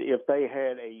 and if they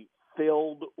had a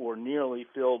filled or nearly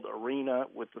filled arena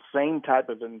with the same type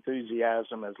of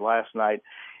enthusiasm as last night,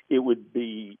 it would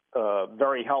be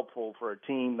very helpful for a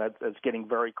team that's getting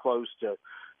very close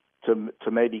to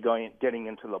maybe getting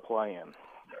into the play-in.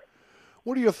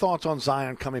 What are your thoughts on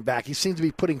Zion coming back? He seems to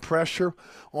be putting pressure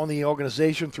on the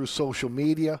organization through social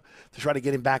media to try to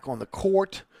get him back on the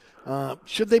court.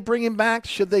 Should they bring him back?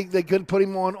 Should they could put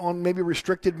him on maybe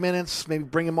restricted minutes, maybe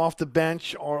bring him off the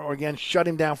bench, or again, shut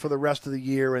him down for the rest of the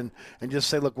year and just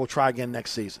say, look, we'll try again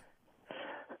next season?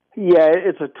 Yeah,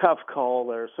 it's a tough call.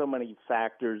 There are so many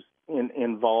factors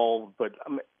involved, but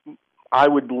I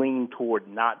would lean toward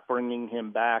not bringing him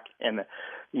back. And,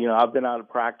 I've been out of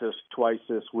practice twice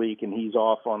this week, and he's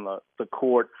off on the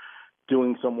court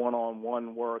doing some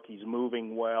one-on-one work. He's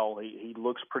moving well. He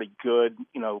looks pretty good,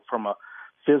 from a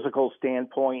physical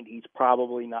standpoint. He's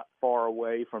probably not far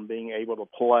away from being able to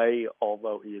play,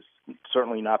 although he's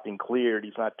certainly not been cleared.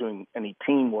 He's not doing any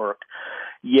teamwork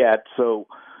yet. So,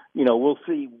 we'll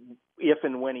see if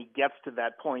and when he gets to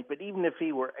that point. But even if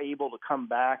he were able to come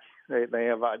back, they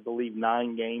have, I believe,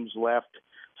 9 games left,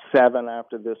 7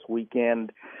 after this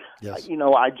weekend. Yes.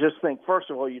 I just think, first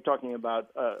of all, you're talking about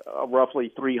a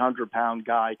roughly 300-pound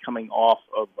guy coming off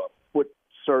of a foot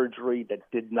surgery that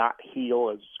did not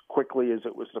heal as quickly as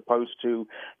it was supposed to.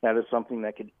 That is something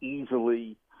that could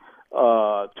easily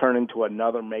turn into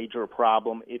another major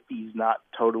problem if he's not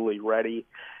totally ready.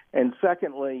 And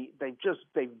secondly,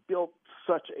 they've built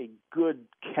such a good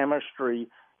chemistry,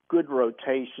 good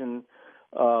rotation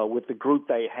with the group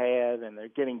they have, and they're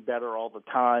getting better all the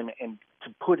time. And to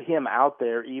put him out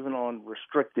there, even on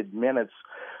restricted minutes,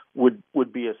 would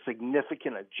be a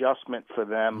significant adjustment for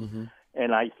them. Mm-hmm.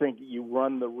 And I think you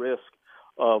run the risk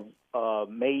of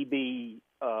maybe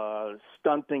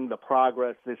stunting the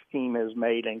progress this team has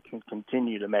made and can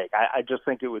continue to make. I just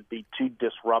think it would be too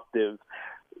disruptive.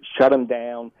 Shut him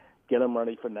down, get him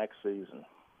ready for next season.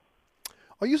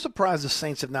 Are you surprised the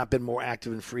Saints have not been more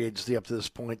active in free agency up to this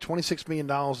point? $26 million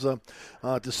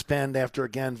to spend after,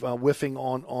 again, whiffing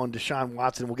on Deshaun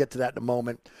Watson. We'll get to that in a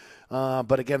moment.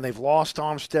 But, again, they've lost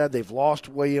Armstead. They've lost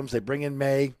Williams. They bring in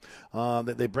May.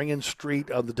 They bring in Street,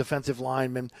 the defensive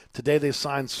lineman. Today they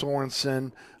signed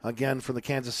Sorensen, again, from the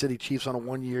Kansas City Chiefs on a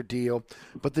 1-year deal.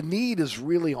 But the need is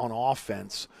really on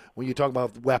offense when you talk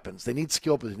about weapons. They need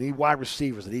skill players. They need wide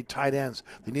receivers. They need tight ends.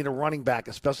 They need a running back,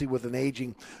 especially with an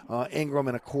aging Ingram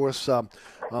and, of course, with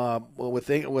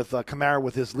Kamara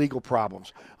with his legal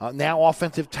problems. Now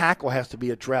offensive tackle has to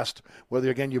be addressed, whether,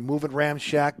 again, you're moving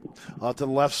Ramczyk to the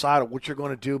left side or what you're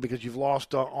going to do because you've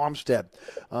lost Armstead.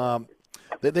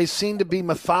 They seem to be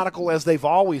methodical as they've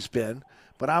always been.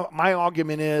 But my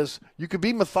argument is you could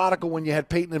be methodical when you had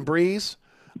Peyton and Breeze.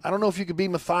 I don't know if you could be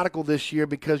methodical this year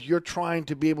because you're trying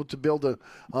to be able to build I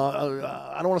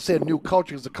don't want to say a new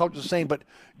culture because the culture's the same, but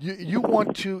you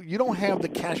don't have the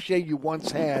cachet you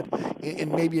once had in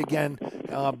maybe, again,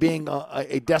 being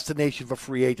a destination for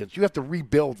free agents. You have to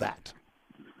rebuild that.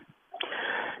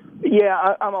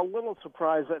 Yeah, I'm a little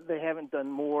surprised that they haven't done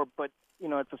more, but,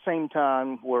 at the same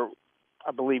time, we're,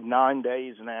 I believe, 9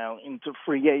 days now into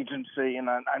free agency, and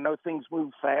I know things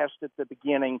move fast at the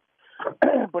beginning,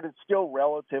 but it's still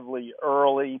relatively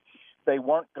early. They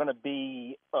weren't going to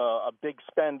be a big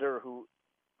spender who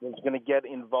was going to get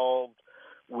involved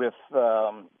with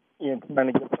trying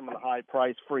to get some of the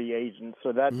high-price free agents.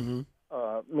 So that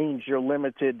means you're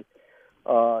limited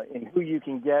in who you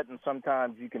can get, and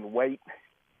sometimes you can wait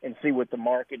and see what the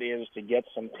market is to get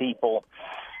some people.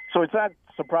 So it's not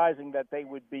surprising that they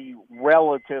would be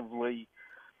relatively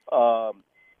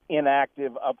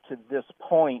inactive up to this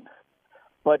point.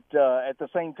 But at the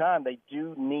same time, they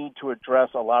do need to address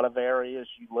a lot of areas.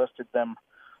 You listed them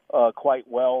quite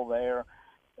well there.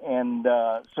 And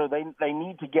so they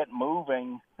need to get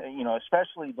moving,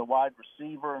 especially the wide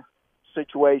receiver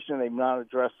situation. They've not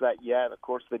addressed that yet. Of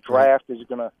course, the draft is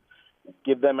going to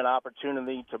give them an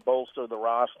opportunity to bolster the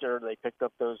roster. They picked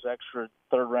up those extra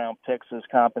third-round picks as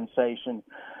compensation.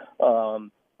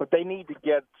 But they need to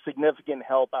get significant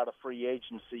help out of free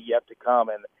agency yet to come,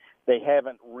 and they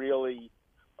haven't really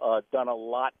done a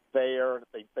lot there.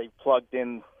 They've plugged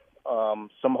in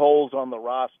some holes on the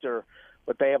roster,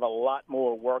 but they have a lot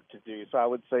more work to do. So I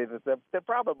would say that they're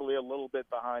probably a little bit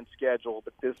behind schedule,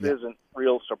 but this isn't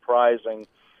real surprising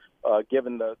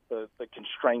given the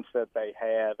constraints that they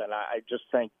have. And I just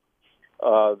think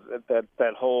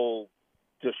that whole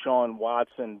Deshaun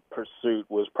Watson pursuit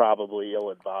was probably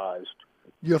ill-advised.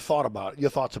 Your thoughts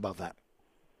about that?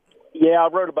 Yeah, I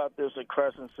wrote about this at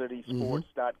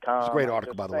CrescentCitySports.com. It's a great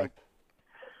article, by the way.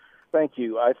 Thank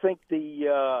you. I think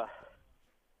the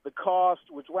cost,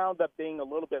 which wound up being a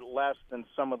little bit less than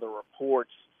some of the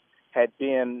reports had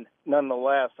been,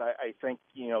 nonetheless, I think,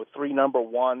 3 number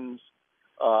ones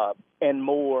and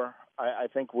more, I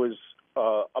think was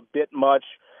a bit much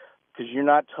because you're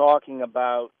not talking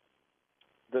about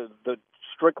the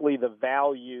strictly the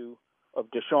value of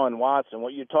Deshaun Watson.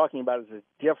 What you're talking about is the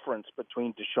difference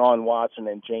between Deshaun Watson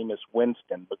and Jameis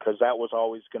Winston, because that was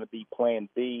always going to be plan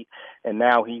B, and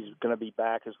now he's going to be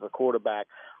back as the quarterback.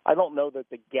 I don't know that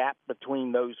the gap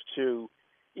between those two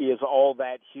is all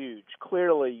that huge.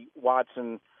 Clearly,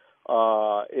 Watson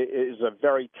is a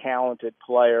very talented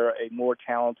player, a more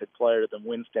talented player than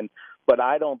Winston, but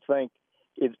I don't think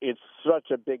it's such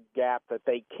a big gap that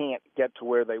they can't get to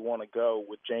where they want to go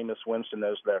with Jameis Winston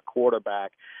as their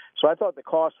quarterback. So I thought the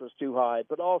cost was too high,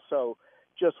 but also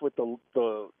just with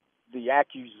the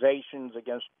accusations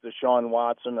against Deshaun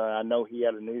Watson. I know he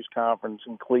had a news conference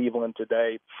in Cleveland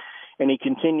today, and he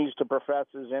continues to profess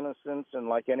his innocence, and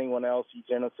like anyone else, he's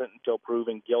innocent until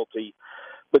proven guilty.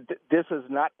 But this has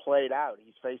not played out.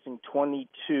 He's facing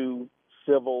 22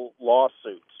 civil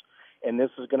lawsuits. And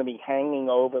this is going to be hanging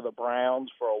over the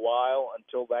Browns for a while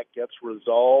until that gets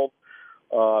resolved.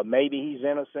 Maybe he's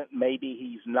innocent, maybe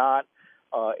he's not.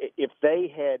 If they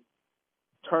had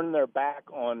turned their back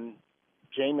on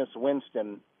Jameis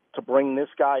Winston to bring this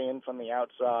guy in from the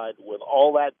outside with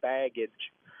all that baggage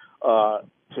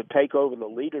to take over the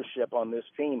leadership on this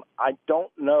team, I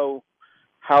don't know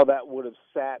how that would have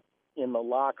sat in the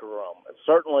locker room.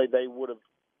 Certainly they would have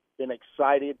been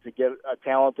excited to get a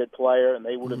talented player, and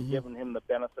they would have given him the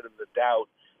benefit of the doubt.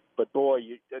 But boy,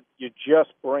 you're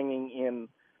just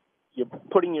you're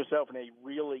putting yourself in a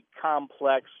really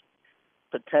complex,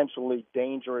 potentially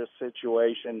dangerous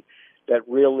situation that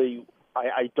really,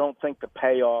 I don't think the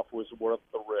payoff was worth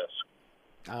the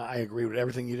risk. I agree with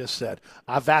everything you just said.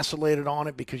 I vacillated on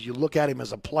it because you look at him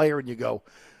as a player and you go,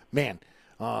 man,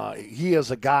 he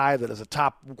is a guy that is a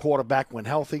top quarterback when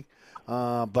healthy.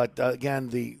 But again,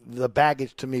 the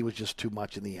baggage to me was just too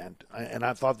much in the end. And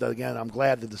I thought that, again, I'm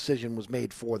glad the decision was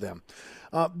made for them.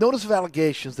 Notice of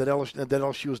allegations that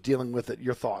LSU was dealing with it.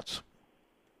 Your thoughts?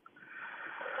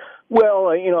 Well,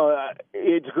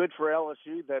 it's good for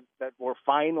LSU that we're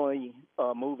finally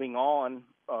moving on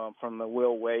from the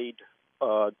Will Wade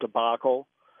debacle.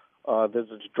 This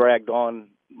has dragged on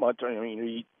much.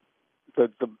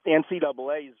 The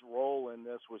NCAA's role in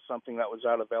this was something that was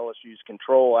out of LSU's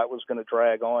control. That was going to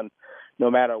drag on no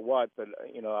matter what. But,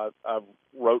 I've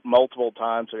wrote multiple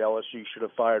times that LSU should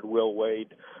have fired Will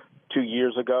Wade 2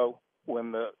 years ago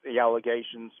when the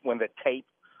allegations, when the tape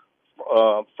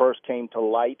first came to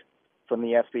light from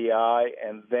the FBI.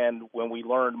 And then when we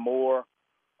learned more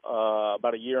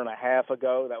about a year and a half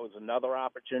ago. That was another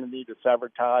opportunity to sever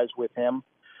ties with him,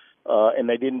 and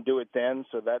they didn't do it then.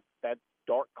 So that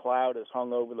dark cloud has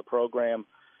hung over the program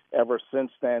ever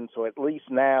since then. So at least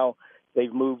now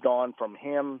they've moved on from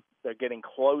him. They're getting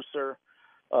closer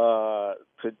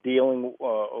to dealing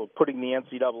or putting the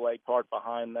NCAA part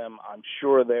behind them. I'm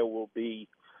sure there will be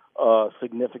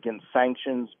significant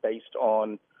sanctions based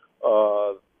on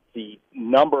the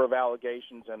number of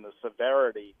allegations and the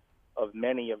severity of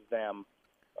many of them.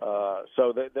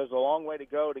 So there's a long way to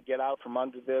go to get out from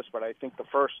under this, but I think the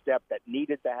first step that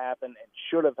needed to happen and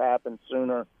should have happened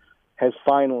sooner has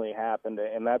finally happened,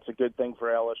 and that's a good thing for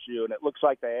LSU. And it looks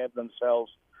like they have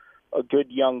themselves a good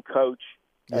young coach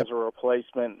as a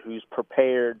replacement who's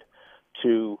prepared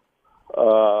to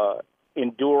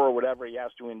endure whatever he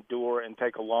has to endure and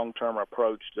take a long-term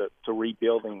approach to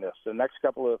rebuilding this. The next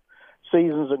couple of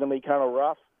seasons are going to be kind of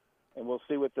rough, and we'll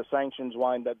see what the sanctions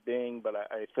wind up being, but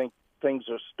I think things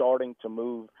are starting to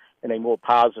move in a more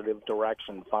positive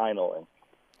direction finally.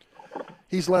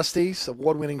 He's Les Thies,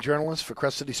 award-winning journalist for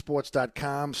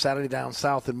CrestCitySports.com, Saturday Down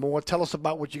South, and more. Tell us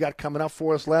about what you got coming up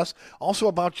for us, Les. Also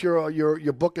about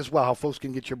your book as well, how folks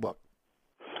can get your book.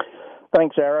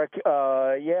 Thanks, Eric.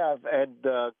 I've had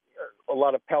a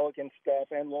lot of Pelican stuff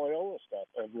and Loyola stuff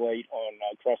of late on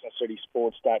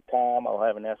CrestCitySports.com. I'll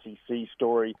have an SEC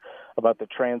story about the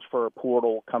transfer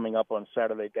portal coming up on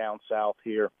Saturday Down South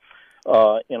here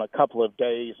in a couple of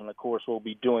days. And, of course, we'll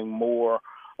be doing more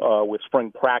with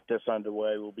spring practice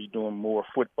underway. We'll be doing more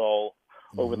football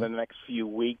over the next few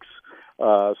weeks,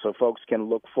 so folks can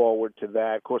look forward to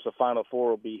that. Of course, the Final Four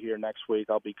will be here next week.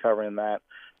 I'll be covering that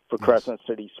for Crescent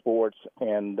City Sports,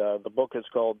 and the book is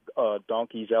called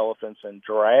Donkeys, Elephants, and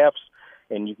Giraffes,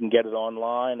 and you can get it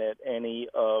online at any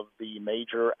of the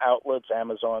major outlets,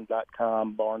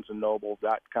 Amazon.com,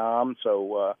 BarnesandNoble.com,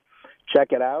 so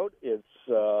check it out. It's,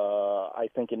 I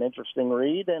think, an interesting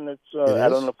read, and it's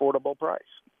at an affordable price.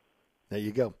 There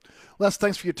you go. Les,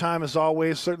 thanks for your time as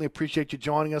always. Certainly appreciate you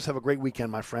joining us. Have a great weekend,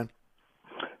 my friend.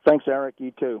 Thanks, Eric.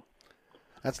 You too.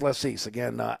 That's Les East.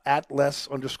 Again, at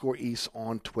Les_East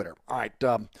on Twitter. All right.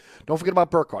 Don't forget about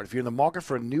Burkhardt. If you're in the market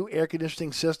for a new air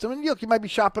conditioning system, and look, you might be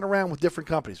shopping around with different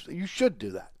companies. You should do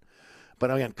that.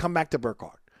 But again, come back to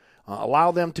Burkhardt.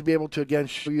 Allow them to be able to, again,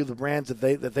 show you the brands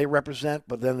that they represent,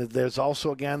 but then there's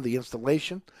also, again, the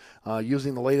installation,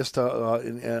 using the latest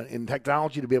in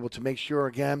technology to be able to make sure,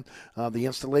 again, the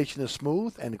installation is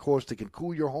smooth, and, of course, they can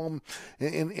cool your home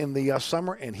in the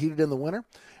summer and heat it in the winter.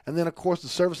 And then, of course, the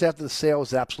service after the sale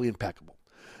is absolutely impeccable.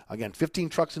 Again, 15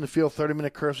 trucks in the field,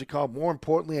 30-minute courtesy call. More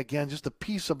importantly, again, just the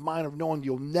peace of mind of knowing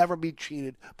you'll never be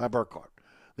cheated by Burkhardt.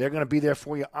 They're going to be there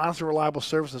for you. Honest and reliable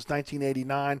service since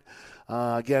 1989.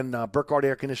 Again, Burkhardt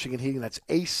Air Conditioning and Heating. That's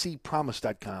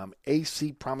acpromise.com,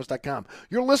 acpromise.com.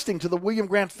 You're listening to the William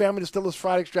Grant Family Distillers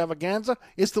Friday Extravaganza.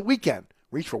 It's the weekend.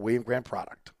 Reach for William Grant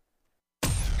product.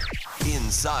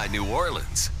 Inside New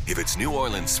Orleans. If it's New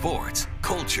Orleans sports,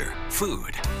 culture,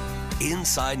 food.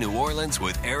 Inside New Orleans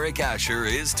with Eric Asher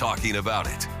is talking about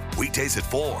it. Weekdays at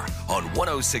 4 on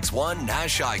 106.1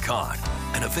 Nash Icon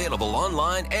and available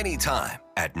online anytime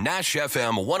at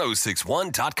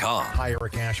NashFM1061.com. Hi,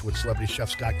 Eric Asher with celebrity chef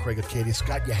Scott Craig of Katie's.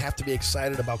 Scott, you have to be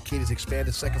excited about Katie's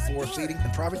expanded second floor seating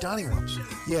and private dining rooms.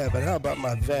 Yeah, but how about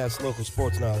my vast local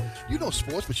sports knowledge? You know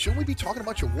sports, but shouldn't we be talking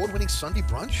about your award-winning Sunday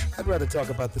brunch? I'd rather talk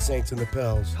about the Saints and the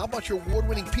Pels. How about your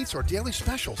award-winning pizza or daily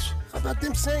specials? How about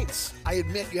them Saints? I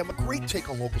admit you have a great take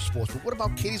on local sports, but what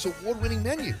about Katie's award-winning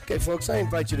menu? Okay, folks, I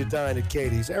invite you to dine at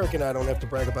Katie's. Eric and I don't have to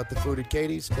brag about the food at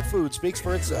Katie's. The food speaks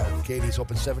for itself. Katie's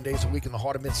open 7 days a week in the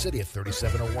heart of Mid-City at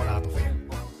 3701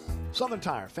 Opperville. Southern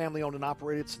Tire, family owned and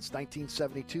operated since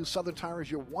 1972. Southern Tire is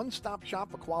your one-stop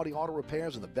shop for quality auto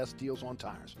repairs and the best deals on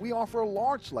tires. We offer a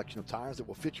large selection of tires that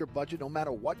will fit your budget no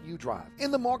matter what you drive.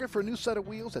 In the market for a new set of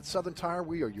wheels at Southern Tire,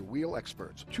 we are your wheel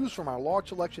experts. Choose from our large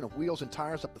selection of wheels and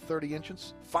tires up to 30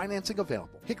 inches. Financing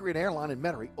available. Hickory and Airline in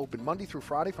Metairie, open Monday through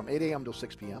Friday from 8 a.m. till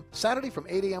 6 p.m. Saturday from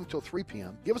 8 a.m. till 3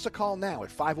 p.m. Give us a call now at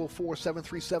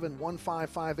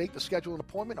 504-737-1558 to schedule an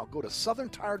appointment, or go to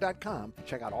southerntire.com and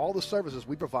check out all the services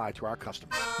we provide to our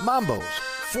customers. Mambo's,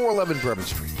 411 Bourbon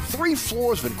Street. 3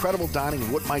 floors of incredible dining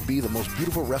in what might be the most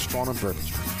beautiful restaurant on Bourbon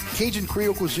Street. Cajun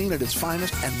Creole cuisine at its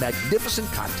finest and magnificent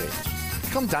cocktails.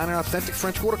 Come dine in our authentic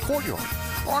French Quarter courtyard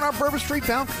or on our Bourbon Street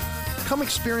balcony. Come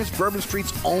experience Bourbon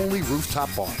Street's only rooftop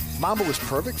bar. Mambo is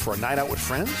perfect for a night out with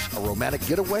friends, a romantic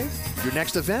getaway, your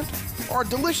next event, or a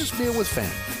delicious meal with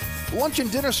family. Lunch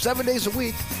and dinner 7 days a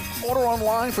week. Order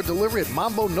online for delivery at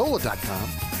mambonola.com.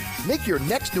 Make your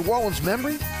next New Orleans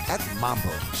memory at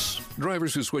Mambo's.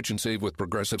 Drivers who switch and save with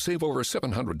Progressive save over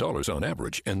 $700 on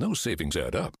average, and those savings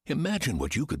add up. Imagine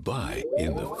what you could buy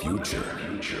in the future.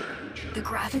 The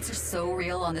graphics are so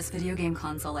real on this video game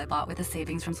console I bought with the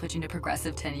savings from switching to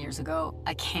Progressive 10 years ago.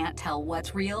 I can't tell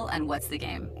what's real and what's the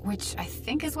game, which I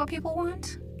think is what people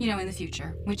want. You know, in the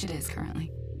future, which it is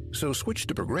currently. So switch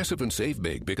to Progressive and save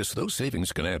big, because those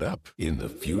savings can add up in the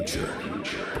future.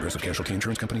 Progressive Casualty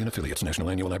Insurance Company and Affiliates. National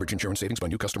annual average insurance savings by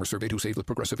new customers surveyed who saved with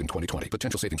Progressive in 2020.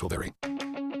 Potential savings will vary.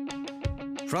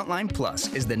 Frontline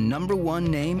Plus is the #1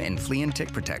 name in flea and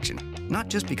tick protection. Not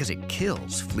just because it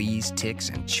kills fleas, ticks,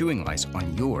 and chewing lice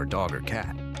on your dog or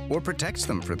cat, or protects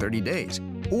them for 30 days,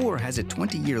 or has a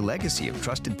 20-year legacy of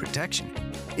trusted protection.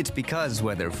 It's because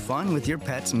whether fun with your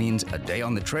pets means a day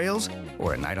on the trails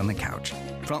or a night on the couch,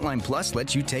 Frontline Plus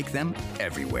lets you take them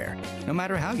everywhere, no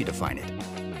matter how you define it.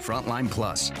 Frontline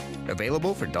Plus,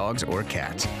 available for dogs or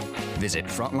cats. Visit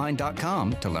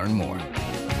frontline.com to learn more.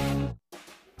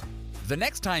 The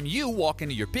next time you walk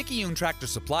into your Picayune Tractor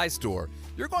Supply store,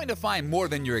 you're going to find more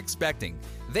than you're expecting.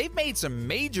 They've made some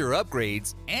major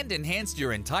upgrades and enhanced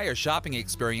your entire shopping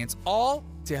experience, all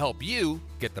to help you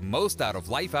get the most out of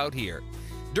life out here.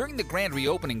 During the grand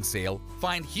reopening sale,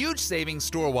 find huge savings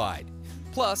store-wide.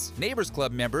 Plus, Neighbors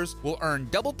Club members will earn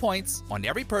double points on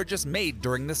every purchase made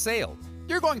during the sale.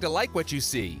 You're going to like what you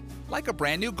see, like a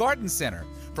brand new garden center.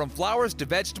 From flowers to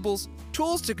vegetables,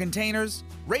 tools to containers,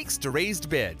 rakes to raised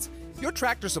beds. Your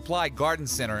Tractor Supply Garden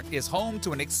Center is home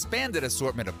to an expanded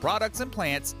assortment of products and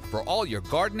plants for all your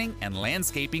gardening and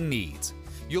landscaping needs.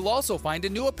 You'll also find a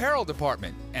new apparel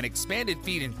department, an expanded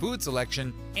feed and food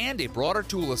selection, and a broader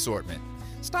tool assortment.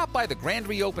 Stop by the grand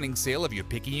reopening sale of your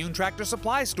Picayune Tractor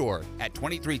Supply store at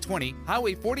 2320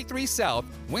 Highway 43 South,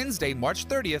 Wednesday, March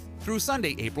 30th through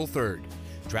Sunday, April 3rd.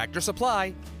 Tractor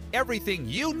Supply, everything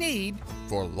you need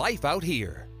for life out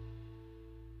here.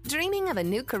 Dreaming of a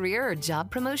new career or job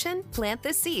promotion? Plant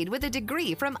the seed with a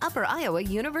degree from Upper Iowa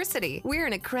University. We're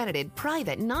an accredited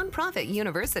private nonprofit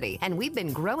university, and we've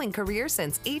been growing careers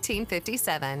since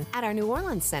 1857. At our New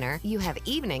Orleans Center, you have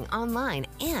evening, online,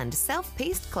 and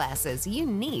self-paced classes you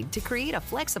need to create a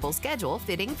flexible schedule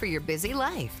fitting for your busy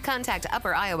life. Contact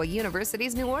Upper Iowa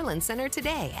University's New Orleans Center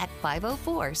today at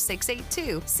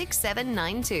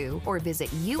 504-682-6792 or visit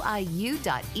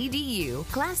uiu.edu.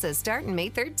 Classes start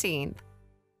May 13th.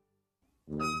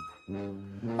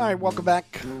 All right, welcome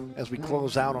back as we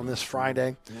close out on this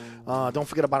Friday. Don't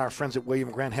forget about our friends at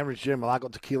William Grant, Hemorrhage Gin, Malago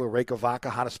Tequila, Reyka Vodka,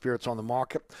 hottest spirits on the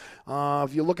market.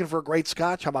 If you're looking for a great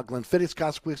scotch, how about Glenfiddich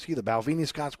Scotch Whiskey, the Balvenie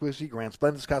Scotch Whiskey, Grand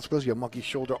Splendid Scotch Whiskey, your Monkey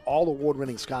Shoulder, all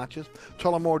award-winning scotches.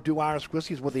 Tullamore Dew Irish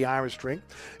Whiskey is what the Irish drink.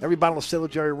 Every bottle of Sailor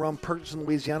Jerry rum purchased in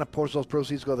Louisiana, portions of those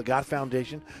proceeds go to the God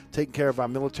Foundation, taking care of our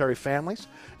military families.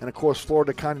 And, of course,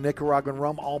 Florida Conde Nicaraguan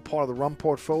rum, all part of the rum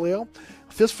portfolio.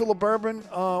 Fistful of Bourbon,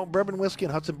 Bourbon Whiskey,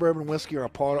 and Hudson Bourbon Whiskey are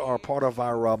part of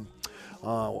our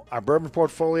bourbon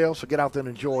portfolio. So get out there and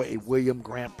enjoy a William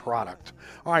Grant product.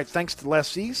 All right, thanks to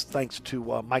Les East. Thanks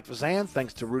to Mike Vazan.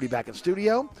 Thanks to Rudy back in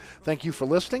studio. Thank you for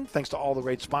listening. Thanks to all the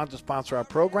great sponsors sponsor our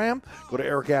program. Go to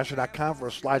ericasher.com for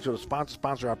a slideshow to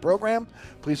sponsor our program.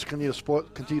 Please continue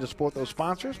to support those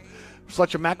sponsors.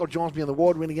 Fletcher Macko joins me on the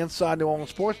award-winning Inside New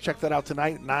Orleans Sports. Check that out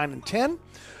tonight at 9 and 10.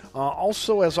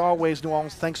 Also, as always, New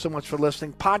Orleans, thanks so much for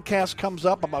listening. Podcast comes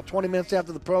up about 20 minutes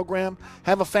after the program.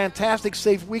 Have a fantastic,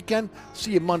 safe weekend.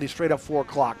 See you Monday straight up 4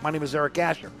 o'clock. My name is Eric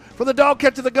Asher. From the dog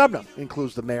catcher to the governor,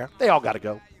 includes the mayor. They all got to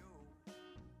go.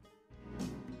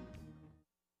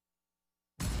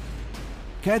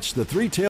 Catch the Three Tail